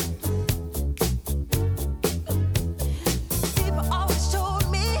round. People always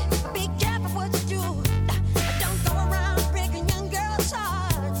told me, be careful what you do. Don't go around breaking young girls'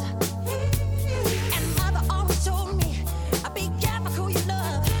 hearts. And mother always told me, be careful who you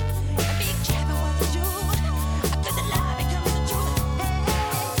love. Be careful what you do. Cause the lie becomes the truth. Hey,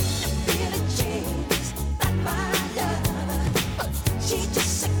 Billie Jean's not my love. She's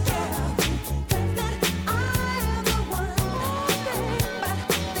just a girl who claims that I am the one. But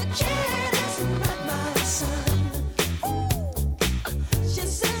the kid is not my son. She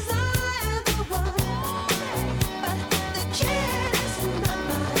says I am the one, but the kid is not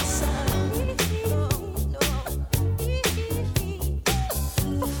my son.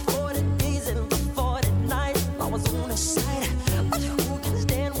 For 40 days and for 40 nights, I was on her side. But who can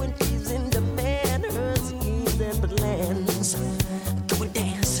stand when she's in demand? Her schemes and plans. Go and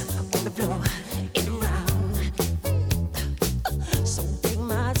dance on the floor in the round. So take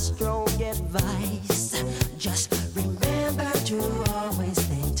my strong advice. Just remember to always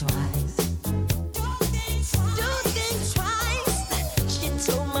think twice. Don't think twice. She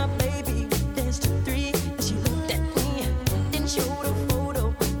told my baby we danced to 3. And she looked at me, then showed a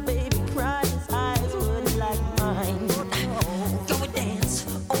photo. Baby cried, his eyes were like mine. Go and dance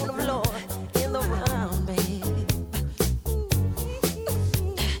on the floor in the round, baby.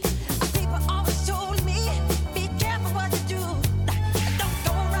 People always told me, be careful what you do. Don't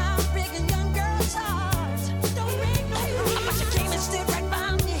go around breaking young girls' hearts. Don't break no heart. But she came and stood right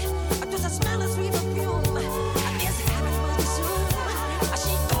by me. Just a smell of sweet perfume. This happened was soon.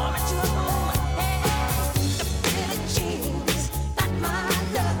 She called me to her room. The Billie Jean's not my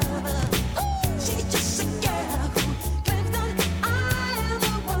love. She's just a girl who claims that I am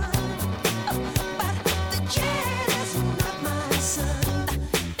the one. But the kid is not my son.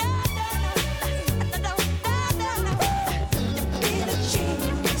 The Billie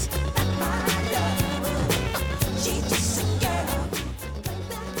Jean's not my love. She's just a girl.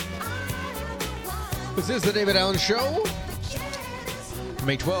 This is the David Allen Show.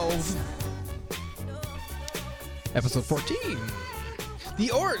 May 12, episode 14.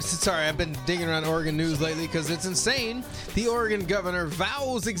 Sorry, I've been digging around Oregon news lately because it's insane. The Oregon governor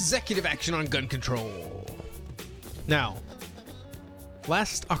vows executive action on gun control. Now,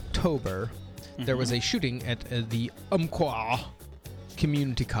 last October, there was a shooting at the Umpqua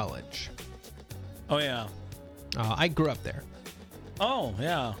Community College. Oh, yeah. I grew up there. Oh,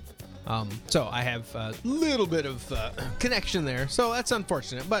 yeah. So I have a little bit of connection there. So that's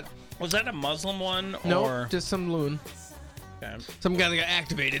unfortunate. But was that a Muslim one? No, or? just some loon. Okay. Some guy that got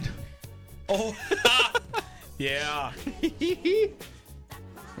activated. Oh, yeah.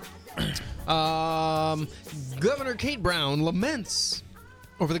 Governor Kate Brown laments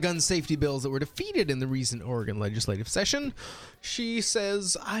over the gun safety bills that were defeated in the recent Oregon legislative session. She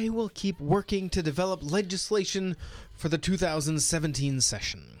says, I will keep working to develop legislation for the 2017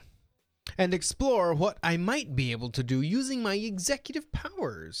 session and explore what I might be able to do using my executive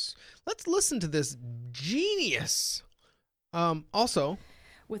powers. Let's listen to this genius. Also,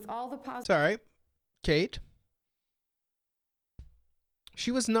 with all the it's all right, Kate.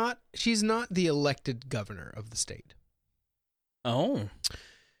 She's not the elected governor of the state. Oh.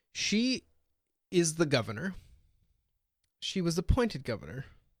 She is the governor. She was appointed governor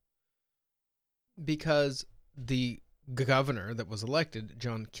because the governor that was elected,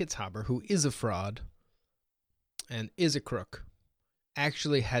 John Kitzhaber, who is a fraud and is a crook,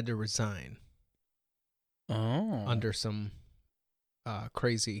 actually had to resign. Oh. Under some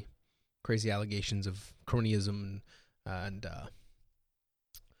crazy allegations of cronyism and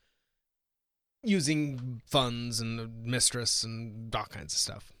using funds and a mistress and all kinds of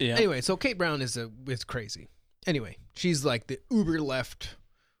stuff. Yeah. Anyway, so Kate Brown is crazy. Anyway, she's like the uber left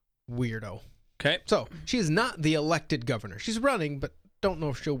weirdo. Okay. So she is not the elected governor. She's running, but don't know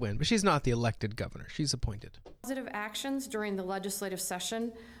if she'll win. But she's not the elected governor. She's appointed. Positive actions during the legislative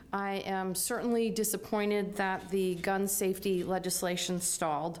session. I am certainly disappointed that the gun safety legislation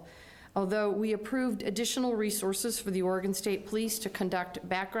stalled. Although we approved additional resources for the Oregon State Police to conduct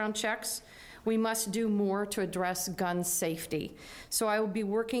background checks, we must do more to address gun safety. So I will be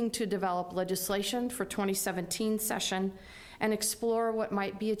working to develop legislation for 2017 session and explore what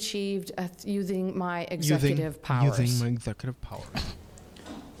might be achieved using my executive powers. Using my executive powers.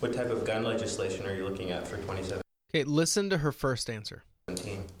 What type of gun legislation are you looking at for 2017? Okay, listen to her first answer.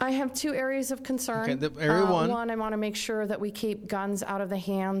 I I have two areas of concern. Okay, the area one. One, I want to make sure that we keep guns out of the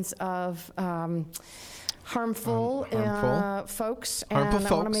hands of harmful folks. Harmful and folks. I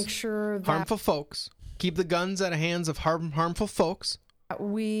want to make sure that harmful folks. Keep the guns out of hands of harmful folks.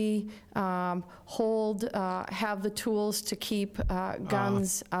 We have the tools to keep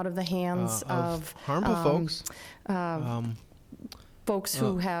guns out of the hands of harmful folks. Folks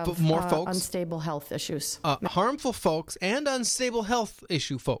who have more folks? unstable health issues. Harmful folks and unstable health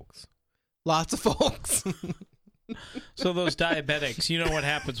issue folks. Lots of folks. So those diabetics, you know what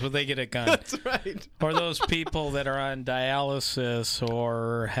happens when they get a gun. That's right. Or those people that are on dialysis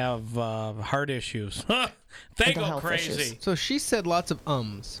or have heart issues. They go crazy. Issues. So she said lots of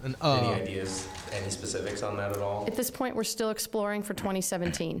ums and Any ideas, any specifics on that at all? At this point, we're still exploring for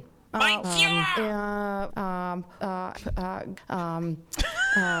 2017. And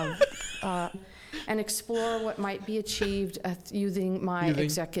explore what might be achieved using my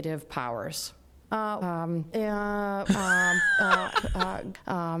executive powers.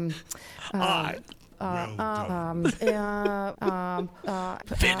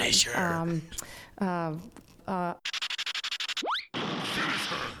 Finish her.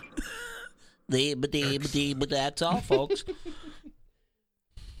 But that's all, folks.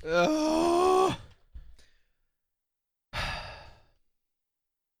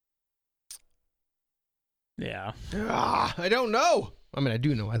 Yeah. I don't know. I mean, I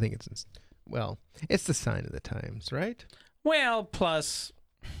do know. I think it's the sign of the times, right? Well, plus,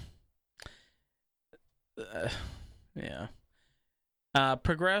 yeah.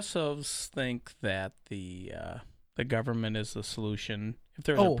 Progressives think that the government is the solution. If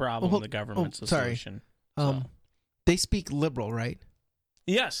there's a problem, the government's the solution. They speak liberal, right?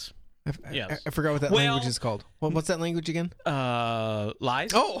 Yes. I forgot what that language is called. What's that language again?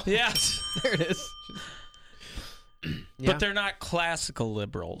 Lies. Oh, yes. There it is. But they're not classical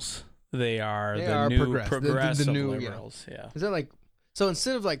liberals. They are the new progressive liberals. Yeah. Is that like so?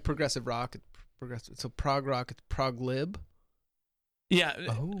 Instead of like progressive rock, it's progressive. So prog rock, it's prog lib. Yeah.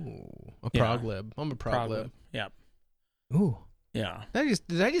 Oh, a prog lib. I'm a prog lib. Yeah. Ooh. Yeah.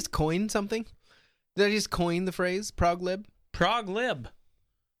 Did I just coin something? Did I just coin the phrase prog lib? Prog lib.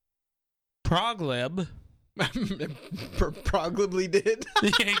 Prog lib. Probably did.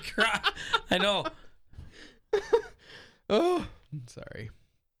 I know. Oh, sorry.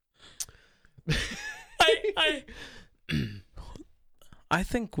 I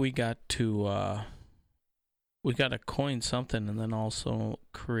think we got to coin something and then also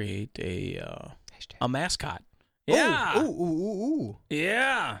create a mascot. Yeah. Ooh.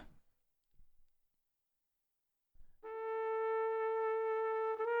 Yeah.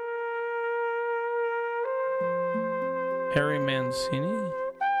 Harry Mancini?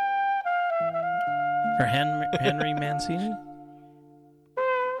 Or Henry Mancini?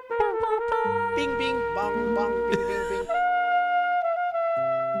 Bing, bing, bong, bong, bing, bing, bing.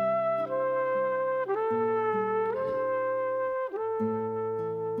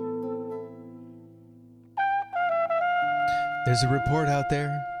 There's a report out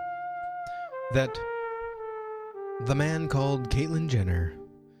there that the man called Caitlyn Jenner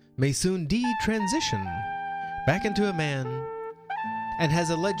may soon detransition back into a man and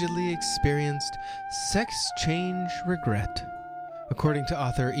has allegedly experienced sex change regret, according to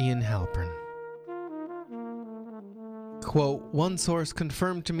author Ian Halpern. Quote, one source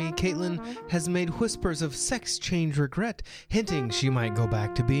confirmed to me Caitlyn has made whispers of sex change regret, hinting she might go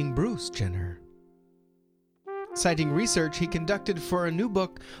back to being Bruce Jenner. Citing research he conducted for a new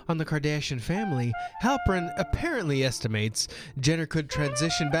book on the Kardashian family, Halpern apparently estimates Jenner could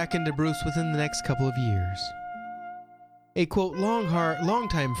transition back into Bruce within the next couple of years. A, quote,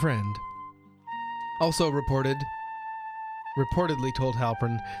 longtime friend also reportedly told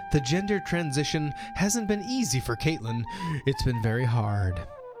Halpern the gender transition hasn't been easy for Caitlyn. It's been very hard.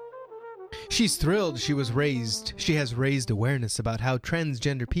 She's thrilled she has raised awareness about how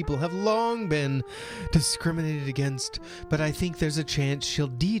transgender people have long been discriminated against, but I think there's a chance she'll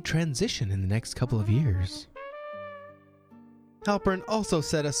detransition in the next couple of years. Halpern also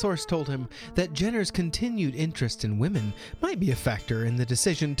said a source told him that Jenner's continued interest in women might be a factor in the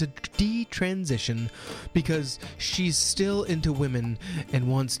decision to detransition because she's still into women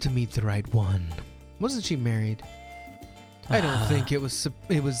and wants to meet the right one. Wasn't she married? I don't think it was.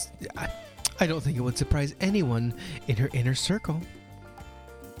 I don't think it would surprise anyone in her inner circle.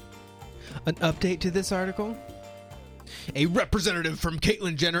 An update to this article. A representative from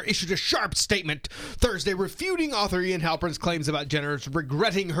Caitlyn Jenner issued a sharp statement Thursday refuting author Ian Halpern's claims about Jenner's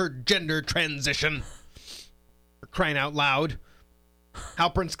regretting her gender transition. For crying out loud.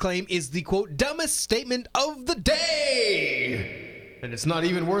 Halpern's claim is the, quote, dumbest statement of the day. and it's not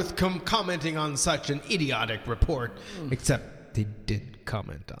even worth commenting on such an idiotic report. Except they did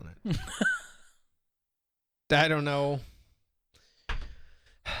comment on it. I don't know.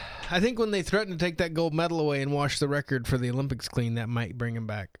 I think when they threaten to take that gold medal away and wash the record for the Olympics clean, that might bring him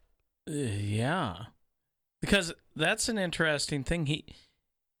back. Yeah. Because that's an interesting thing.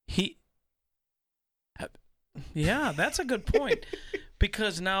 Yeah, that's a good point.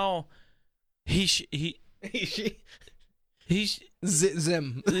 Because now he's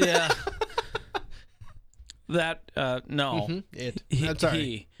Zim. Yeah. That no. Mm-hmm. I'm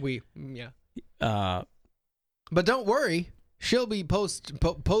sorry. But don't worry, she'll be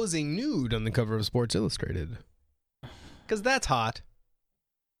posing nude on the cover of Sports Illustrated. Because that's hot.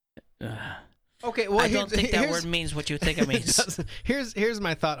 Okay, well, I don't think that word means what you think it means. Here's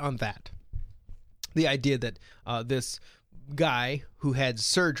my thought on that. The idea that this guy who had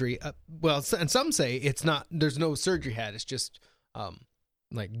surgery, and some say it's not. There's no surgery hat. It's just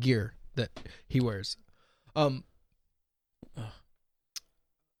like gear that he wears.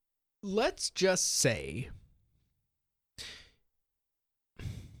 Let's just say,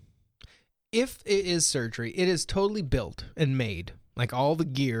 if it is surgery, it is totally built and made. Like all the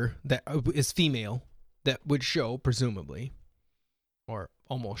gear that is female that would show, presumably, or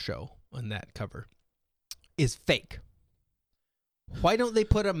almost show on that cover, is fake. Why don't they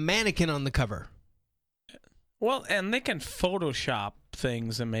put a mannequin on the cover? Well, and they can Photoshop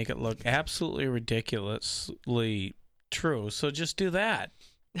things and make it look absolutely ridiculously true. So just do that.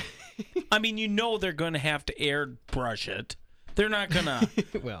 I mean, you know they're going to have to airbrush it. They're not going to.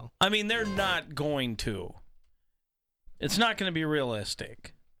 Well, I mean, they're not going to. It's not going to be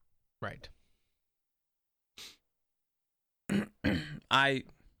realistic. Right.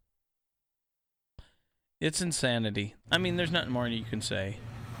 It's insanity. I mean, there's nothing more you can say.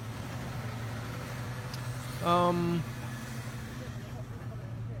 Come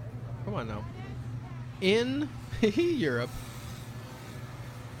on now. In Europe,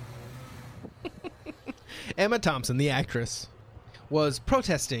 Emma Thompson, the actress, was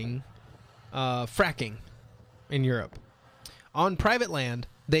protesting fracking in Europe. On private land,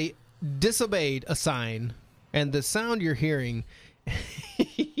 they disobeyed a sign, and the sound you're hearing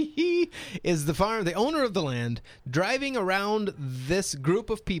is the owner of the land, driving around this group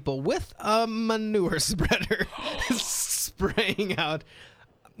of people with a manure spreader, spraying out.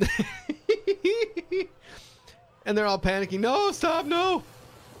 And they're all panicking. No, stop, no.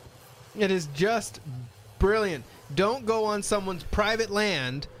 It is just brilliant. Don't go on someone's private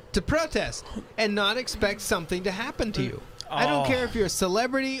land to protest and not expect something to happen to you. I don't care if you're a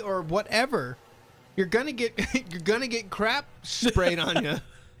celebrity or whatever. You're gonna get crap sprayed on you,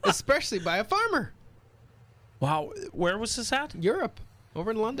 especially by a farmer. Wow, where was this at? Europe,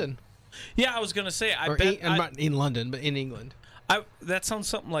 over in London. Yeah, I was gonna say. Not in London, but in England. That sounds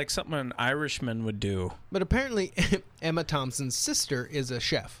something an Irishman would do. But apparently, Emma Thompson's sister is a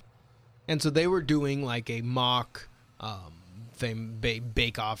chef, and so they were doing like a mock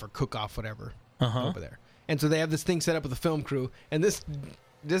bake-off or cook-off, whatever, over there. And so they have this thing set up with a film crew, and this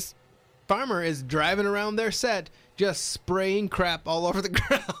farmer is driving around their set, just spraying crap all over the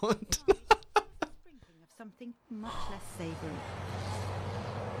ground. Of something much less savory.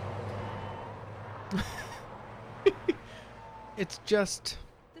 It's just...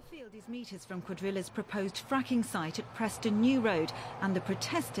 The field is meters from Quadrilla's proposed fracking site at Preston New Road, and the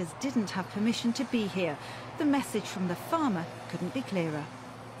protesters didn't have permission to be here. The message from the farmer couldn't be clearer.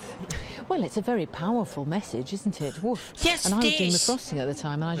 Well, it's a very powerful message, isn't it? Woof. Yes, and I was doing the is. frosting at the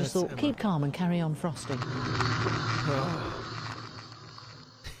time, and I just thought, keep calm and carry on frosting.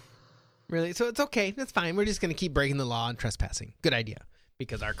 Really? So it's okay. That's fine. We're just going to keep breaking the law and trespassing. Good idea.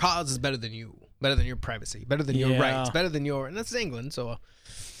 Because our cause is better than you. Better than your privacy. Better than your rights. Better than your... And that's England, so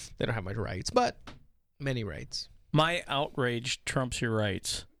they don't have much rights. But many rights. My outrage trumps your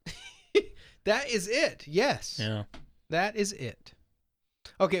rights. That is it. Yes. Yeah. That is it.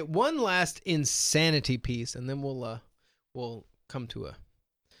 Okay, one last insanity piece, and then we'll come to an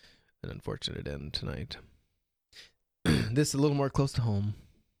unfortunate end tonight. This is a little more close to home.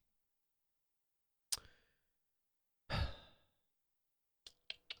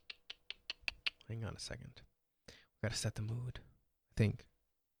 Hang on a second. We gotta set the mood.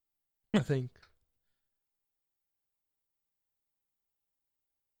 I think.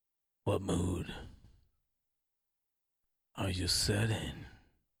 What mood are you setting,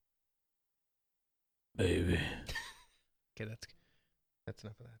 baby? Okay, that's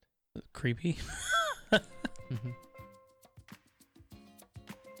enough of that. Creepy.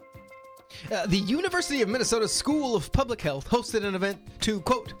 The University of Minnesota School of Public Health hosted an event to,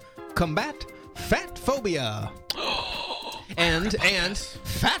 quote, combat fat phobia. And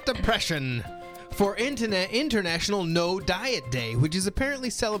fat depression for International No Diet Day, which is apparently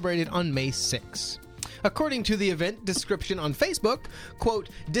celebrated on May 6. According to the event description on Facebook, quote,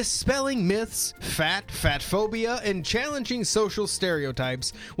 dispelling myths, fat phobia, and challenging social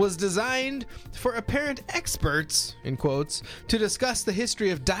stereotypes was designed for apparent experts, in quotes, to discuss the history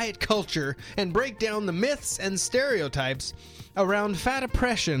of diet culture and break down the myths and stereotypes around fat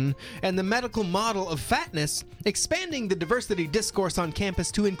oppression and the medical model of fatness, expanding the diversity discourse on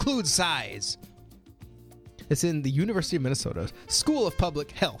campus to include size. It's in the University of Minnesota School of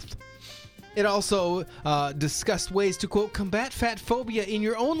Public Health. It also discussed ways to, quote, combat fat phobia in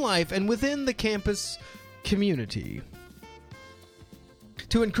your own life and within the campus community.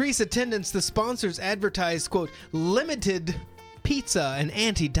 To increase attendance, the sponsors advertised, quote, limited pizza and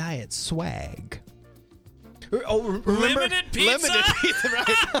anti-diet swag. Oh, remember? Limited pizza? Limited pizza,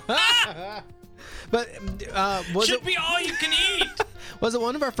 right. But should be all you can eat. Was it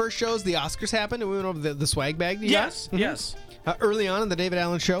one of our first shows, the Oscars happened, and we went over the swag bag? Yes, Mm-hmm. yes. Early on in the David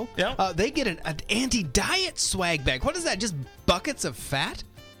Allen Show, yeah. They get an anti-diet swag bag. What is that, just buckets of fat?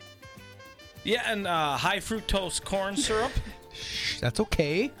 Yeah, and high fructose corn syrup. Shh, that's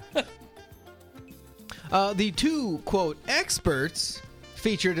okay. The two, quote, experts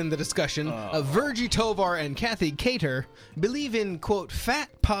featured in the discussion, Virgie Tovar and Kathy Cater, believe in, quote, fat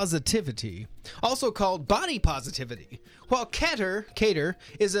positivity, also called body positivity, while Cater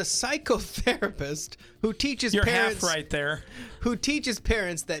is a psychotherapist who teaches parents... You're half right there. Who teaches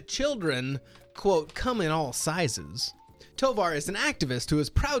parents that children, quote, come in all sizes. Tovar is an activist who is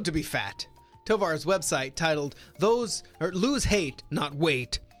proud to be fat. Tovar's website, titled Lose Hate, Not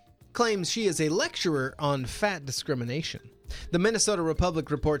Weight, claims she is a lecturer on fat discrimination. The Minnesota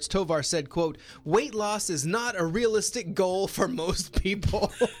Republic reports Tovar said, quote, weight loss is not a realistic goal for most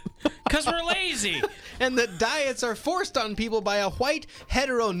people. Because we're lazy. And that diets are forced on people by a white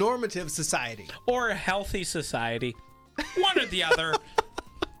heteronormative society. Or a healthy society. One or the other.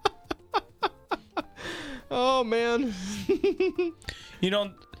 Oh, man. You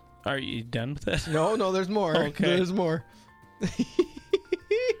don't... Are you done with this? No, there's more. Okay. There's more.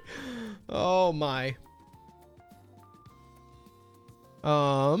 Oh, my.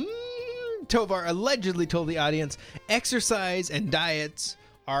 Tovar allegedly told the audience exercise and diets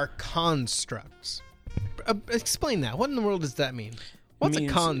are constructs. Explain that. What in the world does that mean? What's a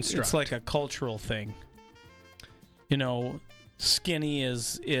construct? It's like a cultural thing. You know, skinny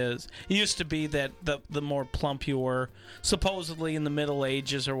is it used to be that the more plump you were, supposedly in the Middle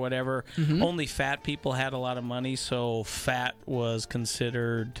Ages or whatever, only fat people had a lot of money, so fat was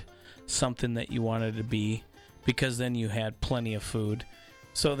considered something that you wanted to be, because then you had plenty of food.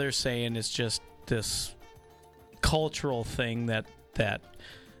 So they're saying it's just this cultural thing that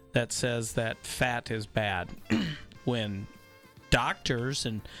says that fat is bad. When doctors,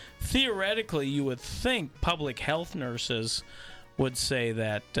 and theoretically you would think public health nurses would say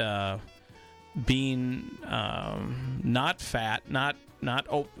that being not fat, not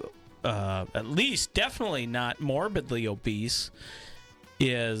at least definitely not morbidly obese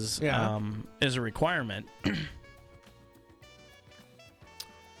is a requirement.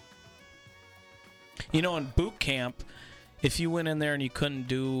 You know, in boot camp, if you went in there and you couldn't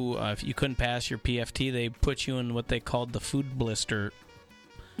if you couldn't pass your PFT, they put you in what they called the food blister.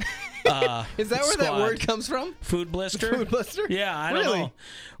 Is that where that word comes from? Food blister? Food blister? Yeah, I don't know.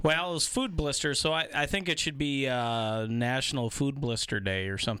 Well, it was food blister, so I think it should be National Food Blister Day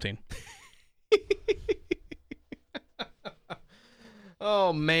or something.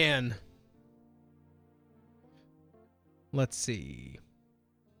 Oh, man. Let's see.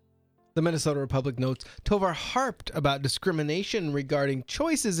 The Minnesota Republic notes, Tovar harped about discrimination regarding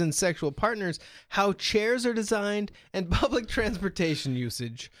choices in sexual partners, how chairs are designed, and public transportation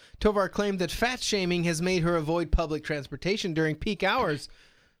usage. Tovar claimed that fat shaming has made her avoid public transportation during peak hours.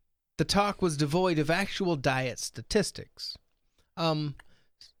 The talk was devoid of actual diet statistics.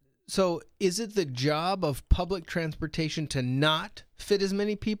 So is it the job of public transportation to not fit as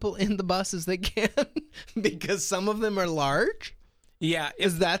many people in the bus as they can? Because some of them are large? Yeah.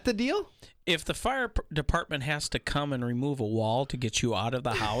 Is that the deal? If the fire department has to come and remove a wall to get you out of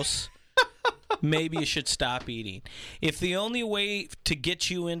the house, maybe you should stop eating. If the only way to get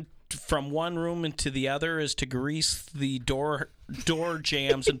you in from one room into the other is to grease the door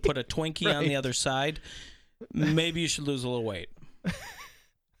jambs and put a Twinkie on the other side, maybe you should lose a little weight.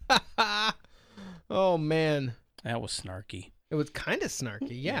 Oh, man. That was snarky. It was kind of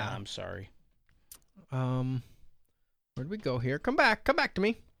snarky, yeah. I'm sorry. Where'd we go here? Come back to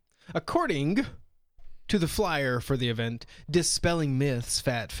me. According to the flyer for the event, Dispelling Myths,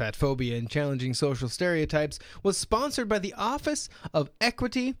 Fat Phobia, and Challenging Social Stereotypes, was sponsored by the Office of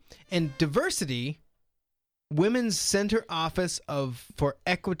Equity and Diversity, Women's Center Office for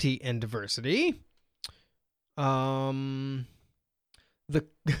Equity and Diversity, the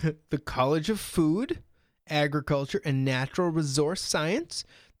College of Food, Agriculture, and Natural Resource Science,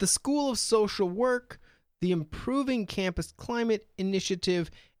 the School of Social Work, the Improving Campus Climate Initiative,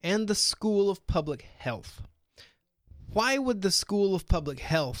 and the School of Public Health. Why would the School of Public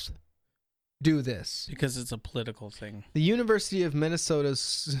Health do this? Because it's a political thing. The University of Minnesota's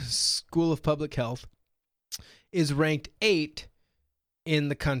School of Public Health is ranked 8 in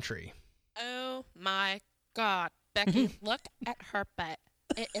the country. Oh my God. Becky, look at her butt.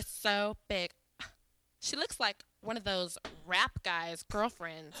 It is so big. She looks like one of those rap guys'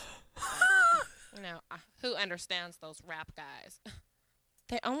 girlfriends. Who understands those rap guys?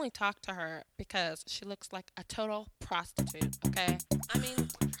 They only talk to her because she looks like a total prostitute, okay? I mean,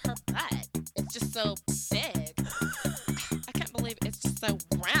 her butt, it's just so big. I can't believe it's just so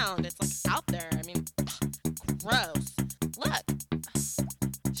round. It's like out there. I mean, gross. Look.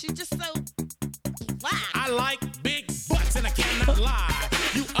 She's just so black. I like big butts and I cannot lie.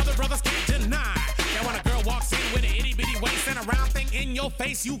 You other brothers can't deny. Now when a girl walks in with an itty bitty waist and a round thing in your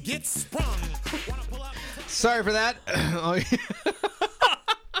face, you get sprung. Sorry for that.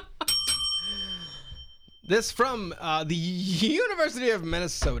 This from the University of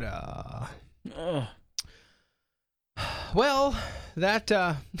Minnesota. Well, that.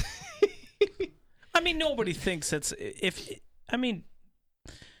 I mean, nobody thinks it's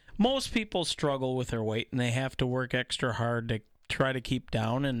most people struggle with their weight and they have to work extra hard to try to keep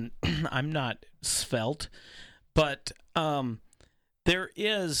down. And I'm not svelte, but there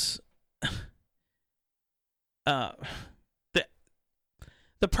is the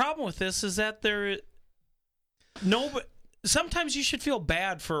problem with this is that sometimes you should feel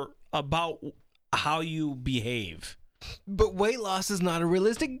bad about how you behave. But weight loss is not a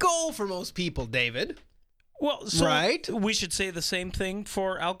realistic goal for most people, David. Well, so right? We should say the same thing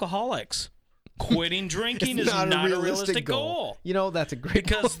for alcoholics. Quitting drinking is not a realistic goal. You know, that's a great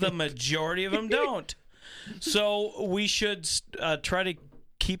because point. The majority of them don't. So we should try to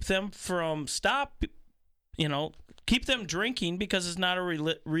keep them keep them drinking because it's not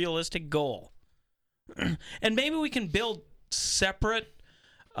a realistic goal. And maybe we can build separate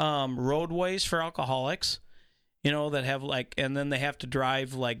roadways for alcoholics, that have and then they have to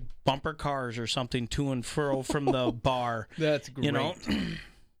drive like bumper cars or something to and fro from the bar. That's great.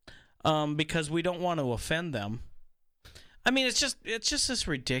 Because we don't want to offend them. I mean, it's just this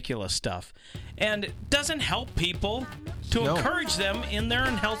ridiculous stuff, and it doesn't help people to encourage them in their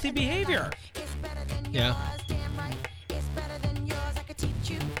unhealthy behavior. Yeah.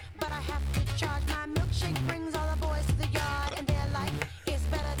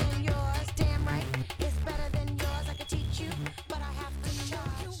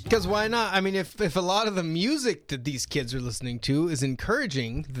 Because why not? I mean, if a lot of the music that these kids are listening to is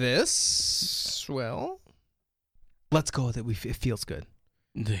encouraging this, well, let's go with it. It feels good.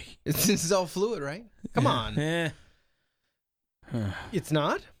 It's all fluid, right? Come on. It's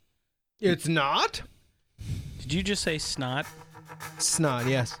not? It's not? Did you just say snot? Snot,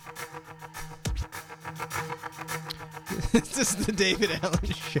 yes. This is the David Allen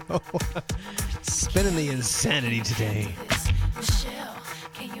Show. Spinning the insanity today. Michelle,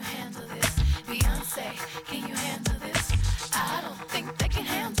 can you handle this? Beyonce, can you handle this? I don't think they can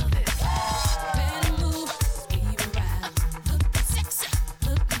handle this. Better move, give you a ride. Looking sexy,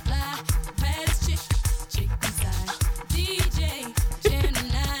 looking fly. Baddest chick inside. DJ,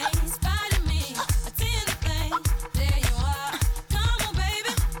 Gemini, inspired me. Attend the thing, there you are. Come on,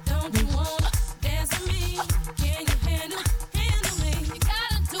 baby, don't you wanna dance with me? Can you handle me? You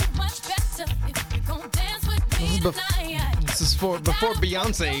gotta do much better if you're gonna dance with me tonight. This is before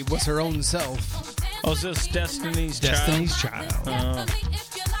Beyonce was her own self. Oh, is this Destiny's Child? Destiny's Child.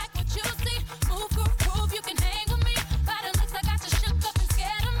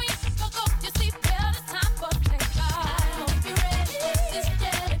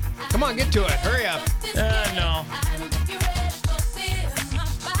 Come on, get to it. Hurry up. No.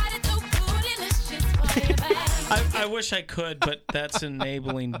 I wish I could, but that's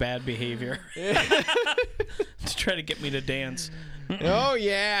enabling bad behavior. To try to get me to dance. Oh,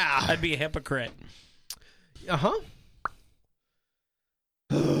 yeah. I'd be a hypocrite. Uh-huh.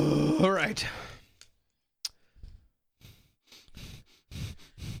 All right.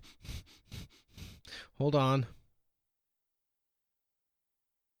 Hold on.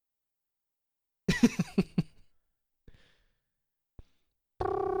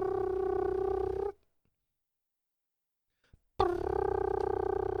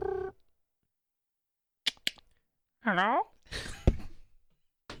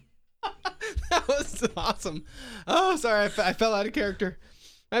 That's awesome. Oh, sorry, I fell out of character.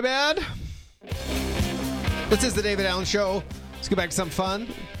 My bad. This is the David Allen Show. Let's get back to something fun.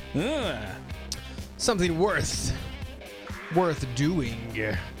 Something worth doing.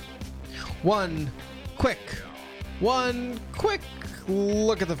 One quick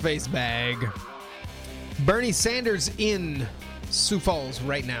look at the face bag. Bernie Sanders in Sioux Falls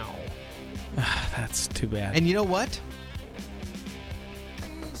right now. That's too bad. And you know what?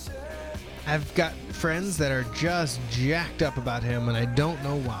 I've got friends that are just jacked up about him, and I don't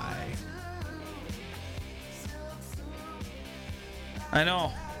know why. I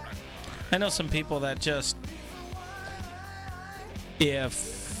know some people that just,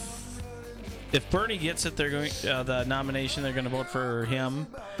 if Bernie gets it, they're going the nomination. They're going to vote for him.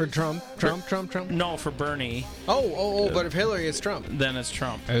 For Trump. No, for Bernie. But if Hillary is Trump, then it's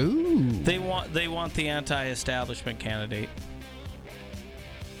Trump. Ooh. They want the anti-establishment candidate.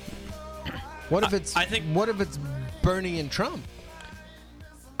 What if it's Bernie and Trump?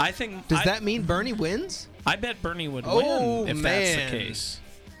 Does that mean Bernie wins? I bet Bernie would win if that's the case.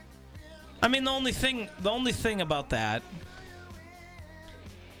 I mean, the only thing about that,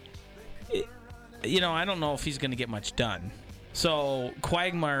 I don't know if he's going to get much done. So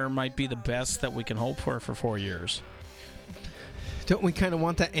Quagmire might be the best that we can hope for 4 years. Don't we kind of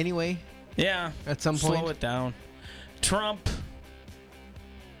want that anyway? Yeah. At some point. Slow it down. Trump.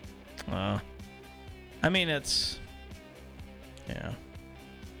 I mean, it's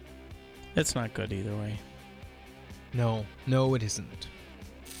not good either way. No, it isn't.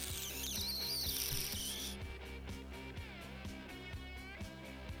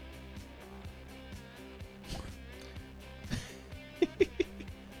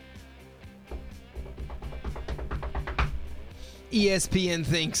 ESPN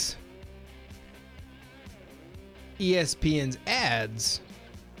thinks ESPN's ads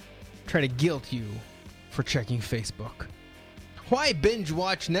try to guilt you for checking Facebook. Why binge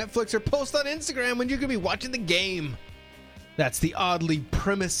watch Netflix or post on Instagram when you could be watching the game? That's the oddly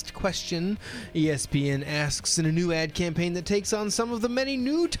premised question ESPN asks in a new ad campaign that takes on some of the many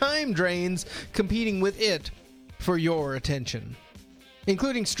new time drains competing with it for your attention,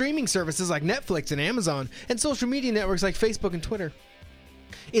 including streaming services like Netflix and Amazon and social media networks like Facebook and Twitter.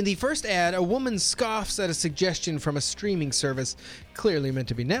 In the first ad, a woman scoffs at a suggestion from a streaming service, clearly meant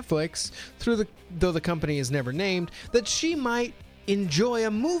to be Netflix, though the company is never named, that she might enjoy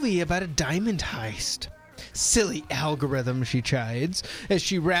a movie about a diamond heist. Silly algorithm, she chides, as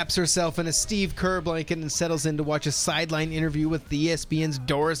she wraps herself in a Steve Kerr blanket and settles in to watch a sideline interview with the ESPN's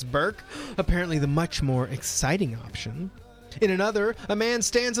Doris Burke, apparently the much more exciting option. In another, a man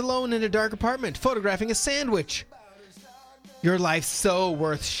stands alone in a dark apartment, photographing a sandwich. Your life's so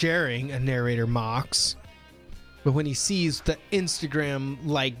worth sharing, a narrator mocks. But when he sees the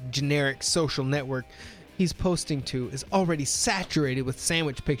Instagram-like generic social network he's posting to is already saturated with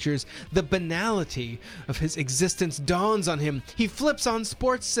sandwich pictures, the banality of his existence dawns on him. He flips on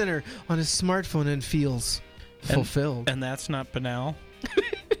SportsCenter on his smartphone and feels fulfilled. And that's not banal?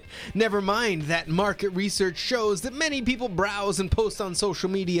 Never mind that market research shows that many people browse and post on social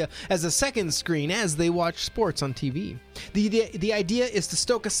media as a second screen as they watch sports on TV. The idea is to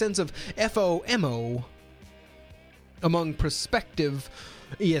stoke a sense of FOMO among prospective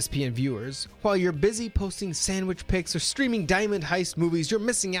ESPN viewers. While you're busy posting sandwich pics or streaming diamond heist movies, you're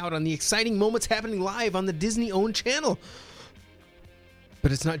missing out on the exciting moments happening live on the Disney-owned channel.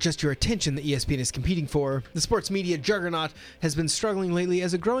 But it's not just your attention that ESPN is competing for. The sports media juggernaut has been struggling lately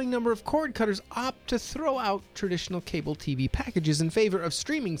as a growing number of cord cutters opt to throw out traditional cable TV packages in favor of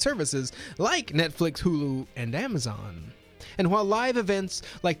streaming services like Netflix, Hulu, and Amazon. And while live events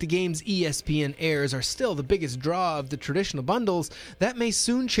like the games ESPN airs are still the biggest draw of the traditional bundles, that may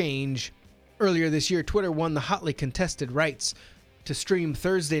soon change. Earlier this year, Twitter won the hotly contested rights to stream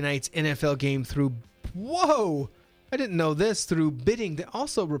Thursday night's NFL game through... Whoa! I didn't know this, through bidding that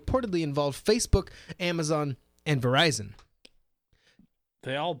also reportedly involved Facebook, Amazon, and Verizon.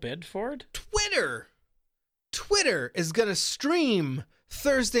 They all bid for it? Twitter is going to stream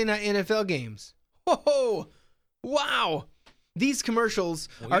Thursday night NFL games. Whoa! Wow! These commercials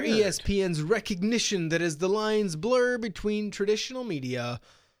are ESPN's recognition that as the lines blur between traditional media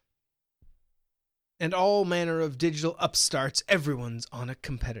and all manner of digital upstarts, everyone's a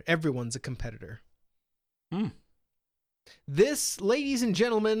competitor. This, ladies and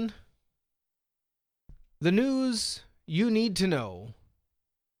gentlemen, the news you need to know.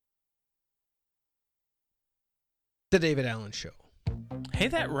 The David Allen Show. Hey,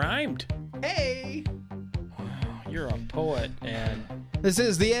 that rhymed. Hey! You're a poet, and... This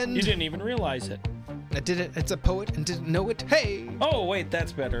is the end. You didn't even realize it. I did it. It's a poet and didn't know it. Hey! Oh, wait,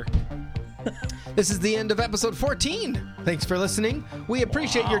 that's better. This is the end of episode 14. Thanks for listening. We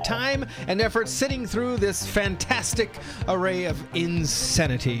appreciate your time and effort sitting through this fantastic array of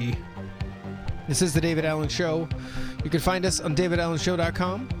insanity. This is the David Allen Show. You can find us on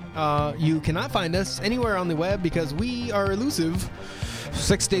davidallenshow.com. You cannot find us anywhere on the web because we are elusive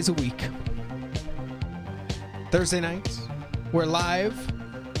 6 days a week. Thursday nights, we're live,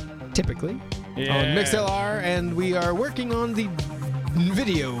 typically, on MixLR, and we are working on the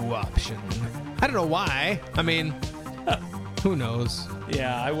video option. I don't know why. I mean, who knows?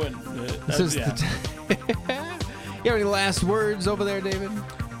 Yeah, I wouldn't. You have any last words over there, David?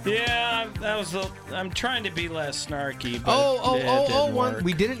 Yeah, I'm trying to be less snarky. But one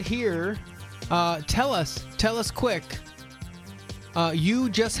we didn't hear. Tell us quick. You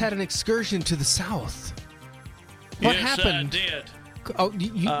just had an excursion to the south. What happened? Yes, I did. Oh,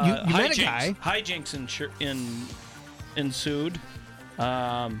 you met a guy. Hijinks ensued.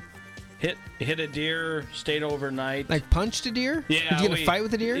 Hit a deer, stayed overnight. Like punched a deer? Yeah. Did you get in a fight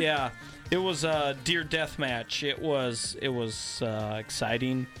with a deer? Yeah. It was a deer death match. It was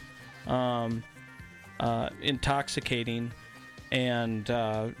exciting, intoxicating, and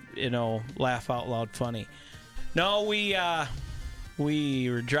laugh out loud funny. No, we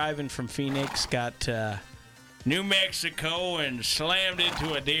were driving from Phoenix, got to New Mexico, and slammed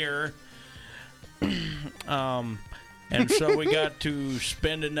into a deer. And so we got to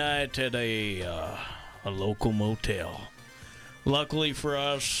spend a night at a local motel. Luckily for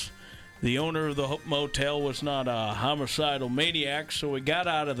us, the owner of the motel was not a homicidal maniac, so we got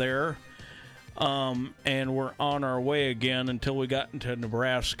out of there, and we're on our way again until we got into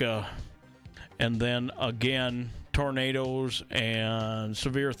Nebraska. And then again, tornadoes and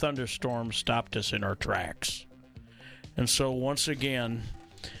severe thunderstorms stopped us in our tracks. And so once again,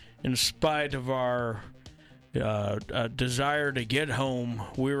 in spite of our desire to get home,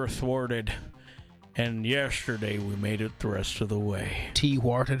 we were thwarted. And yesterday we made it the rest of the way.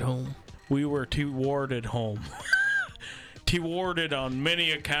 T-warded home. We were T-warded home. T-warded on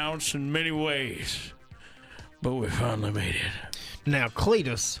many accounts in many ways. But we finally made it. Now,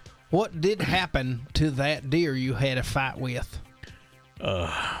 Cletus, what did happen to that deer you had a fight with?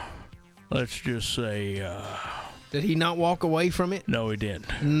 Let's just say... Did he not walk away from it? No, he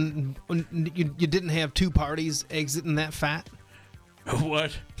didn't. You didn't have two parties exiting that fight?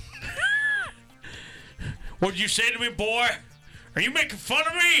 What? What'd you say to me, boy? Are you making fun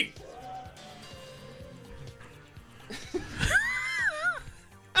of me?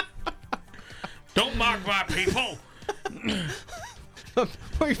 Don't mock my people. Where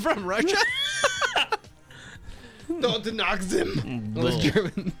are you from, Russia? Don't knock them. That was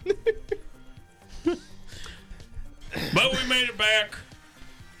German. But we made it back.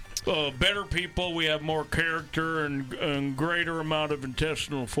 Better people. We have more character and greater amount of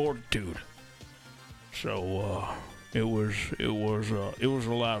intestinal fortitude. So it was a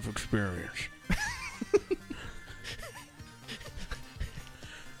life experience.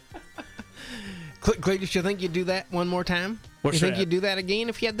 Cletus, you think you'd do that one more time? What's you think that? you'd do that again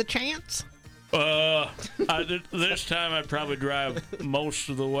if you had the chance? This time I'd probably drive most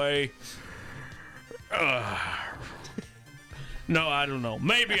of the way. No, I don't know.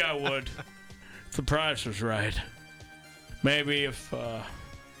 Maybe I would. If the price was right. Maybe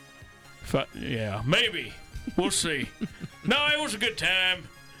maybe. We'll see. No, it was a good time.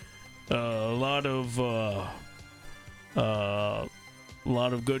 A lot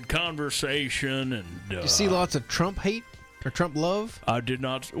of good conversation, and Did you see lots of Trump hate or Trump love? I did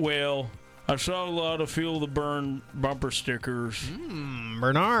not. Well, I saw a lot of Feel the Burn bumper stickers.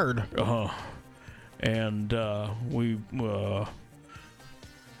 Bernard. And we.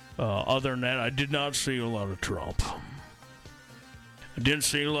 Other than that, I did not see a lot of Trump. I didn't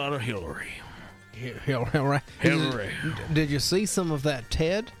see a lot of Hillary. Hillary. Did you see some of that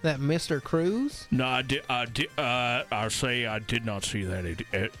Ted, that Mr. Cruz? No, I did. I say I did not see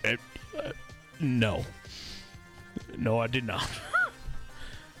that. No, I did not.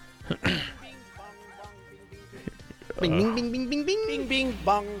 Bing, bing, bing, bing, bing, bing. Bing, bing,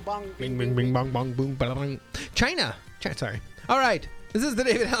 bong, bong, bing, bing, bing, bong, bong, boom, bang. China. Sorry. All right. This is the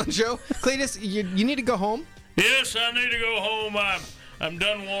David Allen Show. Cletus, you need to go home? Yes, I need to go home. I'm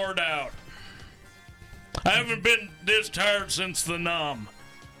done wore out. I haven't been this tired since the Nam.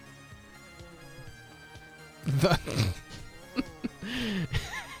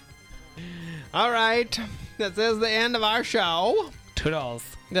 All right. This is the end of our show. Toodles.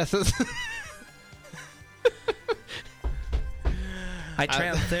 This is... I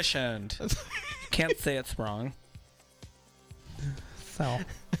transitioned. Can't say it's wrong. So,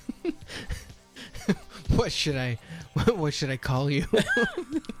 what should I call you?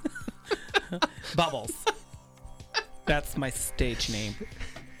 Bubbles. That's my stage name.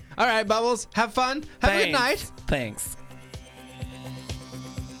 All right, Bubbles. Have fun. Have a good night. Thanks.